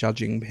about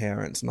judging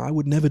parents. And I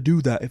would never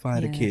do that if I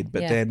had a kid.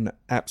 But then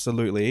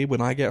absolutely,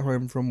 when I get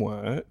home from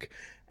work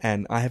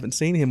and I haven't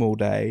seen him all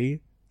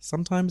day,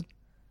 sometimes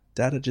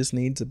Dada just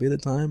needs a bit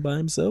of time by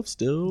himself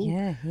still.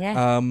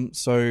 Yeah.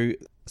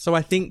 So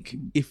I think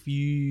if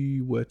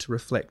you were to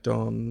reflect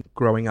on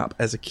growing up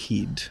as a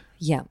kid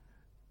Yeah.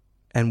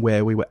 and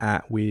where we were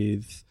at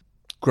with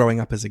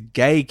growing up as a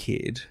gay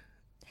kid,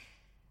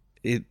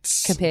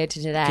 it's Compared to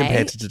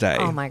today.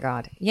 Oh, my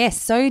God. Yes,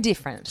 so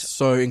different.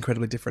 so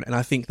incredibly different. And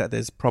I think that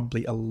there's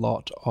probably a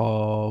lot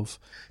of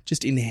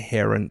just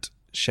inherent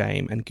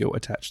shame and guilt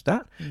attached to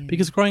that.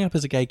 Because growing up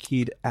as a gay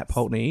kid at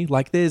Pulteney,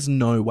 there's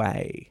no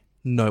way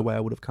I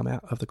would have come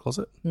out of the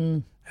closet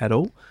at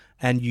all.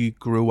 And you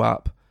grew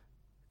up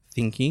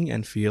thinking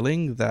and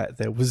feeling that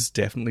there was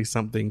definitely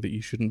something that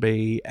you shouldn't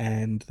be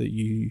and that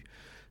you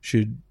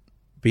should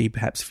be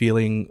perhaps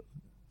feeling,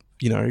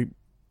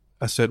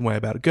 a certain way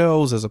about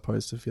girls as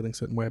opposed to feeling a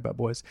certain way about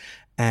boys.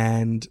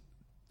 And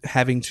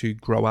having to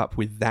grow up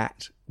with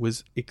that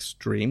was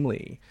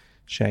extremely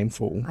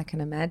shameful. I can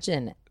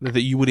imagine.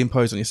 That you would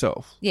impose on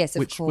yourself. Yes,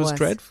 of which course. was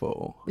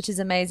dreadful. Which is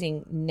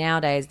amazing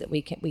nowadays that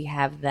we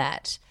have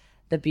that.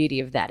 The beauty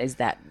of that is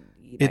that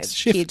It's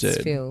kids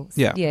shifted. feel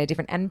Yeah.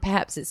 different, and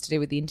perhaps it's to do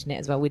with the internet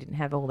as well. We didn't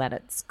have all that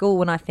at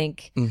school, and I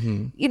think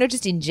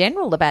just in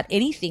general about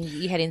anything that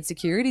you had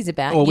insecurities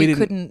about, Well, you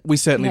couldn't. We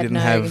certainly you had didn't no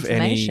have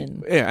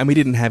information. any. Yeah, and we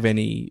didn't have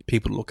any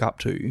people to look up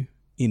to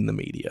in the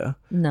media.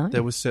 No.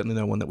 There was certainly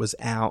no one that was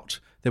out.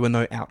 There were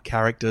no out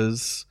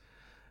characters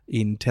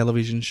in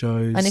television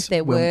shows. And if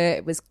there were,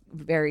 it was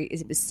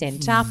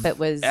sent up. It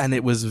was, and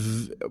it was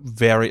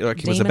very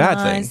it was a bad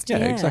thing. Demonised, Yeah,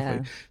 yeah.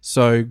 exactly.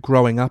 So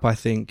growing up, I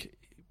think,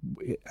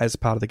 as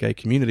part of the gay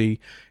community,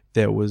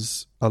 there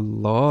was a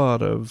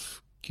lot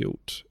of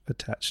guilt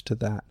attached to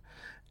that,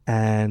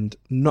 and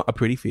not a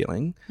pretty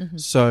feeling.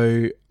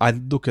 So I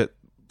look at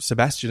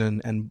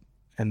Sebastian and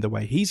the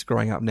way he's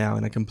growing up now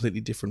in a completely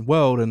different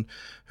world, and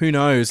who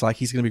knows,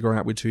 he's going to be growing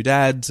up with two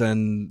dads,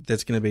 and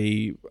there's going to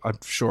be, I'm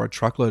sure, a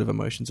truckload of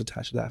emotions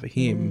attached to that for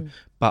him.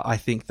 But I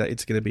think that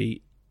it's going to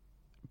be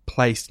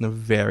placed in a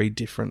very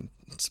different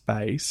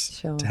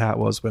space to how it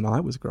was when I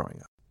was growing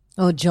up.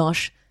 oh,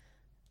 Josh.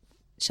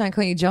 Should I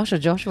call you Josh or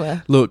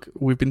Joshua? Look,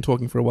 we've been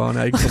talking for a while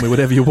now. You can call me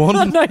whatever you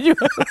want. No, you.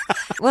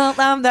 Well,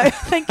 no.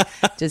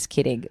 Just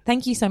kidding.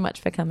 Thank you so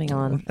much for coming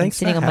on.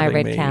 Thanks and sitting for on my having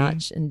red me.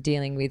 couch and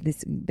dealing with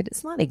this, but it's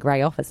slightly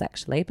grey office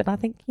actually. But I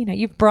think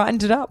you've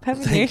brightened it up,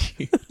 haven't you? Thank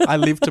you. I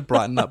live to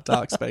brighten up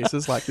dark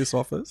spaces like this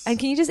office. And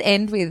can you just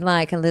end with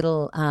a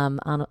little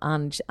Arnold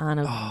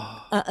Arnold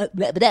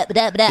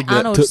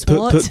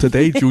Schwartz?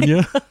 Today,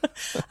 Junior.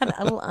 And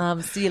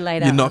I'll see you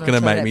later. You're not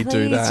Arnold going to make me Schwarzenegger.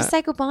 do Please, that. Just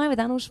say goodbye with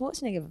Arnold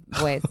Schwarzenegger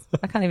voice.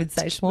 I can't even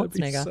say That'd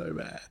be Schwarzenegger. so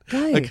bad.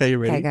 Go. Okay, you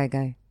ready?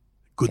 Go.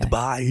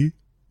 Goodbye.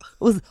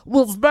 Was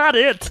that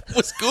it?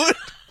 Was good.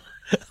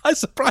 I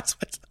surprised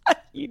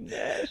myself. You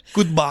nerd.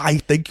 Goodbye.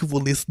 Thank you for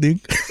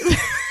listening.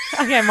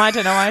 Okay, my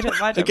turn.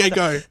 Okay,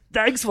 go.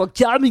 Thanks for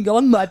coming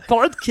on my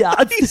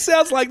podcast. He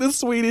sounds like the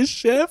Swedish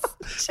chef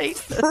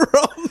Jesus.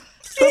 from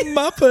the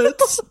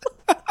Muppets.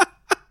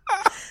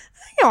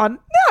 Hang on.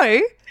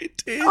 No.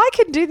 I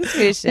can do the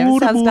Swedish chef. It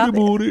sounds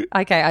nothing.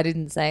 Okay, I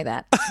didn't say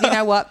that. You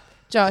know what,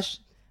 Josh?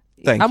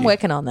 Thank I'm you.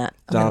 working on that.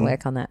 I'm going Done. to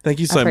work on that. Thank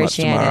you I so much,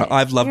 appreciate Tamara. it.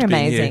 I've loved You're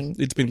being amazing. here.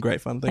 It's been great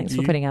fun. Thanks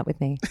for putting up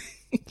with me.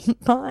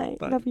 Bye.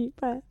 Love you.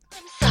 Bye.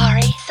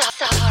 Sorry.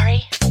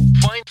 Sorry.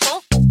 Find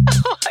fault?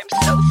 Oh, I'm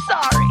so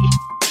sorry.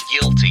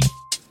 Guilty.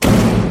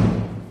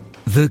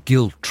 The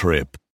Guilt Trip.